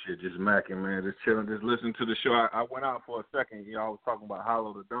 Shit, just macking, man. Just chilling, just listening to the show. I went out for a second. Y'all was talking about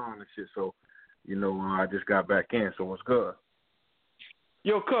Hollow the Dawn and shit, so, I just got back in, so what's good?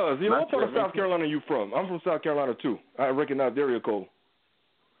 Yo, cuz, what part of South Carolina you from? I'm from South Carolina, too. I recognize the area code.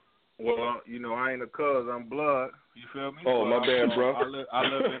 Well, I ain't a cuz, I'm blood. You feel me? Oh, my bad, bro.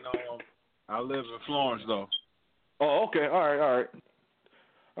 I live in Florence, though. Oh, okay. All right.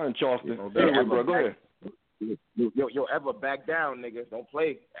 I'm in Charleston. Anyway, bro, go ahead. Yo, ever back down, nigga. Don't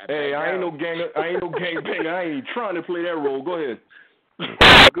play. Hey, I ain't no gangbanger. I ain't even trying to play that role. Go ahead.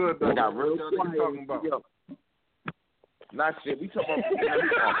 Good, though. I got real what you talking about? Yo. Not shit. We talking about.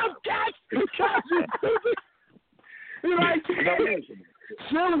 You like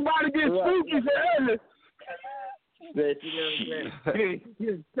Shit about to get spooky for Ellis.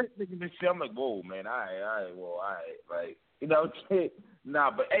 I'm like, whoa, man. All right. Like, shit.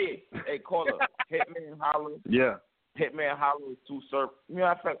 Nah, but hey, caller. Hitman Holler. Yeah. Hitman Holler is Sue Surf.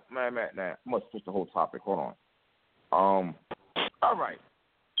 I think, man, I must switch the whole topic. Hold on. All right.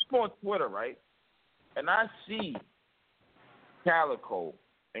 I'm on Twitter, right? And I see Calico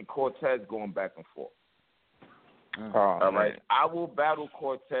and Cortez going back and forth. All right. I will battle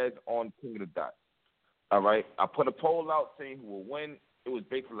Cortez on King of the Dot. All right. I put a poll out saying who will win. It was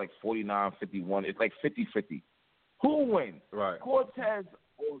basically like 49-51. It's like 50-50. Who wins? Right. Cortez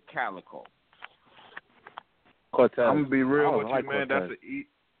or Calico? Cortez. I'm gonna be real with like you, man. Cortez.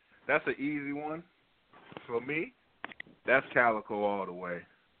 That's an easy one for me. That's Calico all the way.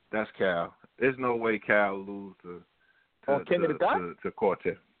 That's Cal. There's no way Cal lose to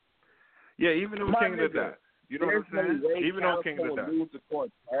Cortez. Yeah, even on King of the Dot. You know what I'm saying? Even on King of the Dot. Lose to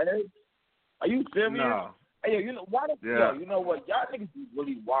Cortez? Are you serious? No. Hey, you know why? Yo, you know what? Y'all niggas be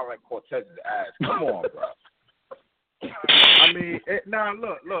really wilding Cortez's ass. Come on, bro. I mean,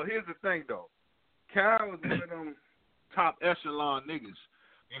 look. Here's the thing, though. Cal was one of them top echelon niggas.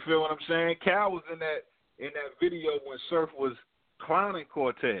 You feel what I'm saying? Cal was in that video when Surf was clowning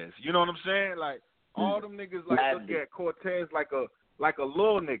Cortez. You know what I'm saying? Like all them niggas look at Cortez like a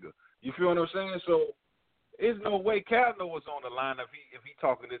little nigga. You feel what I'm saying? So there's no way Cal knows what's on the line if he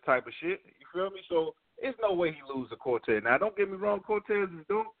talking this type of shit. You feel me? So there's no way he lose to Cortez. Now don't get me wrong, Cortez is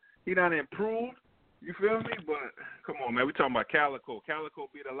dope. He done improved. You feel me? But come on, man. We talking about Calico. Calico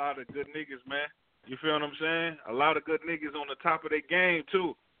beat a lot of good niggas, man. You feel what I'm saying? A lot of good niggas on the top of their game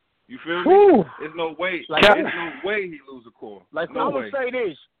too. You feel me? There's no way. There's no way he lose a core. I'm gonna say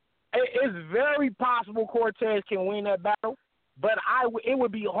this: it's very possible Cortez can win that battle, but it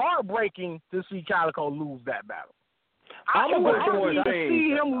would be heartbreaking to see Calico lose that battle. I would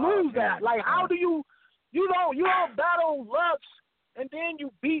see him lose that. Like, how do you don't battle Lux and then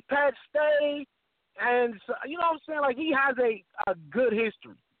you beat Pat Stay, and you know what I'm saying? Like, he has a good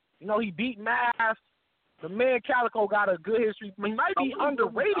history. He beat Math. The man Calico got a good history. He might be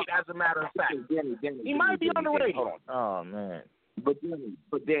underrated, as a matter of fact. He might be underrated. Oh man. But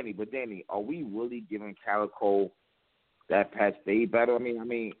Danny, are we really giving Calico that Pat Stay battle? I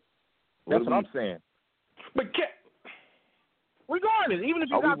mean, that's what I'm saying. But regardless, even if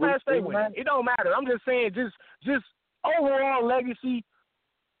you got Pat Stay winning, it don't matter. I'm just saying, just overall legacy,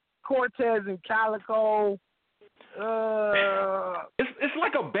 Cortez and Calico. It's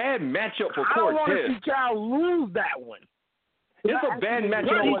like a bad matchup for Cortez. I don't want to see Cal lose that one. It's a bad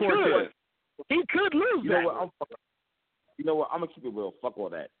matchup for Cortez. He could lose that one. You know what? I'm gonna keep it real. Fuck all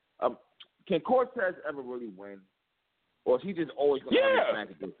that. Can Cortez ever really win, or is he just always gonna smack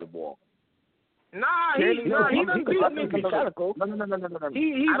against the wall? Nah, he doesn't beat niggas. No.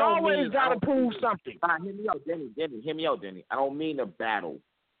 He's always got to prove something. Hear me out, Denny. I don't mean a battle.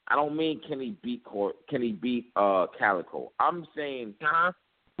 I don't mean can he beat Calico. I'm saying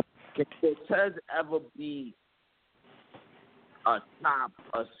can Cortez ever be a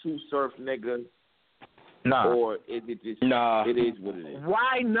Sue Surf nigga Nah. Or is it just it is what it is?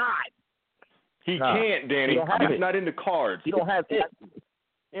 Why not? He can't, Danny. It's not in the cards. He don't have it.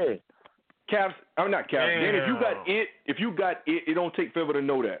 Yeah. Cavs, I'm not Cavs. Danny, if you got it, it don't take forever to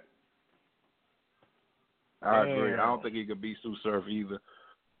know that. I agree. I don't think he can beat Sue Surf either.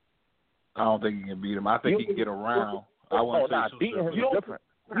 I don't think he can beat him. I think he can get around. I wouldn't say Sue beating Surf. him is different.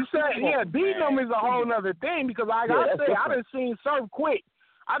 You said, beating him is a whole other thing because I done seen Surf quit.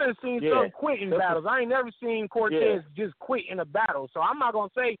 I done seen Surf quit in battles. I ain't never seen Cortez just quit in a battle. So I'm not gonna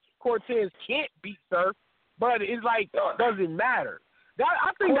say Cortez can't beat Surf, but it's like, does it matter?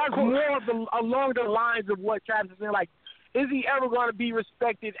 I think that's more along the lines of what Travis is saying. Like, is he ever going to be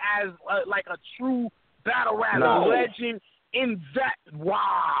respected as like a true battle rap legend in that?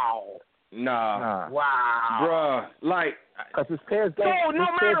 Wow. Nah. Wow. Bruh, like, because his pairs. So no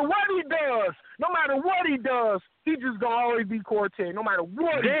matter what he does, he just gonna always be Cortez. No matter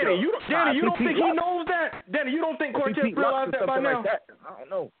what Danny, he does. Danny, you don't think he knows that? Danny, you don't think Cortez realized that by now? Like that, I don't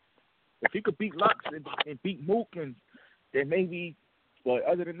know. If he could beat Lux and beat Mook, and then maybe, but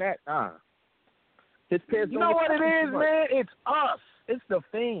other than that, his pairs. You know what it is, man? It's us. It's the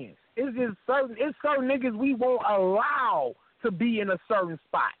fans. It's just certain niggas we won't allow to be in a certain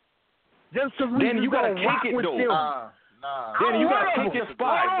spot. Just because we Danny, you gotta rock take it with though. them. Danny, you gotta take your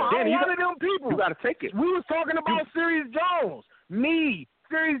spot. Danny, I'm one of them people. You gotta take it. We was talking about Sirius Jones. Me,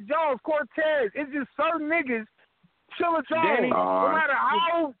 Sirius Jones, Cortez. It's just certain niggas. Chilla Jones. Danny, no matter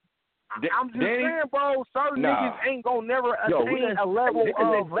how. I'm just saying, bro, certain niggas ain't gonna never attain a level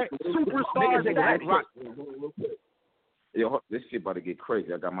of superstar status. Yo, this shit about to get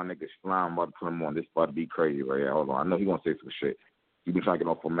crazy. I got my nigga Slime about to put him on. This about to be crazy right here. Hold on. I know he gonna say some shit. You been trying to get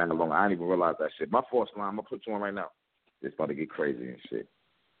on for a man long. I didn't even realize that shit. My fault, Slime. I'm gonna put you on right now. This about to get crazy and shit.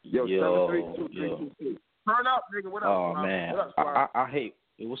 Yo. 732-322. Turn up, nigga. What up? Oh Slime? man, What up, I hate.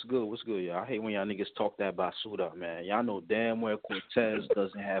 What's good, y'all? I hate when y'all niggas talk that Basuda, man. Y'all know damn well Cortez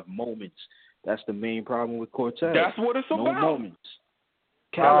doesn't have moments. That's the main problem with Cortez. That's what it's about. No moments.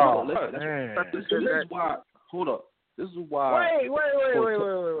 This is why. Hold up. This is why. Wait.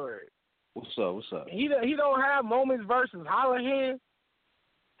 What's up? He don't have moments versus Hollihan.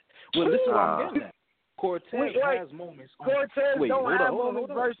 Well, this is what I'm getting at. Cortez has moments. Cortez don't have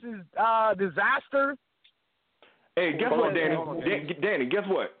moments versus Disaster. Hey, guess what, Danny? Danny, guess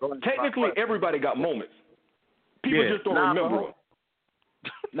what? Technically, everybody got moments. People just don't remember them.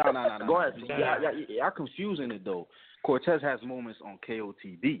 No. Go ahead. Y'all confusing it, though. Cortez has moments on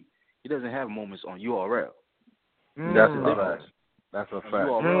KOTD. He doesn't have moments on URL. That's a fact. That's a fact.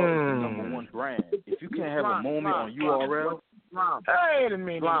 URL is the number one brand. If you can't have a moment on URL. Wait a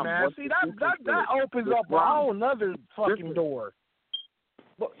minute, man. See, that opens up a whole nother fucking door.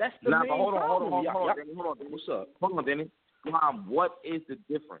 But that's the main problem. Hold on. What's up? Hold on, Danny. Mom, what is the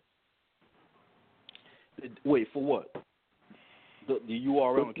difference? Wait, for what? The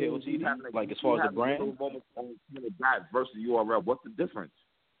URL and KOTD? Like as far as the brand? Versus URL, what's the difference?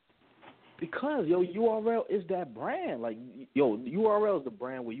 Because URL is that brand. Like URL is the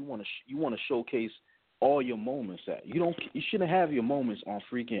brand where you want to showcase all your moments at. You shouldn't have your moments on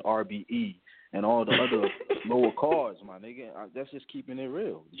freaking RBE and all the other lower cards, my nigga. That's just keeping it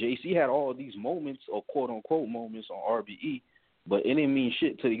real. JC had all these moments or quote unquote moments on RBE, but it didn't mean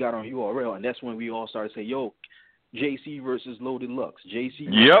shit till he got on URL, and that's when we all started saying, "Yo, JC versus Loaded Lux." JC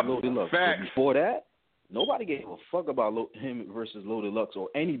versus Loaded Lux. But before that, nobody gave a fuck about him versus Loaded Lux or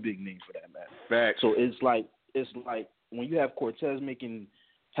any big name for that matter. Facts. So it's like when you have Cortez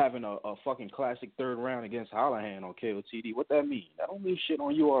having a fucking classic third round against Hollihan on KOTD. What that mean? That don't mean shit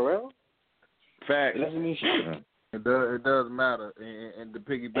on URL. Facts. It doesn't mean shit. It does matter. And to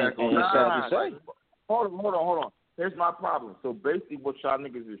piggyback on that. Hold on. Here's my problem. So basically what y'all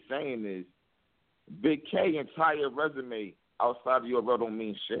niggas is saying is Big K entire resume outside of URL don't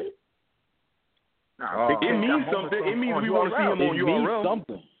mean shit? It means something. It means we want to see him on URL.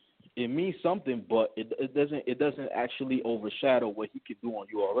 It means something, but it doesn't actually overshadow what he could do on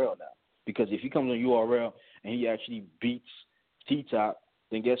URL now. Because if he comes on URL and he actually beats T-Top,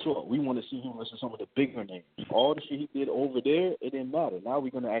 then guess what? We want to see him versus some of the bigger names. All the shit he did over there, it didn't matter. Now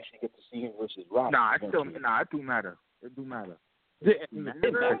we're going to actually get to see him versus Rock. It do matter. It do matter.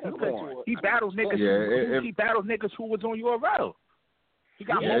 He battles niggas. He battles niggas who was on URL. He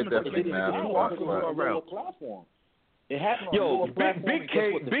got moments on URL platform. Big K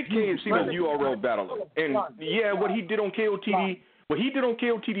is seen as URL battler, and what he did on KOTD,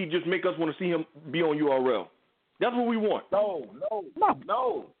 just make us want to see him be on URL. That's what we want.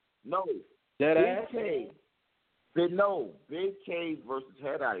 No. Dead ass. Big K versus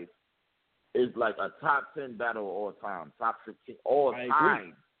Head Ice is like a top 10 battle all time, top 15 all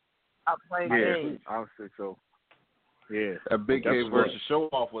time. Stop playing games. I would say so. Yeah. That Big K versus Show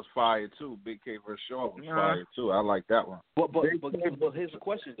Off was fire too. Big K versus Show Off was fire too. I like that one. But here's the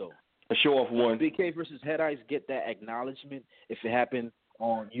question though. A Show Off one. Big K versus Head Ice get that acknowledgement if it happened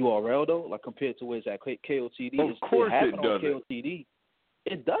on URL though, like compared to where it's at KOTD. Of course it doesn't. On KOTD,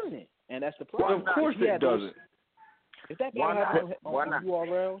 it doesn't, and that's the problem. Of course it doesn't. If that battle happened on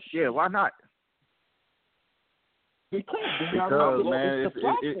URL, yeah, why not? Because man,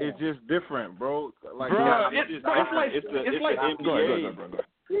 it's just different, bro. Like, it's like NBA.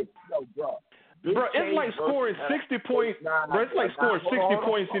 Bro, it's like scoring 60 points. Bro, it's like scoring 60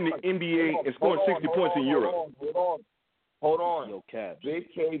 points in the NBA and scoring 60 points in Europe. Hold on. Yo, Cap.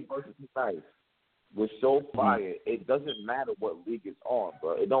 Big K versus Nice was so fire. It doesn't matter what league it's on,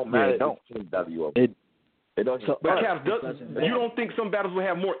 bro. It don't matter if it's Team W up. It doesn't. But Cap, you don't think some battles would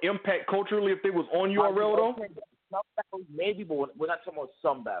have more impact culturally if they was on URL though? Some battles maybe, but we're not talking about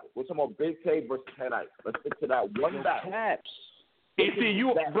some battles. We're talking about Big K versus Head Ice. Let's stick to that one battle. Caps.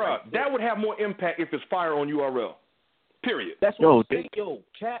 Bro, that would have more impact if it's fire on URL. Period. That's what I'm saying.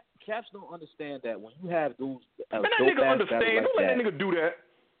 Caps don't understand that when you have those. Man, that nigga understand. Don't let that nigga do that.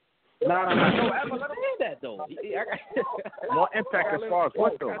 No, I understand that though. More impact as far as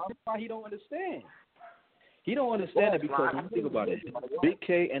what though? That's why he don't understand. He don't understand it because when you think about it, Big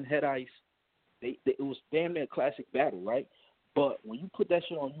K and Head Ice, it was damn near a classic battle, right? But when you put that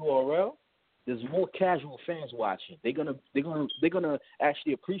shit on URL, there's more casual fans watching. They're gonna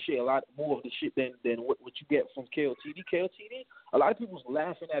actually appreciate a lot more of the shit than what you get from KOTD. KOTD, a lot of people was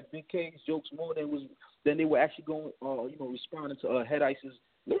laughing at Big K's jokes more than they were actually going, responding to Head Ice's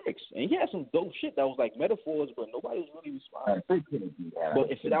lyrics. And he had some dope shit that was like metaphors, but nobody was really responding. But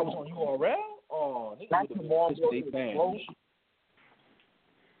if that was on URL, niggas would have been pissed fans.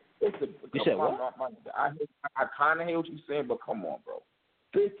 You said what? I kind of hear what you're saying, but come on, bro.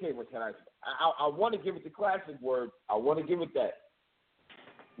 Big K with Head Ice. I want to give it the classic word. I want to give it that.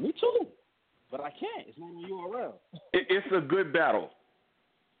 Me too. But I can't. It's not on URL. It's a good battle.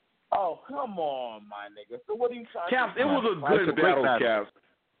 Oh, come on, my nigga. So what are you trying Caps, to do? it was a good battle, Caps.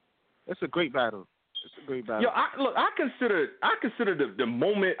 It's a great battle. It's a great battle. Yo, I consider the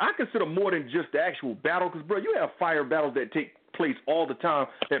moment. I consider more than just the actual battle, because bro, you have fire battles that take place all the time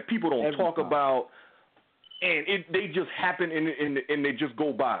that people don't talk about, and they just happen and they just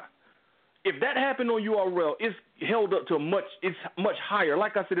go by. If that happened on URL, it's held up to it's much higher.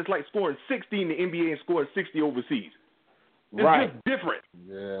 Like I said, it's like scoring 60 in the NBA and scoring 60 overseas. It's just different.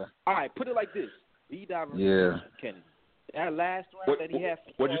 Yeah. All right, put it like this: B-Dot versus Kennedy. That last round that he had.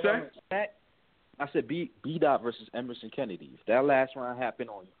 What'd you say? I said B-Dot versus Emerson Kennedy. If that last round happened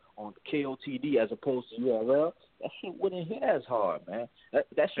on KOTD as opposed to URL, that shit wouldn't hit as hard, man. That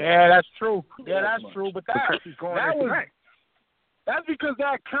shit. Yeah, that's true. Yeah, that's true. But that's because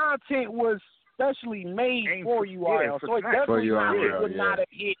that content was specially made for URL, so it definitely would not have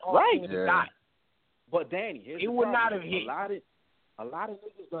hit on the dot. But Danny, here's it the would problem. not have hit. A lot of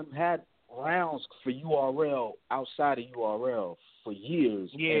niggas done had rounds for URL outside of URL for years,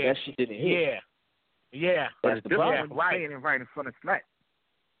 and that shit didn't hit. Yeah. That's the problem. Right in front of Smack.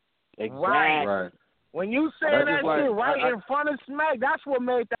 Exactly. Right. When you say that shit in front of Smack, that's what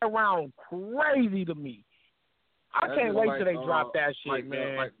made that round crazy to me. I can't wait till they drop that shit,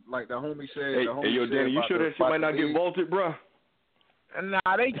 man. Like the homie said. Hey, yo, Danny, you sure that shit might not get vaulted, bro?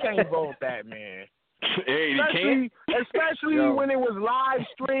 Nah, they can't vote that, man. Hey, they can't? Especially when it was live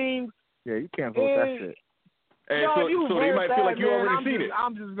streamed. Yeah, you can't vote that shit. Hey, so they might feel like you already seen it.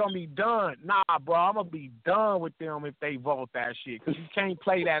 I'm just going to be done. Nah, bro, I'm going to be done with them if they vote that shit, because you can't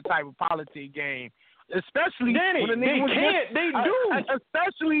play that type of politic game. Especially Danny, when a nigga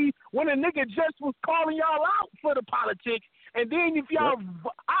especially when a nigga just was calling y'all out for the politics, and then if y'all,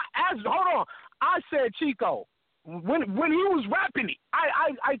 I said Chico when he was rapping it,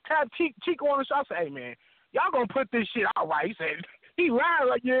 I tapped Chico on the show. I said, hey man, y'all gonna put this shit out, right? He said he lied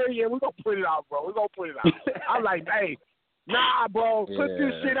like yeah, we're gonna put it out, bro. We're gonna put it out. I was like, hey, nah, bro, put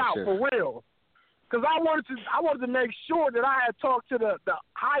this shit out for real, because I wanted to make sure that I had talked to the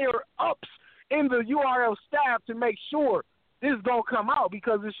higher ups in the URL staff to make sure this is going to come out,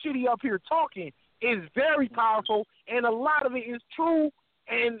 because the shit he up here talking is very powerful, and a lot of it is true,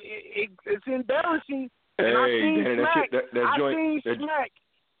 and it's embarrassing. And I seen Smack.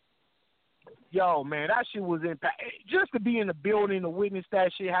 Yo, man, that shit was impact. Just to be in the building to witness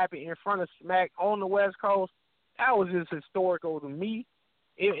that shit happen in front of Smack on the West Coast, that was just historical to me.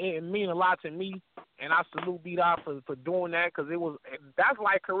 It mean a lot to me, and I salute B-Dot for doing that, because that's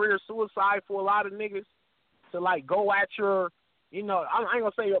like career suicide for a lot of niggas, to like go at your, I ain't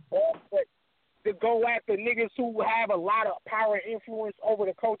gonna say your boss, but to go after niggas who have a lot of power and influence over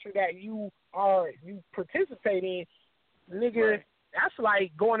the culture that you participate in, nigga, that's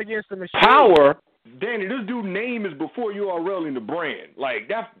like going against the machine. Power? Danny, this dude's name is before URL in the brand. Like,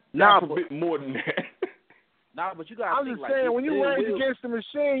 that's a bit more than that. Nah, but you gotta I'm just saying, when you raise against the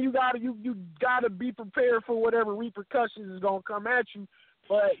machine, you gotta be prepared for whatever repercussions is gonna come at you.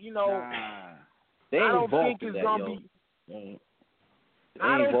 But I don't think it's gonna be.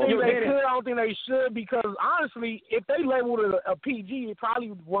 I don't think they could. I don't think they should, because honestly, if they labeled it a PG, it probably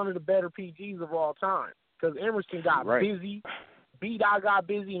one of the better PGs of all time. Because Emerson got busy, B-Dot got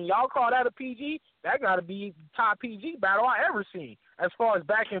busy, and y'all call that a PG? That got to be the top PG battle I ever seen. As far as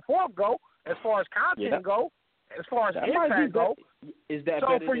back and forth go, as far as content go, as far as impact go. Is that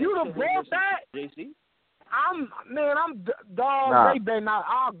so for you to bring that, JC? I'm dog. They better not.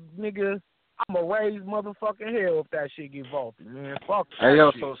 I'm a raised motherfucking hell if that shit get vaulted, man. Fuck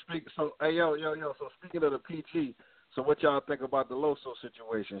that shit. So speaking of the PG, so what y'all think about the Loso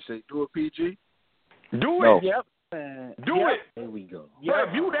situation? Should he do a PG? Do it. No. Yep. Do it. There we go. Yep.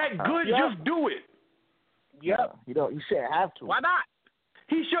 If you that good, just do it. Yep. You shouldn't have to. Why not?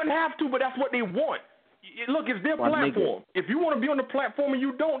 He shouldn't have to, but that's what they want. Look, it's their platform. If you want to be on the platform and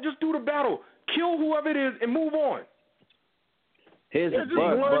you don't, just do the battle. Kill whoever it is and move on. Here's the thing,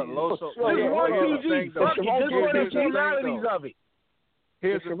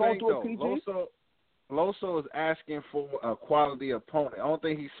 though. Loso is asking for a quality opponent. The only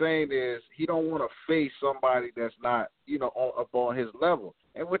thing he's saying is he don't want to face somebody that's not, up on his level,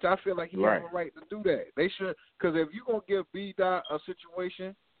 and which I feel like he has a right to do that. They should, because if you're gonna give B-Dot a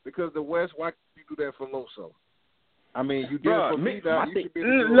situation because the West, why can't you do that for Loso? I mean, you did it for B-Dot.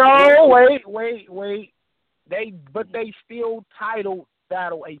 No, wait. They still titled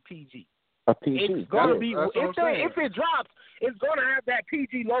Battle a PG. A PG. It's gonna be if it drops, it's gonna have that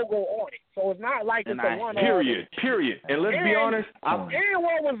PG logo on it. So it's not like it's a one. Period. And let's be honest. And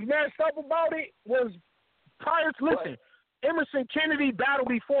what was messed up about it was Emerson Kennedy battle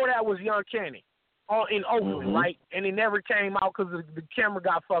before that was Young Cannon in Oakland, right? And it never came out because the camera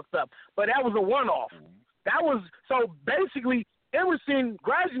got fucked up. But that was a one-off. That was so basically Emerson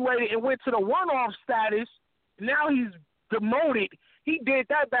graduated and went to the one-off status. Now he's demoted. He did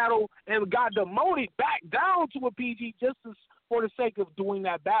that battle and got demoted back down to a PG just for the sake of doing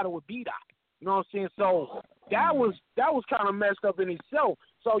that battle with B-Dot. You know what I'm saying? So that was kind of messed up in itself.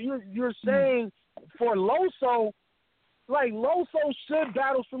 So you're saying for Loso, like Loso should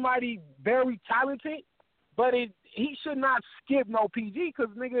battle somebody very talented, but he should not skip no PG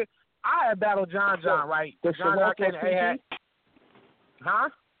because nigga, I had battled John, right? John can't have. Huh?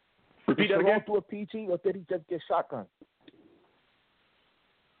 Repeat that again. Through a PG, or did he just get shotgun?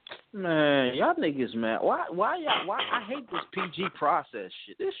 Man, y'all niggas, man. Why I hate this PG process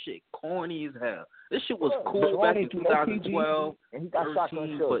shit. This shit corny as hell. This shit was cool back in 2012, and he got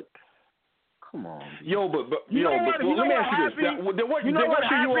shotgun, but come on. Yo, but let me ask you this. What should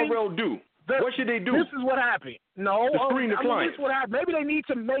URL do? What should they do? This is what happened. No, to screen the client. This is what happened. Maybe they need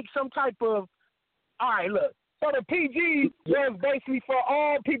to make some type of. All right, look. So the PG was basically for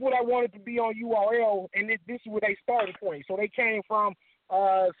all people that wanted to be on URL, and this is where they started point. So they came from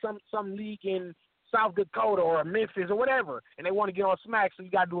some league in South Dakota or Memphis or whatever, and they want to get on Smack, so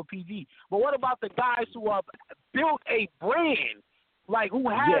you got to do a PG. But what about the guys who have built a brand, like who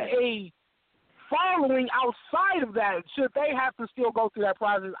have a following outside of that? Should they have to still go through that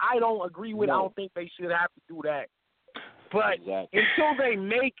process? I don't agree with it. I don't think they should have to do that. But until they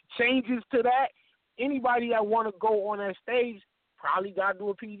make changes to that, anybody that want to go on that stage probably got to do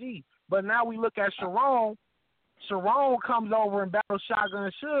a PG. But now we look at Sharon. Sharon comes over and battles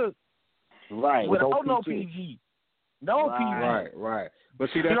Shotgun Suge. Right. Without no PG. No PG. Right. But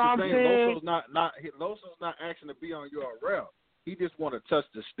see, that's the thing. Loso's not asking to be on URL. He just want to touch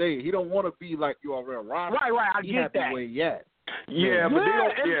the stage. He don't want to be like URL roster. Right. I get that. Where he at. Yeah, but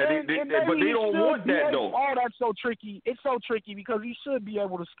they don't want that though. Oh, that's so tricky. It's so tricky because he should be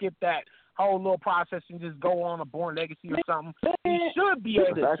able to skip that whole little process and just go on a Born Legacy or something. He should be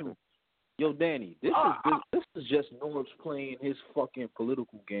able to. Yo, Danny, this is just Norbs playing his fucking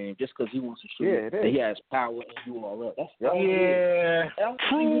political game just because he wants to show that he has power in URL.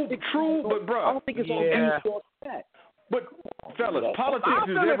 True, but bro, I don't think it's on that. But fellas, politics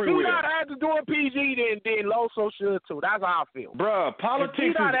is everywhere. If had to do a PG, then Loso should too. That's how I feel. Bruh,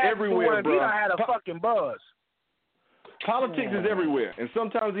 politics is everywhere, bro. Had a fucking buzz. Politics is everywhere, and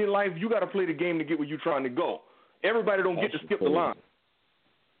sometimes in life you got to play the game to get where you're trying to go. Everybody don't get to skip the line.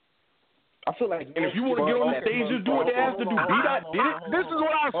 I feel like, and if you want to get on the stage, just do what they asked to do. B-Dot did it. This is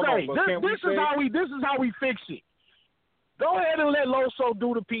what I say. This is how we fix it. Go ahead and let Loso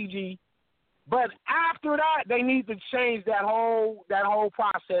do the PG. But after that, they need to change that whole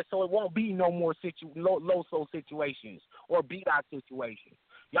process so it won't be no more low-soul situations or beat-out situations.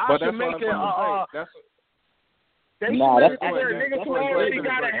 Y'all should make it. They should make it to where niggas who already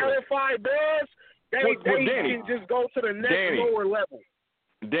got a verified buzz, they can just go to the next lower level.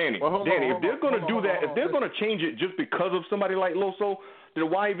 Danny, if they're going to do that, if they're going to change it just because of somebody like Loso, then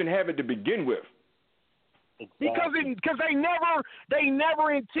why even have it to begin with? Exactly. Because they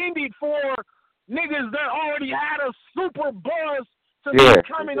never intended for niggas that already had a super buzz to be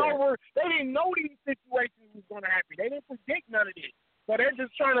coming over. They didn't know these situations was going to happen. They didn't predict none of this. So they're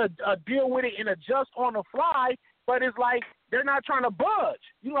just trying to deal with it and adjust on the fly. But it's like they're not trying to budge.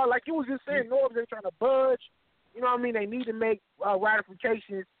 You know, like you was just saying, Norbs, they're trying to budge. You know what I mean? They need to make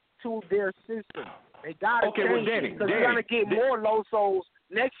ratifications to their system. They got to change it because you're going to get more low souls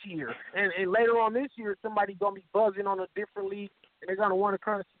next year. And later on this year, somebody going to be buzzing on a different league, and they're going to want to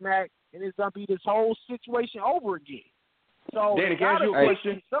come smack, and it's going to be this whole situation over again. So Danny, can I ask you a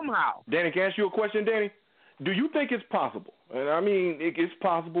question? Somehow. Danny, can I ask you a question, Danny? Do you think it's possible? And I mean, it's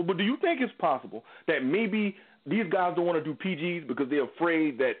possible, but do you think it's possible that maybe these guys don't want to do PGs because they're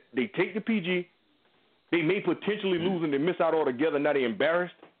afraid that they take the PG, they may potentially lose and they miss out altogether, now they're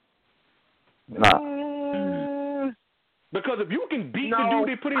embarrassed? Nah. Because if you can beat the dude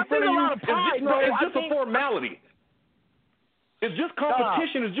they put in front of you, it's just a formality. It's just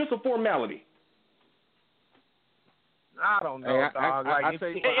competition. It's just a formality. I don't know, dog.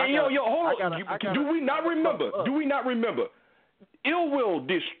 Hold on. Do we not remember? Ill Will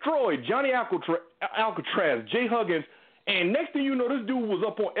destroyed Johnny Alcatraz, Jay Huggins, and next thing you know, this dude was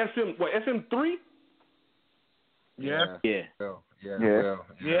up on SM3? Yeah.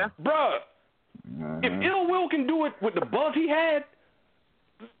 Bruh, if Ill Will can do it with the buzz he had,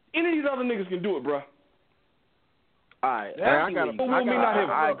 any of these other niggas can do it, bruh. All right.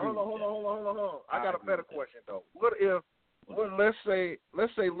 Hold on. I got a better question though. Let's say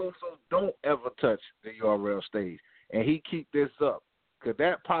Loso don't ever touch the URL stage and he keep this up. Could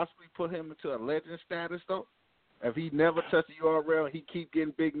that possibly put him into a legend status though? If he never touched the URL, he keep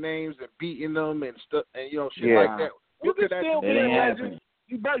getting big names and beating them and stuff, and shit like that. You can still be a legend.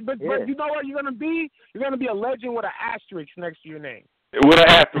 But you know what you're gonna be? You're gonna be a legend with an asterisk next to your name. With an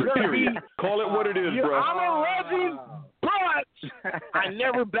asterisk, period. Call it what it is, bro. I'm a legend, but I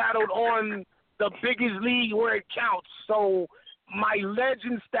never battled on the biggest league where it counts. So my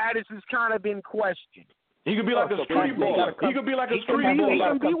legend status has kind of been questioned. He could be like a street baller. He could be like a street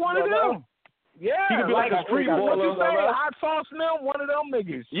baller. He can be one of them. Yeah, he could be like a street baller. What you say? Hot Sauce Slim, one of them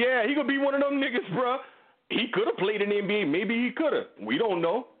niggas. Yeah, he could be one of them niggas, bro. He could have played in the NBA. Maybe he could have. We don't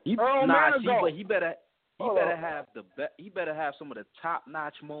know. But he better have some of the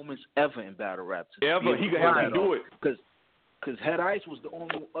top-notch moments ever in battle rap. Ever. He could have to do it. Because Head Ice was the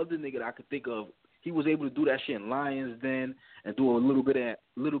only other nigga that I could think of. He was able to do that shit in Lions then and do a little bit of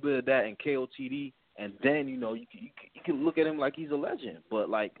that in KOTD. And then, you can look at him like he's a legend. But,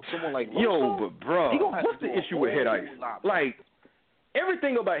 like, someone like Loso, but, bro, what's the issue with Head Ice? Like,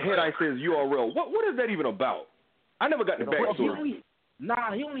 everything about Head Ice says URL. What is that even about? I never got the backstory.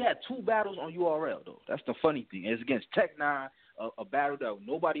 He only had 2 battles on URL, though. That's the funny thing. It's against Tech 9, a battle that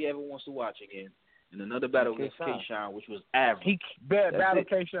nobody ever wants to watch again, and another battle against K-Shine, which was average. Battle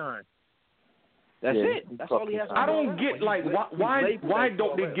K-Shine. That's it. That's all he has. I don't get, like, why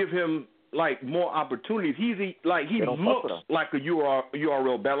don't they give him, like, more opportunities? He looks like a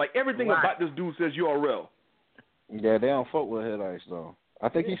URL battle. Like, everything about this dude says URL. Yeah, they don't fuck with Head Ice, though. I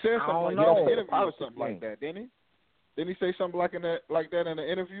think he said something like that, didn't he? Didn't he say something like that in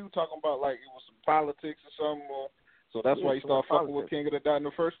the interview, talking about like it was some politics or something? So that's why he started fucking with King of the Dot in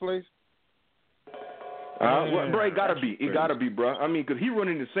the first place? Bro, it gotta be. It gotta be, bro. I mean, because he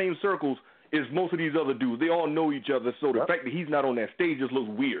running the same circles as most of these other dudes. They all know each other, so the fact that he's not on that stage just looks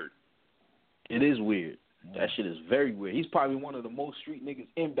weird. It is weird. That shit is very weird. He's probably one of the most street niggas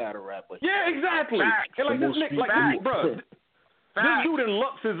in battle rap. Yeah, exactly. And like this nigga, bro. This dude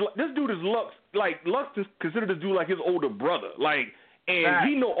is Lux. Like, Lux is considered this dude like his older brother. Like, and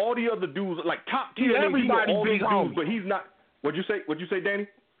he know all the other dudes, like top tier. He know all these dudes, but he's not. What'd you say, Danny?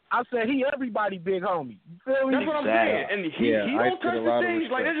 I said he everybody big homie. You feel me? That's what I'm saying. And he don't touch the stage.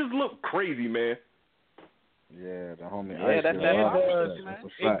 Like, that just look crazy, man. Yeah, the homie. Yeah,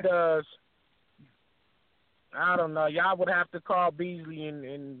 it does. I don't know. Y'all would have to call Beasley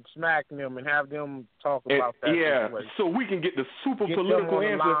and smack them and have them talk about that. Yeah, so we can get the super political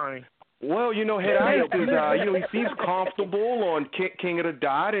answer. Well, Head Ice is, he seems comfortable on King of the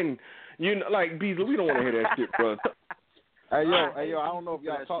Dot, and, like, Beasley, we don't want to hear that shit, bro. Hey yo, I don't know if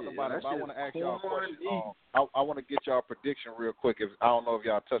y'all talked about it, but I want to ask y'all a question. I want to get y'all prediction real quick. I don't know if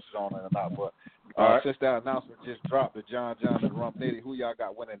y'all touched on it or not, but since that announcement just dropped, the John and Rum Nitty, who y'all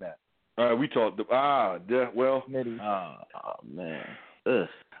got winning that? We talked. Nitty. Oh man. Ugh.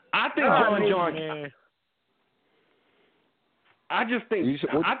 I think John. Man. I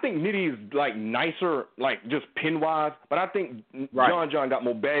think Nitty is like nicer, like just pin wise, but I think John got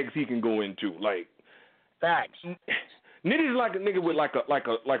more bags he can go into. Like Facts. Nitty's like a nigga with like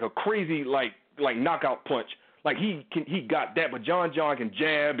a crazy like knockout punch. Like he got that, but John can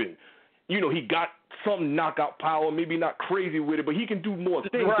jab and he got some knockout power. Maybe not crazy with it, but he can do more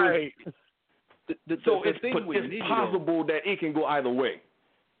things. Right. So it's possible that it can go either way.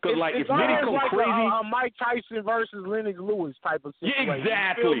 Because if Nitty comes like crazy, a Mike Tyson versus Lennox Lewis type of situation.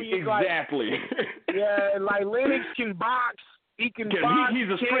 Yeah, exactly. Yeah, like Lennox can box. He can box. He's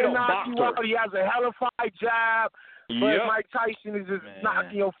a straight up knock boxer. You out. He has a hellified jab. But Mike Tyson is just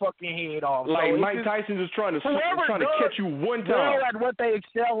knocking your fucking head off. Like so Mike Tyson is trying to catch you one time. Whoever at what they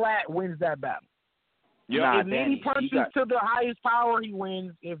excel at wins that battle. Yeah. If Nitty punches to the highest power, he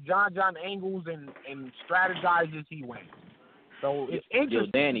wins. If John angles and strategizes, he wins. So it's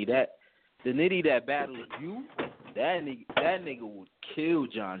interesting. Yo, Danny, the Nitty that battled you, that nigga would kill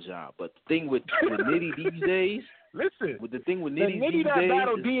John. But the thing with Nitty these days, listen, with the thing with the Nitty Nitty these that days,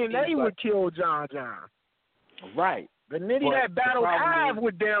 battle DNA would kill John. Right. The Nitty that battle Av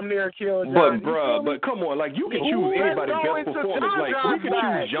would damn near kill John. But come on, like you can choose anybody's best performance. Like we can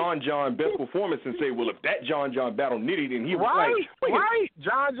choose John best performance and say, well, if that John battled Nitty, then he was right.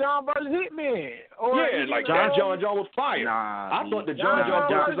 John versus Hitman. Or like John was fire. I thought the John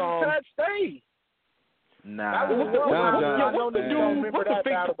versus Touch Stay. Nah. What's the dude? What's the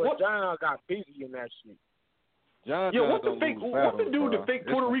fake? But John got busy in that shit. What's the dude? The fake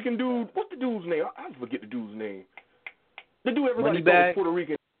Puerto Rican dude? What's the dude's name? I forget the dude's name. The dude everybody thought was Puerto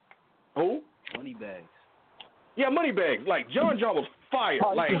Rican. Who? Moneybags. Yeah, Moneybags. Like John was fire.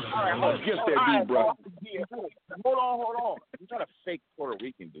 Like against that dude, bro. Hold on. He's not a fake Puerto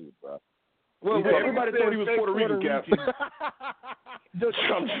Rican dude, bro. Well, everybody thought he was Puerto Rican, Captain.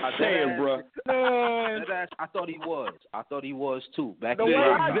 I'm saying, bro. I thought he was. I thought he was too. The way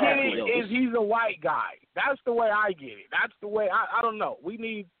I get it is he's a white guy. That's the way I get it. That's the way I don't know. We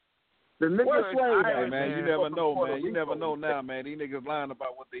need the nigga. Hey, man, you never know, man. You never know now, man. These niggas lying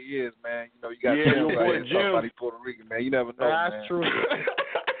about what they is, man. You got somebody Puerto Rican, man. You never know. That's true.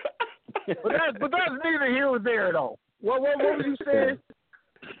 but that's neither here nor there, though. What was you saying?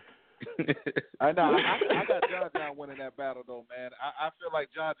 I know. I got John winning that battle, though, man. I feel like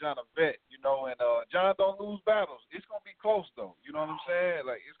John a vet, and John don't lose battles. It's gonna be close, though. You know what I'm saying?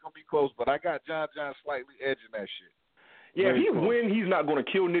 Like it's gonna be close, but I got John slightly edging that shit. Yeah, if he win, he's not gonna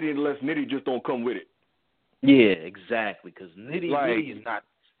kill Nitty unless Nitty just don't come with it. Yeah, exactly. Because Nitty is not.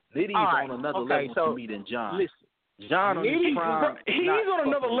 Nitty is on another level to me than John. Listen, John on his prime. He's on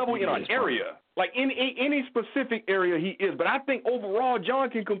another level in an area. Like in any specific area he is, but I think overall John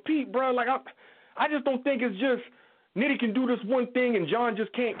can compete, bro. Like I just don't think it's just Nitty can do this one thing and John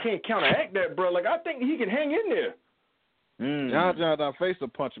just can't counteract that, bro. Like I think he can hang in there. John done faced a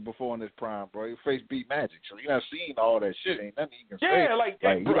puncher before in his prime, bro. He faced Beat Magic, so you done seen all that shit. Ain't nothing he can say. Yeah, like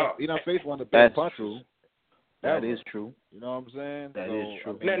bro. He done faced one of the best punchers. That is true. You know what I'm saying? That is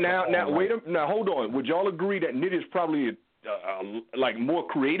true. Now hold on. Would y'all agree that Nitty is probably a like more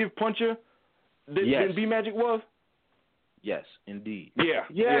creative puncher than B Magic was? Yes, indeed.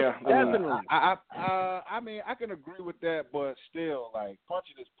 Yeah, definitely. I mean, I can agree with that, but still, like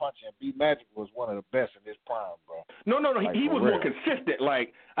punching is punching. B Magic was one of the best in his prime, bro. No. Like, he was more consistent.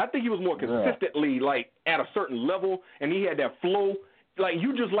 Like I think he was more consistently like at a certain level, and he had that flow. Like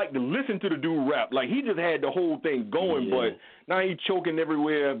you just like to listen to the dude rap. Like he just had the whole thing going, but now he choking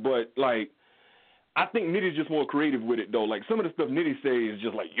everywhere. But like I think Nitty's just more creative with it though. Like some of the stuff Nitty say is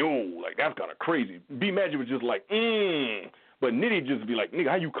just like, yo, like that's kind of crazy. B Magic was just like, but Nitty just be like, nigga,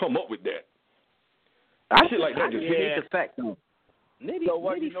 how you come up with that? Shit like that just hate the fact though. Nitty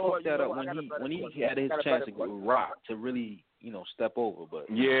fucked that up when he had his chance to go rock to really, step over. But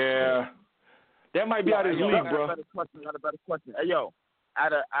yeah, that might be out of his league, bro. Got a better question. Hey, yo,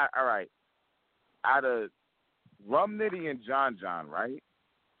 out of Rum Nitty and John, right?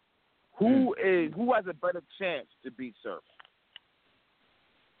 Who has a better chance to beat Surf?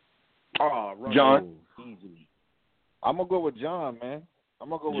 John. Easily. I'm gonna go with John, man. I'm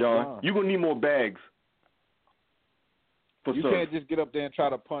gonna go with John. You're gonna need more bags. You can't just get up there and try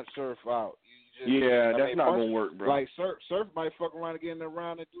to punch Surf out. That's not gonna work, bro. Like Surf might fuck around and get in the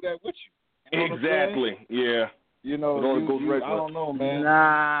round and do that with you. You know exactly. Yeah. You know, I don't know, man.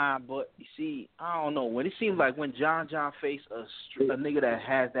 Nah, but you see, I don't know. When it seems like when John faced a nigga that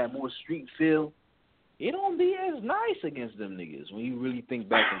has that more street feel, it don't be as nice against them niggas when you really think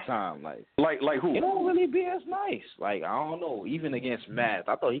back in time. Like who? It don't really be as nice. Like, I don't know. Even against Math,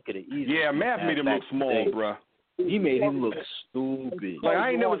 I thought he could have easily. Yeah, Math made him look small, bruh. He made him look stupid. Like, I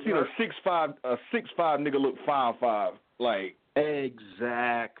ain't never seen a 6'5" nigga look 5'5". Like,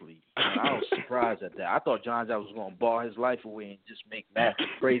 exactly. I was surprised at that. I thought John was gonna bar his life away and just make Math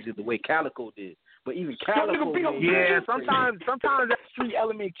crazy the way Calico did. But even Calico, sometimes that street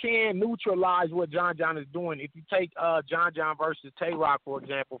element can neutralize what John is doing. If you take John versus Tay Rock, for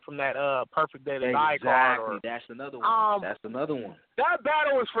example, from that Perfect Day to Die card. Exactly, that's another one. That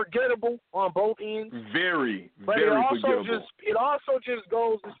battle is forgettable on both ends. Very forgettable. It also just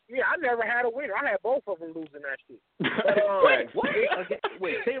goes. Yeah, I never had a winner. I had both of them losing that shit.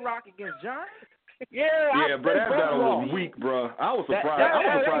 Wait, Tay Rock against John? Yeah, bro, that battle was weak, bro. I was surprised.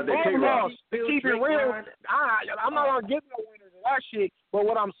 I was surprised that K-Rock. To keep it real, I'm not gonna give no winners of that shit. But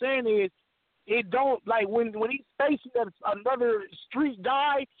what I'm saying is, it don't like when he's facing another street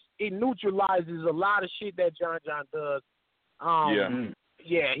guy, it neutralizes a lot of shit that John does.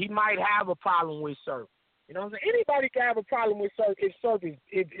 Yeah, he might have a problem with Surf. You know what I'm saying? Anybody can have a problem with Surf if Surf is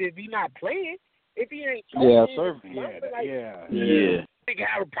if he not playing. If he ain't Surf. He can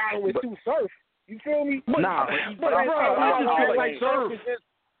have a problem with Surf. You feel me? Nah, but I just feel like Surf is just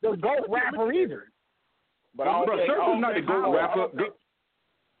the GOAT rapper either. But Surf is not the GOAT rapper.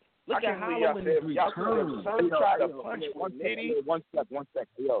 Look at how when he returns. Surf tried to punch with Nitty. One sec.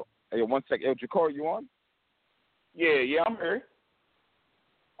 Yo, 1 sec. Yo, Ja'Cory, you on? Yeah, I'm here.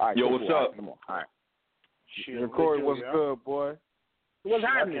 All right, yo, what's up? Come on. All right. Ja'Cory, what's good, boy? What's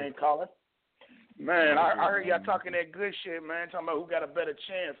happening? Man, I heard y'all talking that good shit, man, talking about who got a better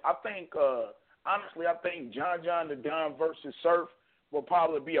chance. I think, honestly, John the Don versus Surf will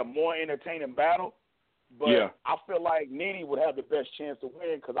probably be a more entertaining battle. But I feel like Nitty would have the best chance to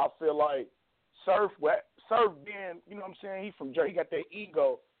win because I feel like Surf being, you know what I'm saying, he from Jersey, he got that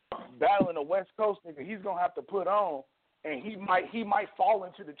ego, battling a West Coast nigga, he's going to have to put on, and he might fall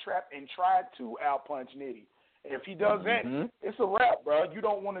into the trap and try to outpunch Nitty. If he does that, it's a wrap, bro. You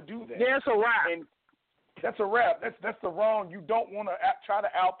don't want to do that. Yeah, it's a wrap. And that's a wrap. That's the wrong. You don't want to try to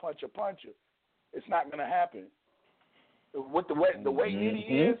outpunch a puncher. It's not going to happen. With the way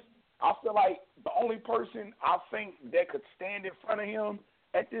Nitty is, I feel like the only person I think that could stand in front of him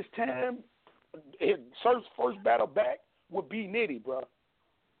at this time, Surf's first battle back would be Nitty, bro.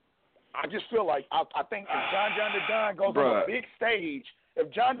 I just feel like I think if John the Don goes on a big stage. If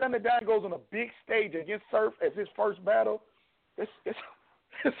John the Don goes on a big stage against Surf as his first battle, it's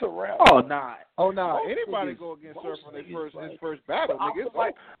a wrap. Oh nah. Anybody go against Surf on his first battle,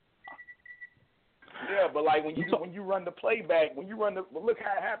 nigga. Yeah, but like when you run the playback, look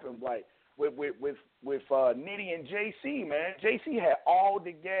how it happened. Like with Nitty and JC, man. JC had all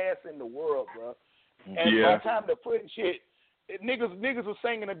the gas in the world, bro. And by the time to put shit, niggas was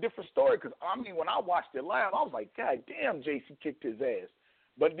singing a different story. Because I mean, when I watched it live, I was like, God damn, JC kicked his ass.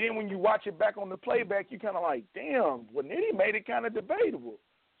 But then when you watch it back on the playback, you kind of like, damn, well, Nitty made it kind of debatable.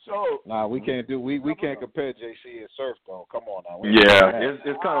 So we can't compare JC and Surf though. Come on now.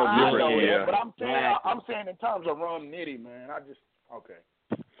 It's kind of different. Yeah, but I'm saying in terms of run Nitty, man.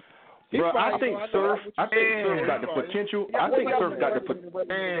 Bro, I think Surf got the potential. I think Surf got the potential.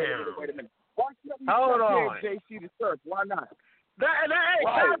 Hold on. JC to Surf. Why not? Caps,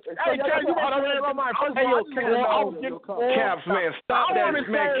 man, stop that,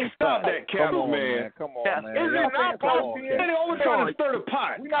 man. Stop that, Caps, man. Come on, man. Is it not possible? They're always trying to stir the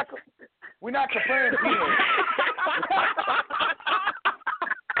pot. We're not comparing teams.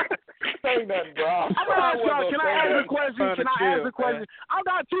 Say nothing, bro. Can I ask a question? I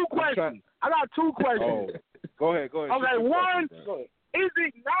got two questions. Go ahead. Okay, one, is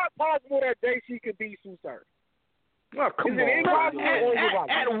it not possible that JC could beat Sue Surf? Oh, come on.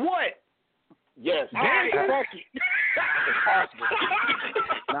 At what? Yes. Damn.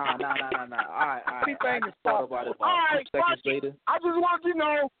 Nah. All right. Anything is possible. About it all right, 2 seconds later. I just want you to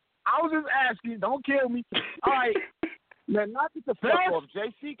know. I was just asking. Don't kill me. All right. Man, not to the fuck off.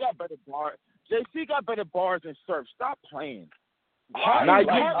 JC got better bars. JC got better bars than Surf. Stop playing. Hartley's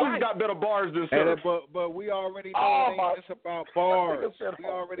got better bars than Surf. But we already know it's about bars. We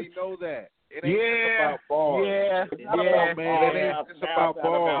already know that. It ain't about bars. It's about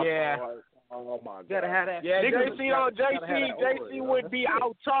bars. Yeah. Oh my God. Gotta have that. Yeah, JC would be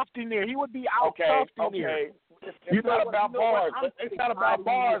out toughed in there. He would be out toughed in there. It's not about bars. It's not about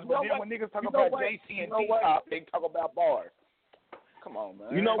bars. But then when niggas talk about JC and T-Top, they talk about bars. Come on,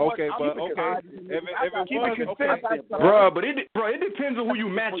 man. You know what? Okay, but okay. If it was okay, bro, but it depends on who you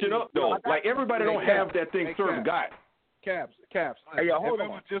matching up though. Like everybody don't have that thing Surf got. Caps. Hey, yo, hold if it on.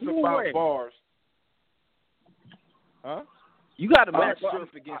 was just about bars, huh? You got to match Surf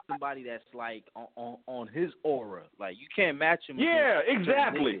against somebody that's like on his aura. Like you can't match him. Yeah,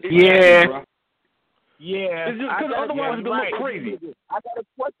 exactly. Yeah. Bro. Yeah. It's just because otherwise it's gonna look crazy. I got a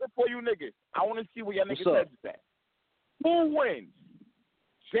question for you niggas. I want to see where y'all niggas heads is at. Who wins,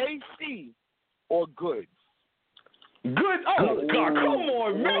 JC or Goods? Good. Oh God, come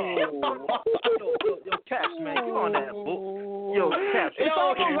on, man. Yo, Caps, man, you on that book? Yo, Caps, It's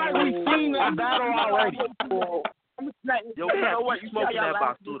almost like we've seen that battle already. Yo, Caps, you smoking that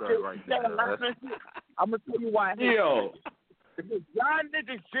Basuda right there. I'm gonna tell you why. Yo, because y'all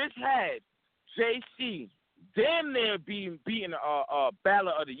niggas just had JC damn near being beaten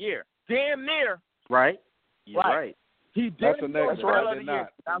Battle of the Year. Damn near. Right. You're right. He did. That's a negative. I did not. Year.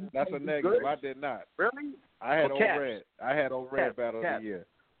 That's a negative. I did not. Really? I had Red. I had Red Battle of the Year.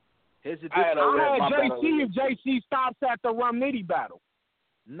 Here's the I had JC and JC stops at the Rum Nitty battle.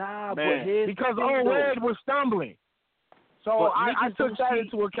 Nah, Man. but here's because the thing, Red was stumbling. So I took that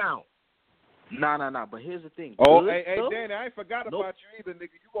into account. Nah. But here's the thing. Oh, hey, Danny, I ain't forgot about you either,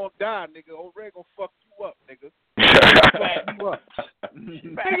 nigga. You gonna die, nigga. Red gonna fuck you up, nigga. Fuck you up.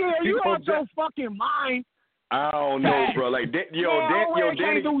 Nigga, you out your fucking mind. I don't know, bro. Like, Danny can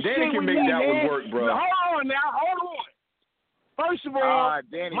make that one work, bro. Hold on. First of all,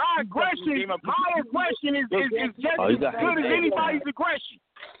 my aggression is just as good as anybody's aggression.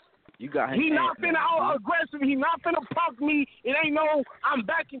 You got him. He not finna out aggressive. He not finna punk me. It ain't no. I'm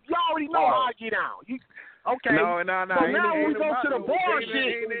backing. You already know how I get out. Okay. No. So now we go to the bar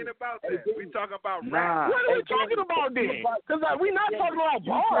shit. Ain't about that. We talking about rap. What are we talking about then? Because we not talking about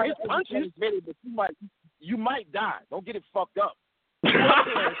bars, punches. But you might die. Don't get it fucked up. But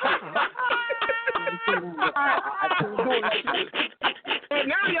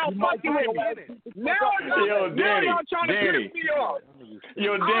now y'all fucking with me. Now y'all trying to piss me off.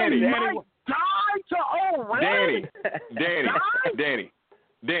 Yo, Danny. I might die to Red.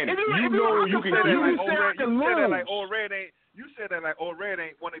 Danny. You know you can get You said that like Red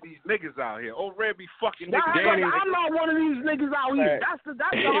ain't one of these niggas out here. Red be fucking niggas. Danny, I'm not one of these niggas out here. That's the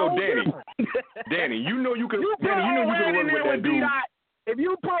whole difference. Danny, you know you can. Danny, you know you can work with that dude. If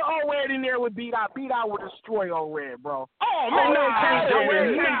you put Red in there with B-Dot will destroy Red, bro. Oh, man,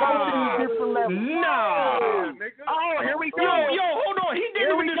 Nah. Oh, here we go. Yo, hold on. He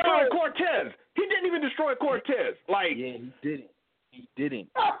didn't even destroy Cortez. He didn't even destroy Cortez. Like, yeah, he didn't.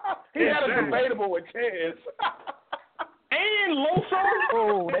 He had a debatable with Tez. And Loso.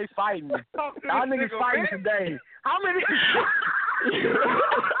 Oh, they fighting. Y'all niggas fighting today. How many?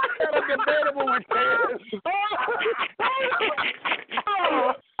 Had a debatable with Tez.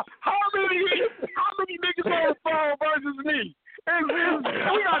 How many niggas on the phone versus me?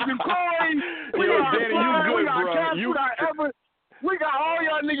 We got Decoy, we got Fly, we got Cash, we got all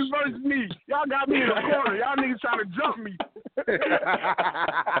y'all niggas versus me. Y'all got me in the corner. Y'all niggas trying to jump me.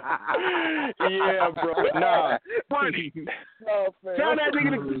 Yeah, bro. Nah. Funny. Tell that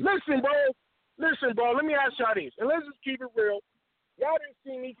nigga to listen, bro. Let me ask y'all this, and let's just keep it real. Y'all didn't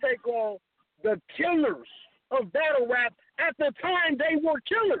see me take on the killers of battle rap at the time they were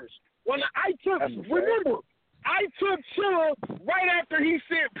killers. When I took Chilla right after he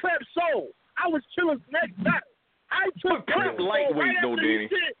sent Prep Soul. I was Chilla's next battle. I took Prep lightweight though, Danny.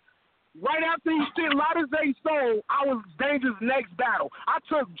 Right after he sent Lotte Soul, I was Danger's next battle. I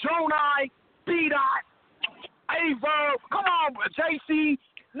took Jonai, B-Dot, Averb, come on, JC.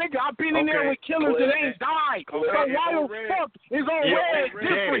 Nigga, I've been in there with killers that ain't died. So why the fuck is Red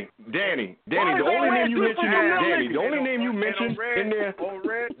different? Danny, the only name you mentioned in there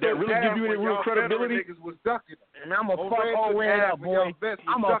that really give you any real credibility. And I'm going to fuck Red up, boy.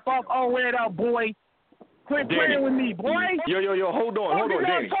 I'm going to fuck Red up, boy. Quit playing with me, boy. Yo, hold on, Danny. What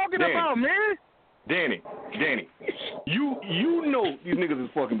are you talking about, man? Danny, you know these niggas is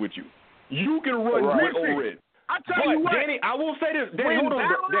fucking with you. You can run with Red. I tell you what, Danny, I will say this. Danny, hold on,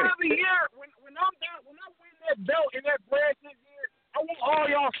 Danny. When I win that belt and that brand this year, I want all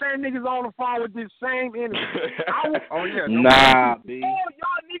y'all same niggas on the phone with this same energy. Nah, B. All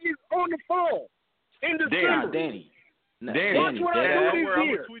y'all niggas on the phone in December. Danny. Watch what I do this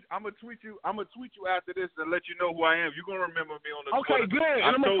year. I'm gonna tweet you after this and let you know who I am. You're gonna remember me on the Okay, Twitter. good.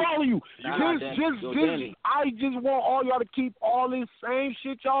 And I'm gonna follow you. I just want all y'all to keep all this same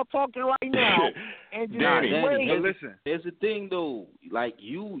shit y'all talking right now. And just Danny, listen. Here's the thing though. Like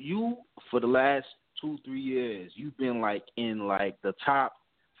you for the last 2-3 years, you've been like in like the top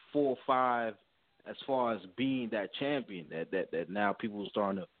 4 or 5 as far as being that champion that now people are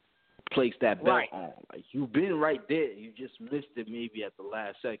starting to place that belt on. Like, you've been right there. You just missed it maybe at the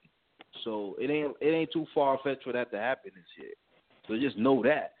last second. So it ain't too far fetched for that to happen this year. So just know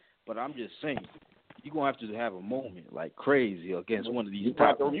that. But I'm just saying, you're gonna have to have a moment like crazy against one of these. You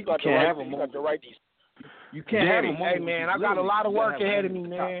can't have a moment. You can't have a moment. Hey man, I got a lot of work ahead of me,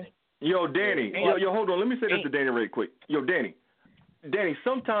 man. Yo, Danny. Yo, hold on. Let me say this to Danny right quick. Yo, Danny,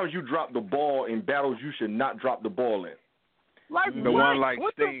 sometimes you drop the ball in battles you should not drop the ball in. Like the what? one like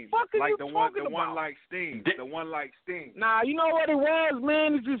what Sting, the fuck are like you the one about? like Sting, the one like Sting. Nah, you know what it was,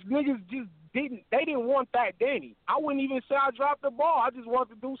 man? It's just niggas just didn't want that Danny. I wouldn't even say I dropped the ball. I just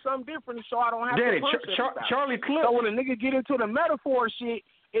wanted to do something different so I don't have Danny, to punch Charlie Clip. So when a nigga get into the metaphor shit,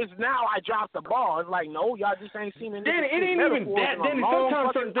 it's now I dropped the ball. It's like, no, y'all just ain't seen it. Danny, it ain't even that, Danny.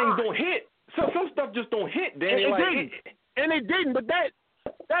 Sometimes certain things don't hit. So some stuff just don't hit, Danny. It didn't, but that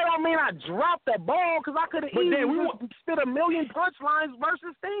don't mean I dropped the ball because I could have easily spit a million punchlines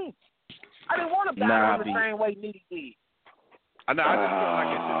versus Sting. I didn't want to battle the same way Nitty did. I just felt like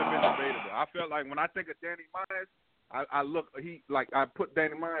it shouldn't have been debatable. I felt like when I think of Danny Myers, I put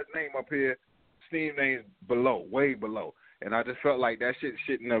Danny Myers' name up here, Steve's name below, way below, and I just felt like that shit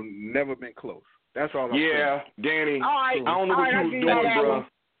shouldn't have never been close. That's all I'm saying. Yeah, Danny. I don't know what you was doing, bro.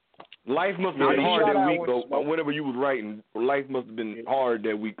 Life must have been hard that week, though. Whenever you was writing, life must have been hard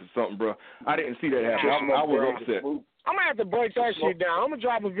that week or something, bro. I didn't see that happen. I was upset. I'm going to have to break that shit down. I'm going to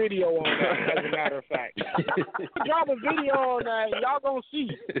drop a video on that, as a matter of fact. I'm going to drop a video on that, and y'all going to see.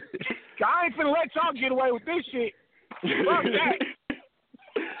 I ain't finna let y'all get away with this shit. Fuck that.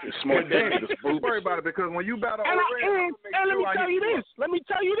 Smart Danny. Don't worry about it, because when you battle and let me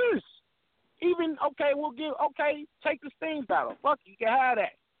tell you this. Even, take the Sting battle. Fuck, you can have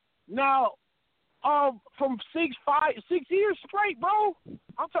that. Now, from 6 years straight, bro.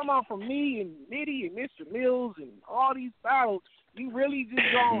 I'm talking about from me and Nitty and Mr. Mills and all these battles. You really just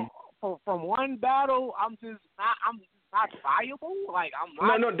going from one battle. I'm not viable. Like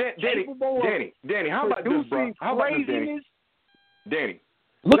I'm not capable. Danny, how about this, bro? How about this, Danny?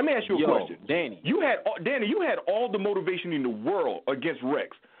 Look, let me ask you a question. Danny, you had all the motivation in the world against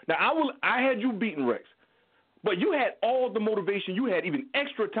Rex. Now I had you beating Rex. But you had all the motivation. You had even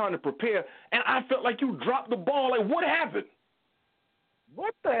extra time to prepare, and I felt like you dropped the ball. Like, what happened?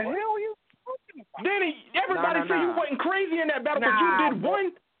 What the hell are you talking about? Danny, everybody said you wasn't crazy in that battle, but you did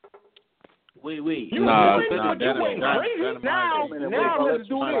one. Wait. You wasn't crazy. Now let's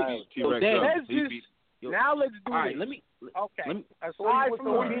do this. Now let's do all right, this. let me. Okay. Aside from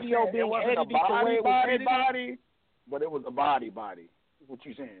the video being edited the way it was edited, but it was a body. What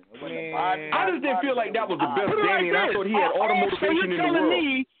you saying? I just didn't feel like that was the best Danny, and I thought he had all the motivation in the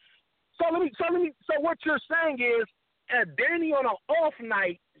world. So what you're saying is, Danny on an off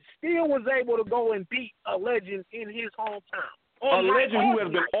night still was able to go and beat a legend in his hometown. A legend who has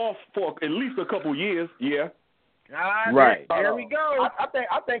been off for at least a couple years, yeah. Right. There we go. I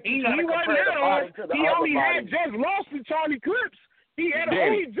think he wasn't that on. He only had just lost to Charlie Clips. He had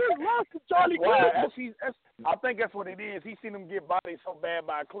only just lost to Charlie Clips. I think that's what it is. He seen him get bodied so bad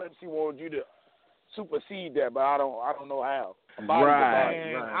by Clips, he wanted you to supersede that, but I don't know how.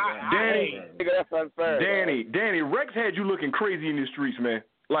 Right. Danny, that's unfair. Danny, Rex had you looking crazy in the streets, man.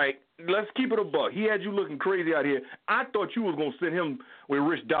 Like, let's keep it a buck. He had you looking crazy out here. I thought you was gonna send him where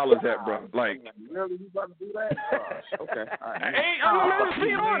Rich Dollars at, bro. Like, really, you about to do that? Okay. All right. Hey, I'm just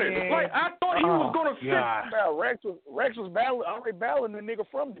being honest. Like, I thought he was gonna sit. Rex was already battling the nigga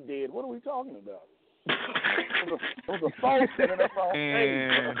from the dead. What are we talking about? It was a phone center. That's all.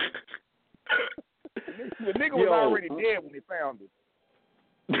 The nigga was already dead when they found it.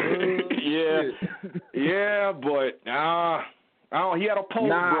 Yeah, but he had a pole,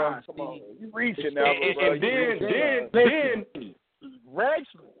 bro. Come on, you reaching now, and then Rex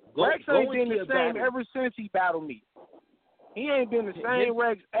ain't been the same ever since he battled me. He ain't been the same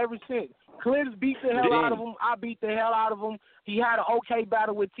Rex ever since. Clips beat the hell out of him. I beat the hell out of him. He had an okay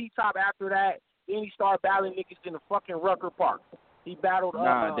battle with T-Top after that. Then he started battling niggas in the fucking Rucker Park. He battled.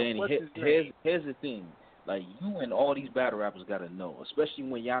 Danny. Here's the thing. Like, you and all these battle rappers gotta know, especially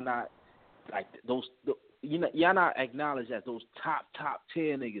when y'all not like those. Y'all not acknowledged as those top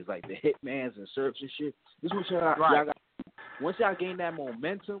tier niggas like the Hitmans and Surfs and shit. This is what y'all got. Once y'all gain that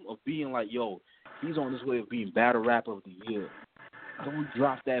momentum of being like, yo, he's on his way of being battle rapper of the year. Don't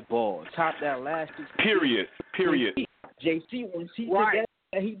drop that ball. Top that last. Period. JC, once he did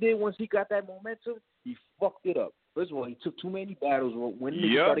that he did once he got that momentum, he fucked it up. First of all, he took too many battles. When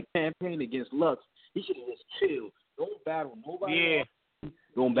he started campaigning against Lux, he should have just chilled. Don't battle nobody. Yeah.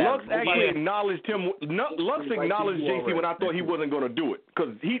 Going back. Lux actually acknowledged him. Lux acknowledged JC when I thought he wasn't going to do it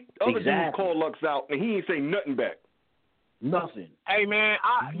because other dudes called Lux out and he ain't say nothing back. Nothing. Hey man,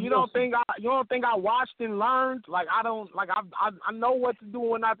 you don't think I watched and learned? Like I know what to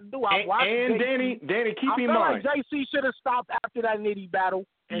do and not to do. I watched. And Danny, keep in mind. Like JC should have stopped after that Nitty battle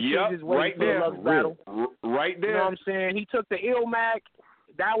and should have just waited for the Lux battle. Right there. You know what I'm saying? He took the Ilmac.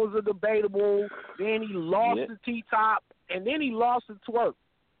 That was a debatable. Then he lost to T-Top, and then he lost to Twerk.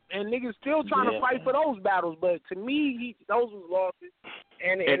 And niggas still trying to fight for those battles, but to me, those was losses,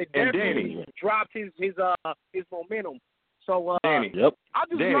 and it definitely dropped his momentum. So Danny, I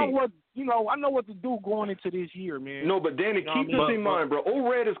just know what I know what to do going into this year, man. No, but Danny, keep this in mind, bro.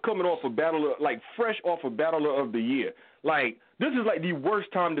 O-Red is coming off fresh off a Battler of the Year. Like, this is like the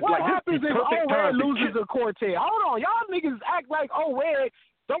worst time to What happens this if O-Red loses a Cortez? Hold on, y'all niggas act like O-Red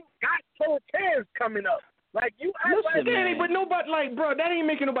don't got Cortez coming up. Like you act like Danny, but nobody bro, that ain't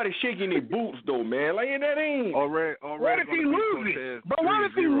making nobody shaking their boots though, man. Like that ain't. What if he loses? But what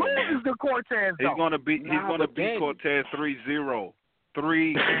if he loses to Cortez though? He's gonna beat Cortez 3-0.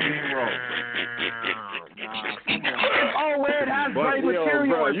 3-0. Oh, Red has great material.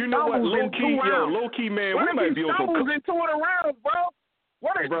 Bro, you know what? Low key, man, we might be on some. What if he stumbles into it around, bro?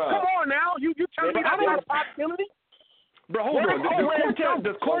 Come on now, you telling me that's not a possibility? Bro, hold on.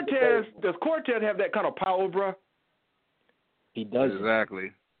 Does Cortez have that kind of power, bro? He does.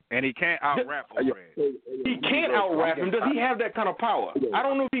 Exactly. And he can't out-rap O-Red. He can't out-rap him. Does he have that kind of power? I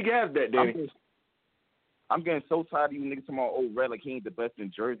don't know if he has that, Danny. I'm getting so tired of you niggas talking about O-Red like he ain't the best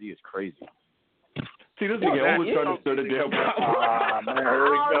in Jersey. It's crazy. See, this nigga always trying to stir the damn power. Man,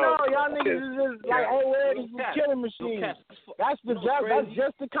 y'all niggas is just like O-Red is a killing machine. That's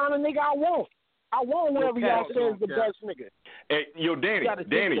just the kind of nigga I want. I want whoever y'all say is the best nigga. Hey, yo, Danny,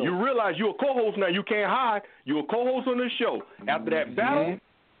 you realize you're a co-host now. You can't hide. You're a co-host on this show. After that battle,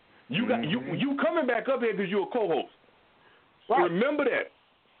 you coming back up here because you're a co-host. Right. Remember that.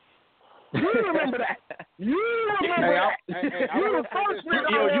 You remember that. You the first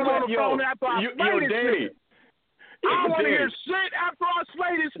nigga on the phone after I slay this nigga. I don't want to hear shit after I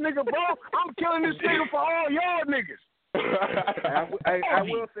slay this nigga, bro. I'm killing this nigga for all y'all niggas. I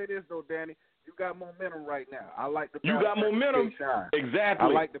will say this, though, Danny. You got momentum right now. I like the battle. You got momentum. Exactly.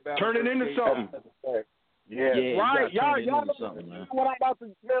 I like the battle. Turn it into something. Yeah. Right. Y'all know what I'm about to,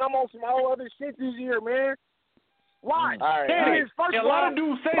 man, I'm on some whole other shit this year, man. Why? Danny, a lot of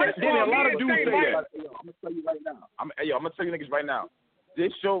dudes say that. Danny, a lot of dudes say that. I'm gonna tell you right now. I'm gonna tell you niggas right now.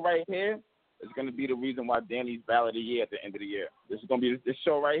 This show right here is gonna be the reason why Danny's Ballad of the Year at the end of the year. This is gonna be this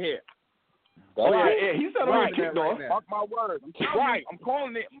show right here. Yeah. He said I'm kicked off. Mark my words. I'm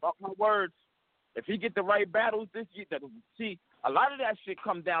calling it. Mark my words. If he get the right battles this year, see, a lot of that shit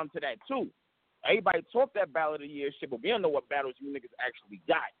come down to that too. Everybody talk that Ballad of the Year shit, but we don't know what battles you niggas actually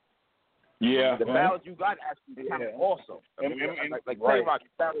got. Yeah. The battles you got actually kind of also. I mean, like Tay-Rock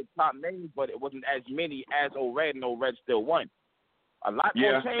battled top names, but it wasn't as many as O-Red, and O-Red still won. A lot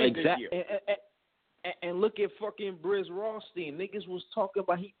more changed this year. And look at fucking Briz Rothstein. Niggas was talking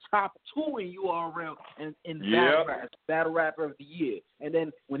about he top 2 in URL in battle rapper of the year. And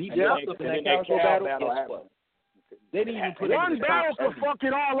then when he jumped up in that Calico battle, guess what? They didn't even put one battle to fuck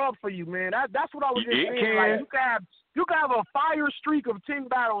it all up for you, man. That's what I was just saying. Like you can have a fire streak of 10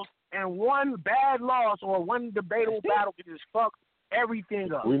 battles and one bad loss or one debatable battle can just fuck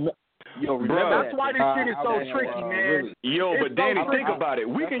everything up. That's why this shit is so tricky, man. But Danny, think about it.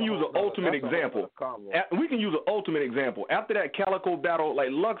 We can use an ultimate example. After that Calico battle, like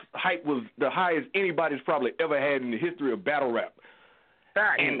Lux hype was the highest anybody's probably ever had in the history of battle rap.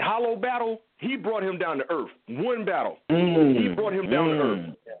 And Hollow battle, he brought him down to earth. One battle, he brought him down to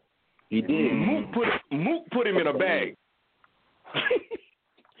earth. He did. Mook put him in a bag.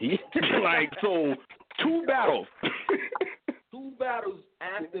 So 2 battles. 2 battles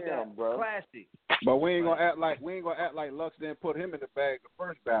after that, bro. Classic. But we ain't gonna act like Lux didn't put him in the bag the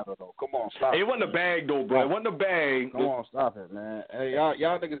first battle though. Come on, stop. It wasn't a bag though, bro. It wasn't a bag. Come on, stop it, man. Hey,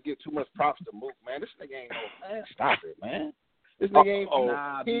 y'all niggas get too much props to Mook, man. This nigga ain't no man. Stop it, man. This nigga ain't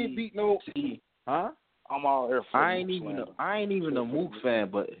he ain't beat no. Huh? I'm all here for I ain't even a Mook fan,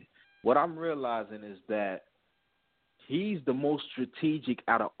 but what I'm realizing is that he's the most strategic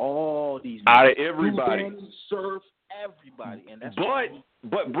out of all these. Out of everybody. Surf everybody, and that's.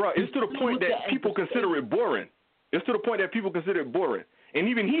 But bro, it's to the point that people consider it boring. And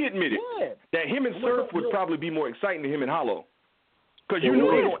even he admitted that him and Surf would probably be more exciting than him and Hollow, because you know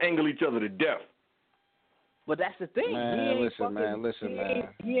they gonna angle each other to death. But that's the thing. Man, listen, man.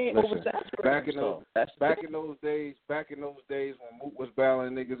 He ain't oversaturated. Back in those days when Mook was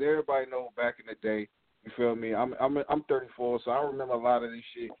battling niggas, everybody know back in the day, You feel me? I'm 34, so I remember a lot of this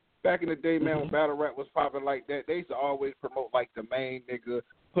shit. Back in the day, man, when battle rap was popping like that, they used to always promote like the main nigga,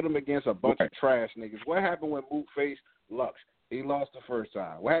 put him against a bunch of trash niggas. What happened when Mook faced Lux? He lost the first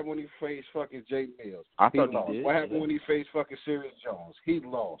time. What happened when he faced fucking Jay Mills? He lost. What happened when he faced fucking Serious Jones? He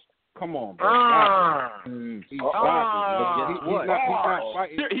lost. Come on, bro. Stop it. He's not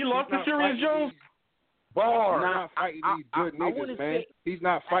fighting. He lost to Serious Jones? He's not fighting these good niggas, man. He's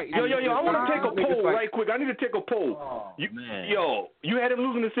not fighting. Yo, I want to take a poll right quick. I need to take a poll. Oh, You had him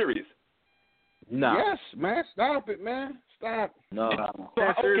losing the series? No. Yes, man. Stop it, man. Stop. No. Beat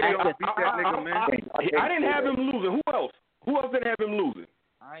that nigga, man. I didn't have him losing. Who else? Who else didn't have him losing?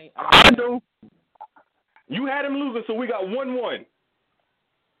 I do. You had him losing, so we got 1-1.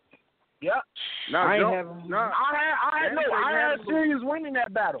 Yep. I had Serious winning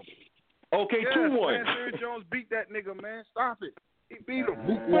that battle. Okay, 2-1. Serious Jones beat that nigga, man. Stop it. He beat him.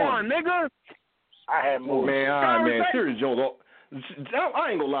 Come on, nigga. I had more. Man, Serious Jones. I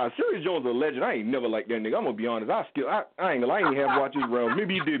ain't gonna lie. Serious Jones is a legend. I ain't never liked that nigga. I'm gonna be honest. I ain't have watched his rounds.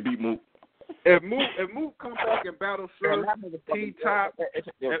 Maybe he did beat Mook. If Mook come back and battle Sir T-Top, if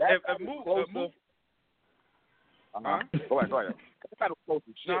Mook, Go ahead.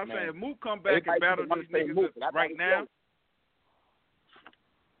 No, I'm saying if Mook come back and battle these niggas right now.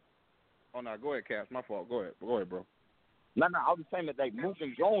 Oh no, go ahead, Cass. My fault. Go ahead, bro. No, I was just saying that like Mook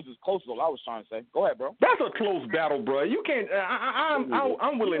and Jones is close to what I was trying to say. Go ahead, bro. That's a close battle, bro. You can't.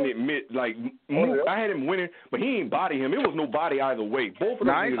 I'm willing to admit, like Mook, I had him winning, but he ain't body him. It was no body either way. Both of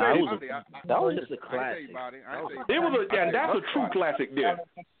them. That was just a classic. That's a true classic there.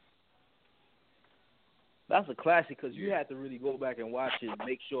 That's a classic because you had to really go back and watch it and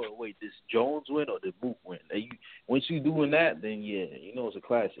make sure, wait, this Jones win or did Mook win? Once you doing that, then yeah, you know it's a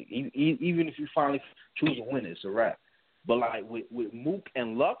classic. Even if you finally choose a winner, it's a wrap. But like with Mook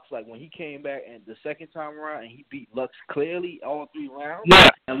and Lux, like when he came back and the second time around and he beat Lux clearly all 3 rounds,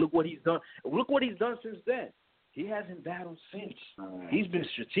 and look what he's done. Look what he's done since then. He hasn't battled since. He's been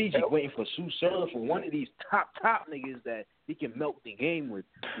strategic, waiting for Sue Surf for one of these top niggas that he can melt the game with.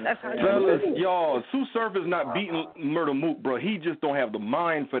 That's how y'all, Sue Surf is not beating Murder Mook, bro. He just don't have the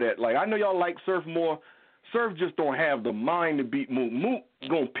mind for that. Like, I know y'all like Surf more. Surf just don't have the mind to beat Mook. Mook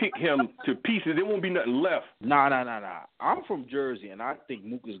gonna pick him to pieces. There won't be nothing left. Nah. I'm from Jersey, and I think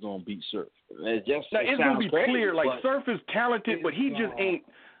Mook is gonna beat Surf. It's gonna be clear. Like, Surf is talented, but he just ain't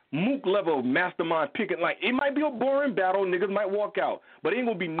Mook level of mastermind picking. Like, it might be a boring battle. Niggas might walk out, but ain't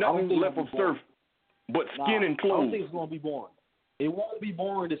gonna be nothing left of Surf but skin and clothes. I don't think it's gonna be boring. It won't be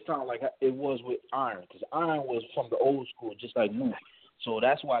boring this time like it was with Iron, because Iron was from the old school, just like Mook. So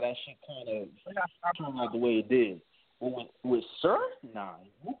that's why that shit kind of turned out the way it did. But with Sir, nah,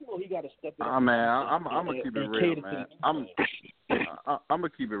 Mook, he got to step it up. Man, I'm gonna keep it real, man. I'm gonna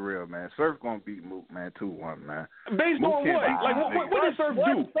keep it real, man. Surf gonna beat Mook, man, 2-1, man. Based on what? Like, what did Surf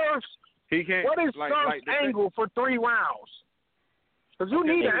do? He can't. What is Surf's angle for 3 rounds? Because you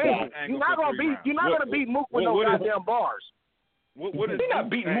need an angle. You're not gonna beat Mook with no goddamn bars. He's not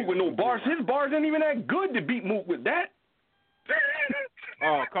beating Mook with no bars. His bars ain't even that good to beat Mook with that.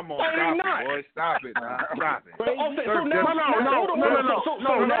 Oh, come on, stop it, boy. Stop it, man. Stop it. No. Hold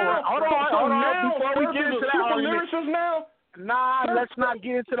on. Before we get into that argument now. Nah, let's not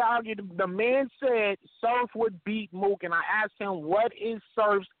get into the argument. The man said Surf would beat Mook, and I asked him, what is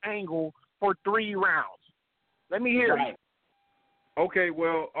Surf's angle for 3 rounds? Let me hear it. Okay,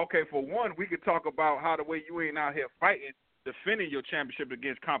 for one, we could talk about how the way you ain't out here fighting, defending your championship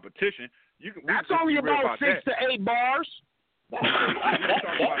against competition. That's only about 6 to 8 bars.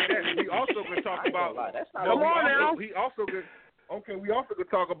 We also could talk about. Come on now. We also could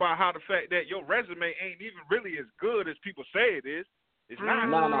talk about how the fact that your resume ain't even really as good as people say it is. It's not.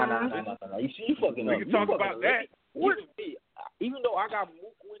 No. You see, you fucking up. We can talk about that. Even though I got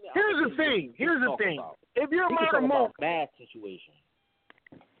Mook winning. Here's the thing. If you're Murder Mook, bad situation.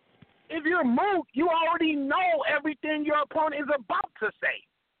 If you're Mook, you already know everything your opponent is about to say.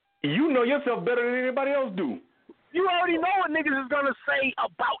 You know yourself better than anybody else do. You already know what niggas is gonna say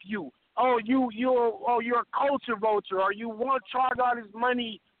about you. You're a culture vulture, or you want to charge all this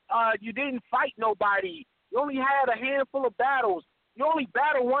money. You didn't fight nobody. You only had a handful of battles. You only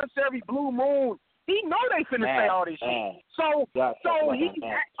battle once every blue moon. He know they finna say all this shit. So the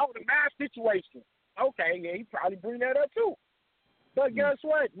mass situation. Okay, yeah, he probably bring that up too. But guess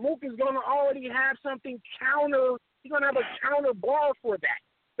what? Mook is gonna already have something counter. He's gonna have a counter bar for that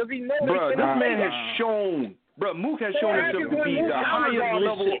because he knows. Bro, this man has shown. Bro, Mook has shown himself to be the highest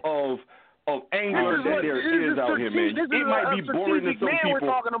level of angler that there is out here, man. It might be boring to some people. We're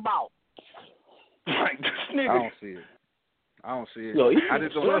talking about. Like, this nigga. I don't see it. I don't see it. Yo, I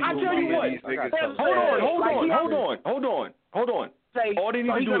just don't know. I tell you what. Hold on. All they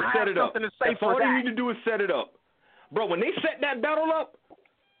need to do is set it up. That's all they need to do is set it up. Bro, when they set that battle up,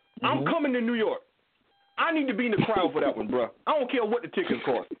 I'm coming to New York. I need to be in the crowd for that one, bro. I don't care what the tickets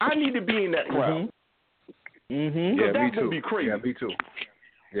cost. I need to be in that crowd. Yeah, that's gonna be crazy. Yeah, me too.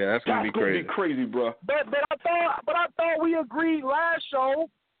 Yeah, that's gonna be crazy. That's gonna be crazy, bro. But I thought we agreed last show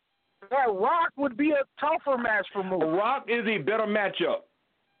that Rock would be a tougher match for Mook. Rock is a better matchup.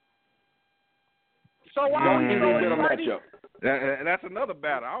 So why is a better matchup? That's another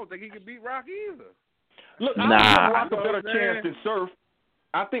battle. I don't think he can beat Rock either. Look, I think Rock a better chance than Surf.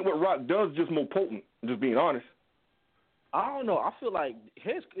 I think what Rock does is just more potent. Just being honest. I don't know. I feel like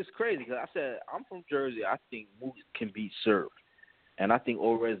it's crazy because I said I'm from Jersey. I think Mook can beat Surf, and I think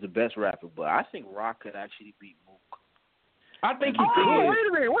Ore is the best rapper. But I think Rock could actually beat Mook. I think he could. Wait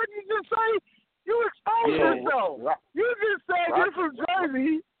a minute. What did you just say? You exposed yourself. You just said you're from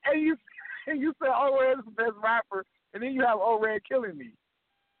Jersey, and you said Ore is the best rapper, and then you have Ore killing me.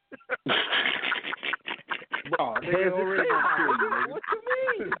 Bro, what you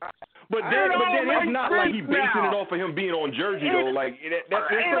mean? But then it's not like he basing it off of him being on Jersey though. Like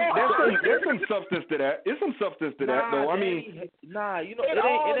there's some substance to that. There's some substance to that though. I mean, you know, it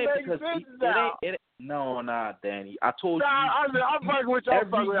ain't because no, Danny. I told you. I'm fucking with you.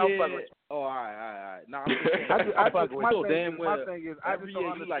 Oh, all right. Nah, I'm fucking with you. My thing is, I just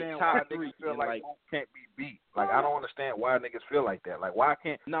don't understand why niggas feel like Mook can't be beat. Like I don't understand why niggas feel like that. Like why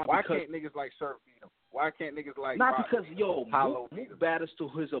can't niggas like Surf beat him? Why can't niggas like Not because Mook battles to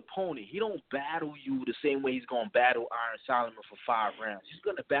his opponent. He don't battle you the same way he's gonna battle Iron Solomon for 5 rounds. He's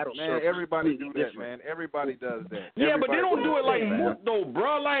gonna battle. Man, everybody do that, man. Everybody does that. Yeah, but they don't do it like Mook though,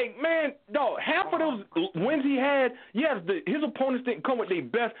 bro. Like, man, half of those wins he had, yes, his opponents didn't come with their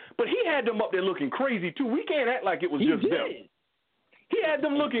best, but he had them up there looking crazy too. We can't act like it was just them. He had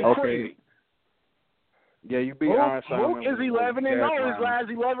them looking crazy. Yeah, you beat Iron Solomon. Mook is 11-0 his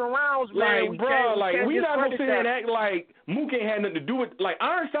last 11 rounds, man. Like, bro, we not gonna sit there and act like Mook ain't had nothing to do with. Like,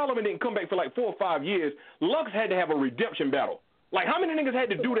 Iron Solomon didn't come back for like 4 or 5 years. Lux had to have a redemption battle. Like, how many niggas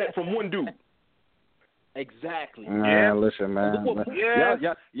had to do that from one dude? Exactly. Yeah, listen, man. Yeah.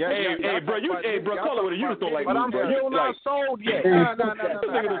 Hey, bro, call it what you just don't like. But I'm still not sold yet. No.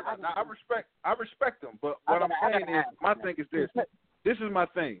 I respect them, but what I'm saying is, my thing is this. This is my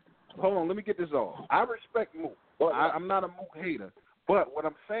thing. Hold on, let me get this off. I respect Mook. I'm not a Mook hater. But what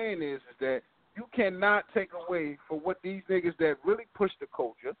I'm saying is that you cannot take away for what these niggas that really push the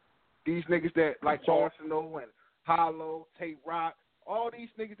culture, these niggas that like Arsenal and Hollow, Tate Rock, all these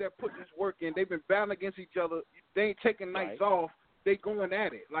niggas that put this work in, they've been battling against each other. They ain't taking nights off. They going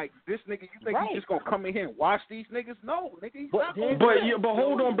at it. Like, this nigga, you think he's just going to come in here and watch these niggas? No, nigga, he's not going to do that. But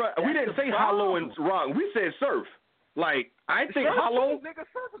hold on, bro. We didn't say Hollow and Rock. We said Surf. Like, I think Hollow. Nigga,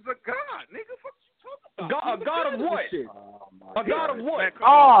 Surf is a god. Nigga, what you talking A about? god of what? A god of what?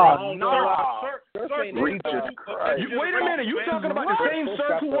 Oh, no. Wait a minute. You talking about the same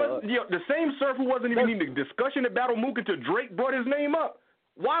Surf who wasn't even in the discussion to battle Mook until Drake brought his name up?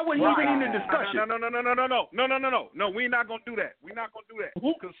 Why would he even in the discussion? No, we're not going to do that. We're not going to do that.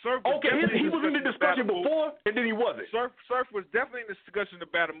 Because Surf was he was in the discussion before, and then he wasn't. Surf was definitely in the discussion to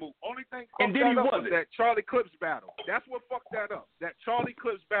battle Mook. Only thing and then he was that Charlie Clips battle. That's what fucked that up. That Charlie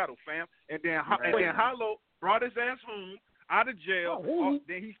Clips battle, fam. And then Hollow brought his ass home out of jail.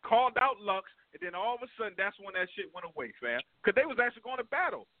 Then he called out Lux, and then all of a sudden, that's when that shit went away, fam. Because they was actually going to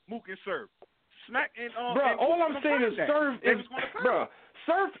battle Mook and Surf. Smack and bro, all I'm saying is Surf is, bro.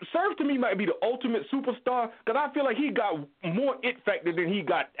 Surf to me might be the ultimate superstar because I feel like he got more it factor than he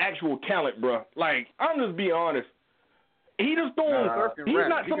got actual talent, bro. Like, I'm just being honest. He just don't. He's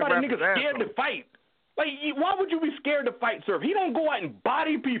not somebody niggas scared to fight. Like, why would you be scared to fight Surf? He don't go out and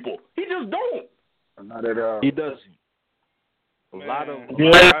body people. He just don't. Not at all. He doesn't. A lot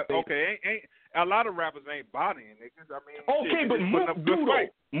of rappers ain't bodying niggas. I mean, okay, but Mook do though.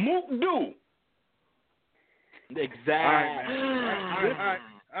 Mook do. Exactly. All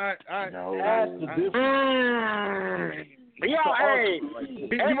right. No. That's the difference. He's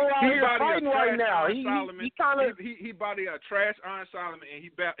fighting right now. He kind of he body a trash Iron Solomon and he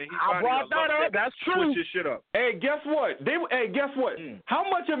body That's true. Switch his shit up. Hey, guess what? How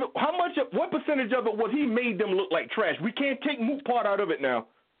much of it? What percentage of it was he made them look like trash? We can't take Mook part out of it now.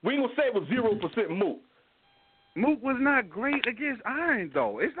 We ain't gonna say it was 0% Mook. Mook was not great against Iron,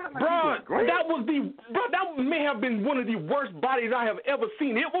 though. It's not like he was great. That may have been one of the worst bodies I have ever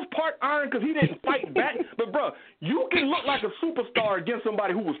seen. It was part Iron because he didn't fight back. But, bro, you can look like a superstar against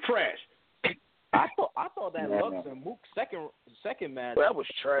somebody who was trash. I thought that Lux and Mook second match. That was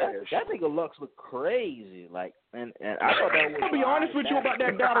trash. That nigga Lux looked crazy. Like, and I thought that was. I'll be honest with you about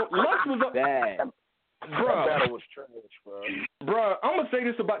that battle. Lux was a bad. Bruh. That battle was trash, bro. Bruh, I'm gonna say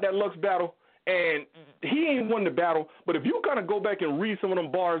this about that Lux battle, and he ain't won the battle. But if you kind of go back and read some of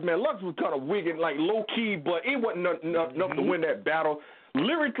them bars, man, Lux was kind of wigging, like low key, but it wasn't enough to win that battle.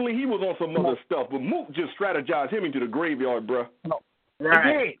 Lyrically, he was on some other stuff, but Mook just strategized him into the graveyard, bruh.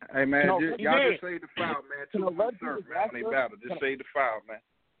 Right. Hey, man, y'all just say the foul, man. You know, Red Surf, Beat man, when they battle. Just say the foul, man.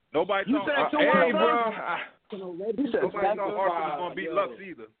 Nobody You thought said Hey, bro. nobody thought Arthur was going to beat Lux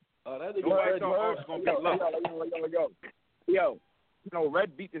either. Nobody thought Arthur was going to beat Lux. Yo, you know,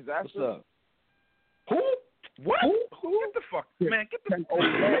 Red beat Disaster. What's up? Who? What? Get the fuck, man. Get the Yeah,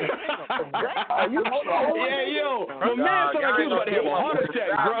 yo. My man sounded like he was about to have a heart attack,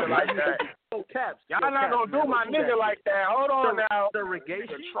 bro. Like that. Caps. Y'all not gonna do my nigga like that. Hold on now.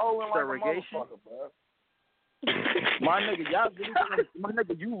 Surrogation. Trolling like a motherfucker, bro. My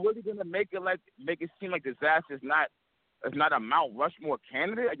nigga, you really gonna make it seem like Disaster is not a Mount Rushmore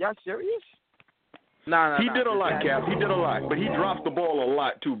candidate? Are y'all serious? Nah, he did a lot, Cap. He did a lot, but he dropped the ball a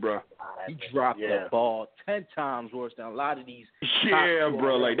lot too, bro. He dropped the ball 10 times worse than a lot of these. Yeah,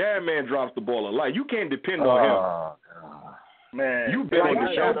 bro. Like that man drops the ball a lot. You can't depend on him. Man, you bet on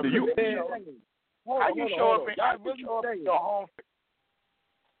Disaster. How you show up in your home?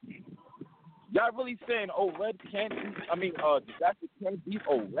 Y'all really saying Red can't? Disaster can't beat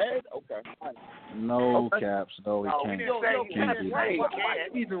Red? Okay. No, Caps. No, he can't. Yo, Caps, why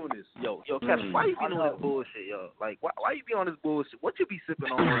you be doing this? Yo, Caps, why you be doing this bullshit, yo? Like, why you be on this bullshit? What you be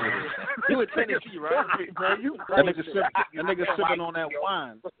sipping on over this? You in Tennessee, right? That nigga sipping on that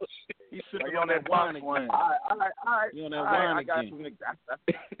wine. He's sipping on that wine again. All right. You on that wine I got again. you.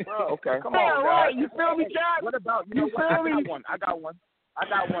 Okay. Come on, right? You feel me, Cap? What about I got one.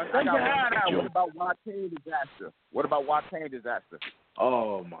 What about YK Disaster?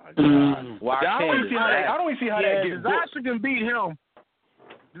 Oh my God! I don't even see how that gets Disaster can beat him.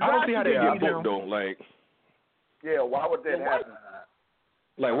 I don't see how that gets booked though. Like, yeah, why would that happen?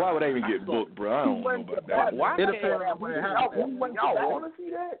 Like, why would they even get booked, bro? I don't know about that. Why? It depends on what happens. Y'all want to see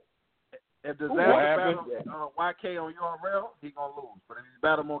that? If Disaster battle YK on URL, he gonna lose. But if he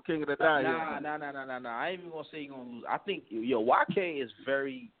battle on King of the Die, Nah. I ain't even gonna say he gonna lose. I think YK is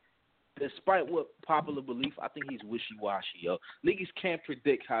very, despite what popular belief, I think he's wishy-washy, yo. Niggas can't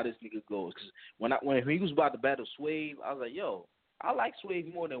predict how this nigga goes. Cause when he was about to battle Swave, I was like, yo, I like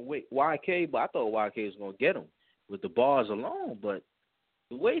Swave more than YK, but I thought YK was gonna get him with the bars alone. But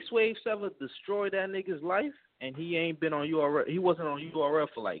the way Swave Sever destroyed that nigga's life, and he ain't been on URL. He wasn't on URL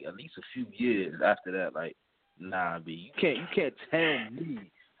for like at least a few years after that. Like, nah, B, you can't tell me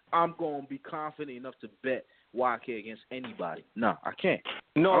I'm gonna be confident enough to bet YK against anybody. No, I can't.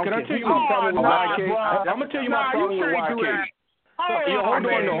 No, can I tell you my problem with YK? I'm gonna tell you my problem with YK.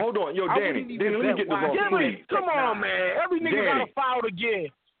 Hold on. Yo, Danny, let me get this off, please. Come on, man. Every nigga got a foul to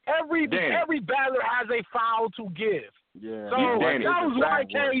give. Every battler has a foul to give. Yeah. So that was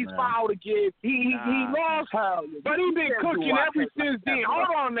YK's foul to give. He lost, but he been cooking ever since then.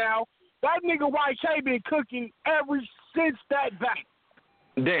 Hold on now. That nigga YK been cooking ever since that back.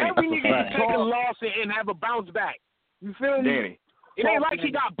 Danny, every nigga can take a loss and have a bounce back. You feel me? Danny. It ain't like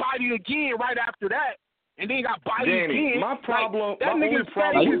he got bodied again right after that, and then he got bodied again. My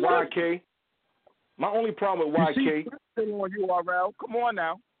only problem with YK. Still on URL. Come on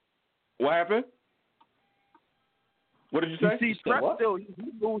now. What happened? What did you say? You see, Trap still, you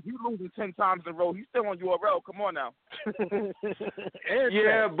losing 10 times in a row. He's still on URL. Come on now.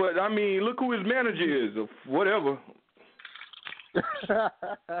 Yeah, but I mean, look who his manager is, or whatever.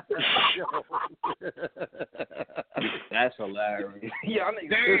 That's hilarious. Yeah,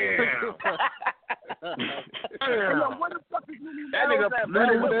 damn. What the fuck is that nigga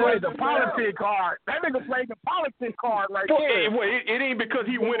played the politic card. That nigga played the politic card right there. It ain't because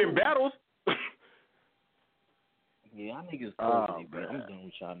he winning battles. Yeah, y'all niggas crazy, bro. I'm done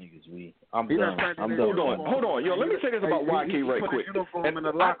with y'all niggas. I'm done. Hold on. Yo, let me say this about YK right quick. He put the uniform in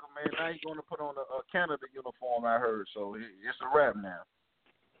the locker, man. Now he's going to put on a Canada uniform, I heard. So it's a wrap now.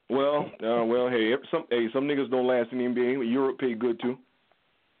 Well, hey, some niggas don't last in the NBA. Europe pay good too.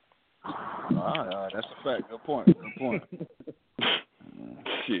 That's a fact. Good point.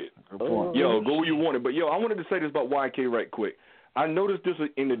 Shit. Good point. Yo, go where you want it. But yo, I wanted to say this about YK right quick. I noticed this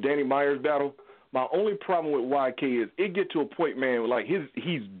in the Danny Myers battle. My only problem with YK is it get to a point, man, like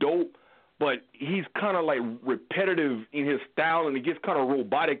he's dope, but he's kind of like repetitive in his style, and it gets kind of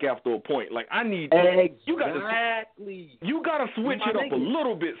robotic after a point. Like you gotta switch it up a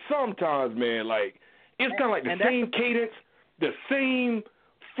little bit sometimes, man. Like it's kind of like the same cadence, the same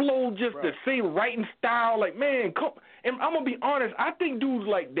flow, just the same writing style. Like, man, come. And I'm gonna be honest. I think dudes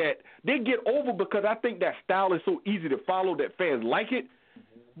like that, they get over because I think that style is so easy to follow that fans like it.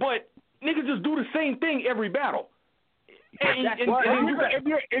 But niggas just do the same thing every battle.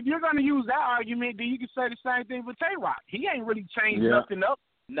 If you're gonna use that argument, then you can say the same thing with Tay-Rock. He ain't really changed nothing up.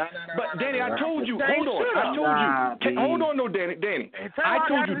 No. But Danny, I told you. Hold on. Hold on, no, Danny. I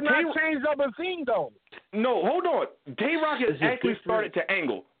told you. Tay-Rock changed up a thing though. No, hold on. Tay-Rock has actually started to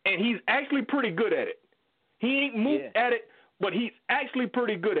angle, and he's actually pretty good at it. He ain't moved at it, but he's actually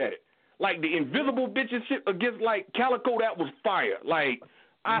pretty good at it. Like the invisible bitches shit against like Calico, that was fire. Like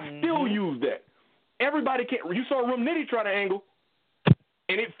I still use that. Everybody can't. You saw Rum Nitty try to angle,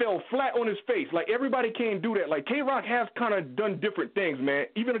 and it fell flat on his face. Like everybody can't do that. Like Tay-Rock has kind of done different things, man,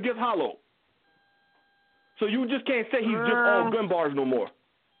 even against Hollow. So you just can't say he's just all gun bars no more.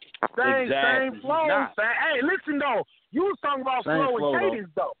 Same flow. Hey, listen though, you was talking about flow and cadence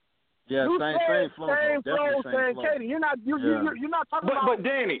though. Yeah, same flow. Same cadence. You're not talking about. But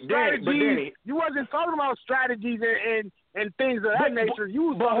Danny. You wasn't talking about strategies and things of that nature. You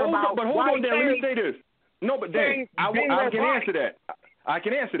was talking about. But hold on, Dan. Let me say this. No, but Dan, I can answer that. I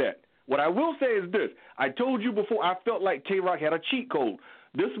can answer that. What I will say is this. I told you before, I felt like Tay-Rock had a cheat code.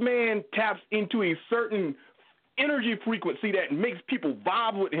 This man taps into a certain energy frequency that makes people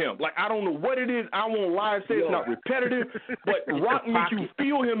vibe with him. Like, I don't know what it is. I won't lie and say it's not repetitive, but rock makes you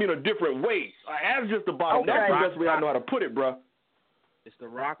feel him in a different way. That's just the bottom. That's the best way I know how to put it, bro. It's the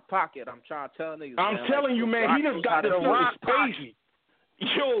rock pocket. I'm trying to tell niggas. I'm telling you, man, he just got this certain space.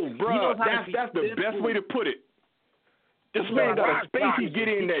 Yo, bro, that's the best way to put it. This man got a space he get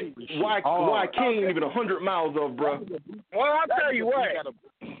in that why can't even 100 miles of, bro. Well, I'll tell you what.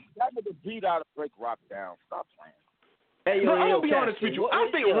 That nigga beat out to break Rock down. Stop playing. Hey, I'm gonna be honest with you. I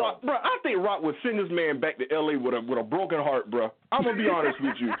think Rock would send this man back to LA with a broken heart, bro. I'm gonna be honest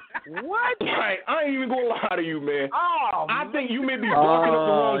with you. What? Right, I ain't even gonna lie to you, man. Oh, I think you may be barking up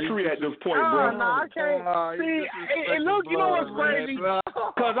the wrong tree at this point, bro. No, I can't. See, hey, look, you know what's crazy?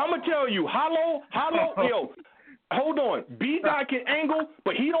 Cause I'm gonna tell you, Hollow, yo. Hold on. B-Dot can angle,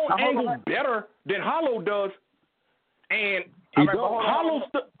 but he don't angle better than Hollow does. And Hollow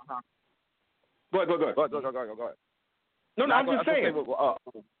Go ahead. No, I'm just saying.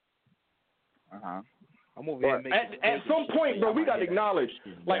 I'm over here making at some point, bro, we got to acknowledge,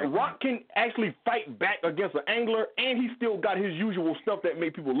 like, Rock can actually fight back against an angler, and he still got his usual stuff that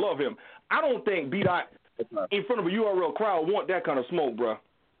make people love him. I don't think B-Dot in front of a URL crowd want that kind of smoke, bro.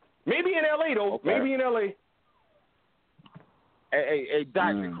 Maybe in L.A., though. Okay. Maybe in L.A. Hey,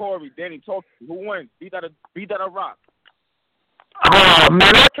 Dr. Corey, Danny, talk. Who won? Beat that a Rock. Oh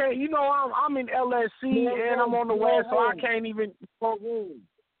man, I can't. You know, I'm in LSC and I'm on the west, so I can't even.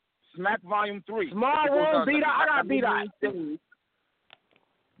 Smack Volume 3. Small room, beat out. I got beat out.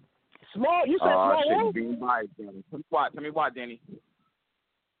 Small. You said small room. Tell me why, Danny.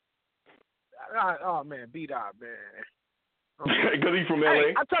 Oh man, beat out, man. Because he's from LA.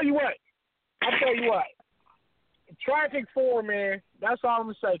 Hey, I tell you what. Traffic 4, man. That's all I'm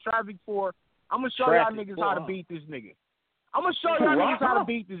gonna say. Traffic 4. I'm gonna show y'all niggas how to beat this nigga. I'm gonna show y'all niggas how to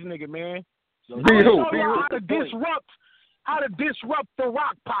beat this nigga, man. I'm gonna show y'all how to disrupt the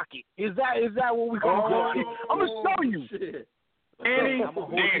rock pocket. Is that what we gonna call it? I'm gonna show you. Danny,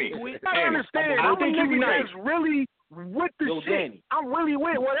 you gotta understand. I'm a nigga that's really with the shit. Danny. I'm really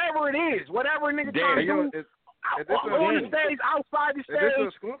with whatever it is. Whatever a nigga trying to do. On the stage, outside the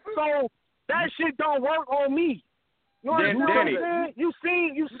stage. So that shit don't work on me. You know what I'm saying? You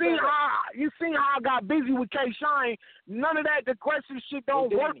seen how I got busy with K-Shine. None of that aggressive shit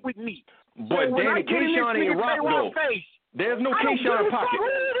don't work with me. But so Danny, K-Shine ain't rock though. There's no K-Shine pocket.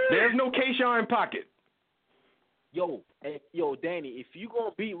 There's no K-Shine pocket. Yo, Danny, if you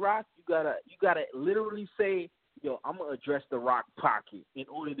gonna beat Rock, you gotta literally say, yo, I'm gonna address the Rock pocket in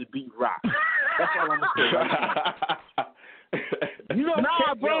order to beat Rock. That's all I'm gonna say. Right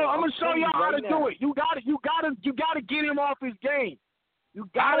nah, bro, I'm gonna show y'all how to do it. You gotta get him off his game. You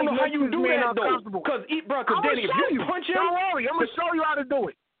gotta. I don't know how you do that though. Because Danny, if you punch him, don't worry, I'm gonna show you how to do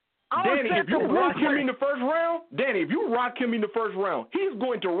it. Danny, if you rock him in the first round, he's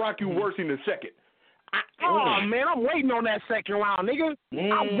going to rock you worse in the second. Oh man, I'm waiting on that second round, nigga.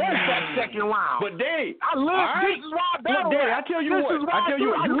 I want that second round. But Danny, I live. This is why I battle. Danny, I tell you what. I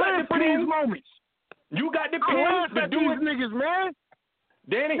live for these moments. You got the pins to do it, niggas, man.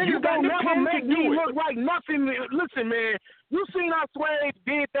 Danny, niggas you got don't the never pins make to do me it. look like nothing. Listen, man, you seen how Sway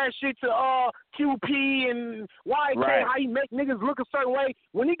did that shit to QP and YK, how he make niggas look a certain way.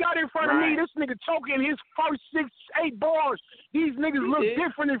 When he got in front of me, this nigga choking his first 6-8 bars. These niggas look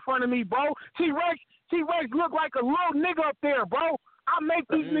different in front of me, bro. T-Rex look like a little nigga up there, bro. I make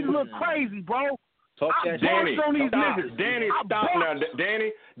these niggas look crazy, bro. Talk I that Danny, on these stop. niggas. Danny, stop now.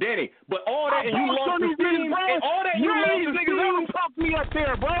 Danny. But all that and you lost the steam. And all that and you lost the niggas steam. ever talk me up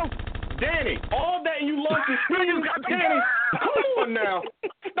there, bro. Danny, all that and you lost the steam. Danny, come on now.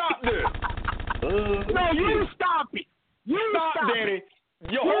 Stop this. No, you stop it. You stop Danny. It.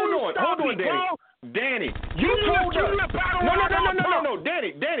 Yo, hold on, Danny. Bro. Danny, you told us. No,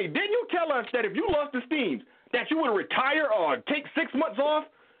 Danny, didn't you tell us that if you lost the steam, that you would retire or take 6 months off?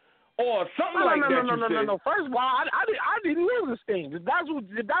 Or something like that. No. First of all, I didn't lose the steam. If that's how you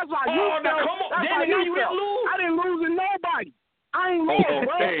felt, come on, that's Danny, how you didn't lose. I didn't lose in nobody. I ain't lost,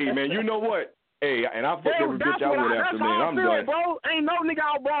 bro. Hey, man, you know what? Hey, and I fucked every bitch I went after, man. I'm done. Bro. Ain't no nigga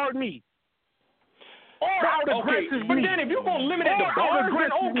outbarred me. But then if you're gonna limit it to bars, then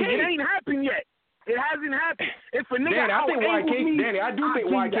okay. It ain't happened yet. It hasn't happened. If a nigga Danny, I think YK. me, Danny, I do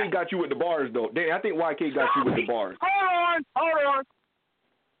think YK got you with the bars, though. Danny, I think YK got you with the bars. Hold on.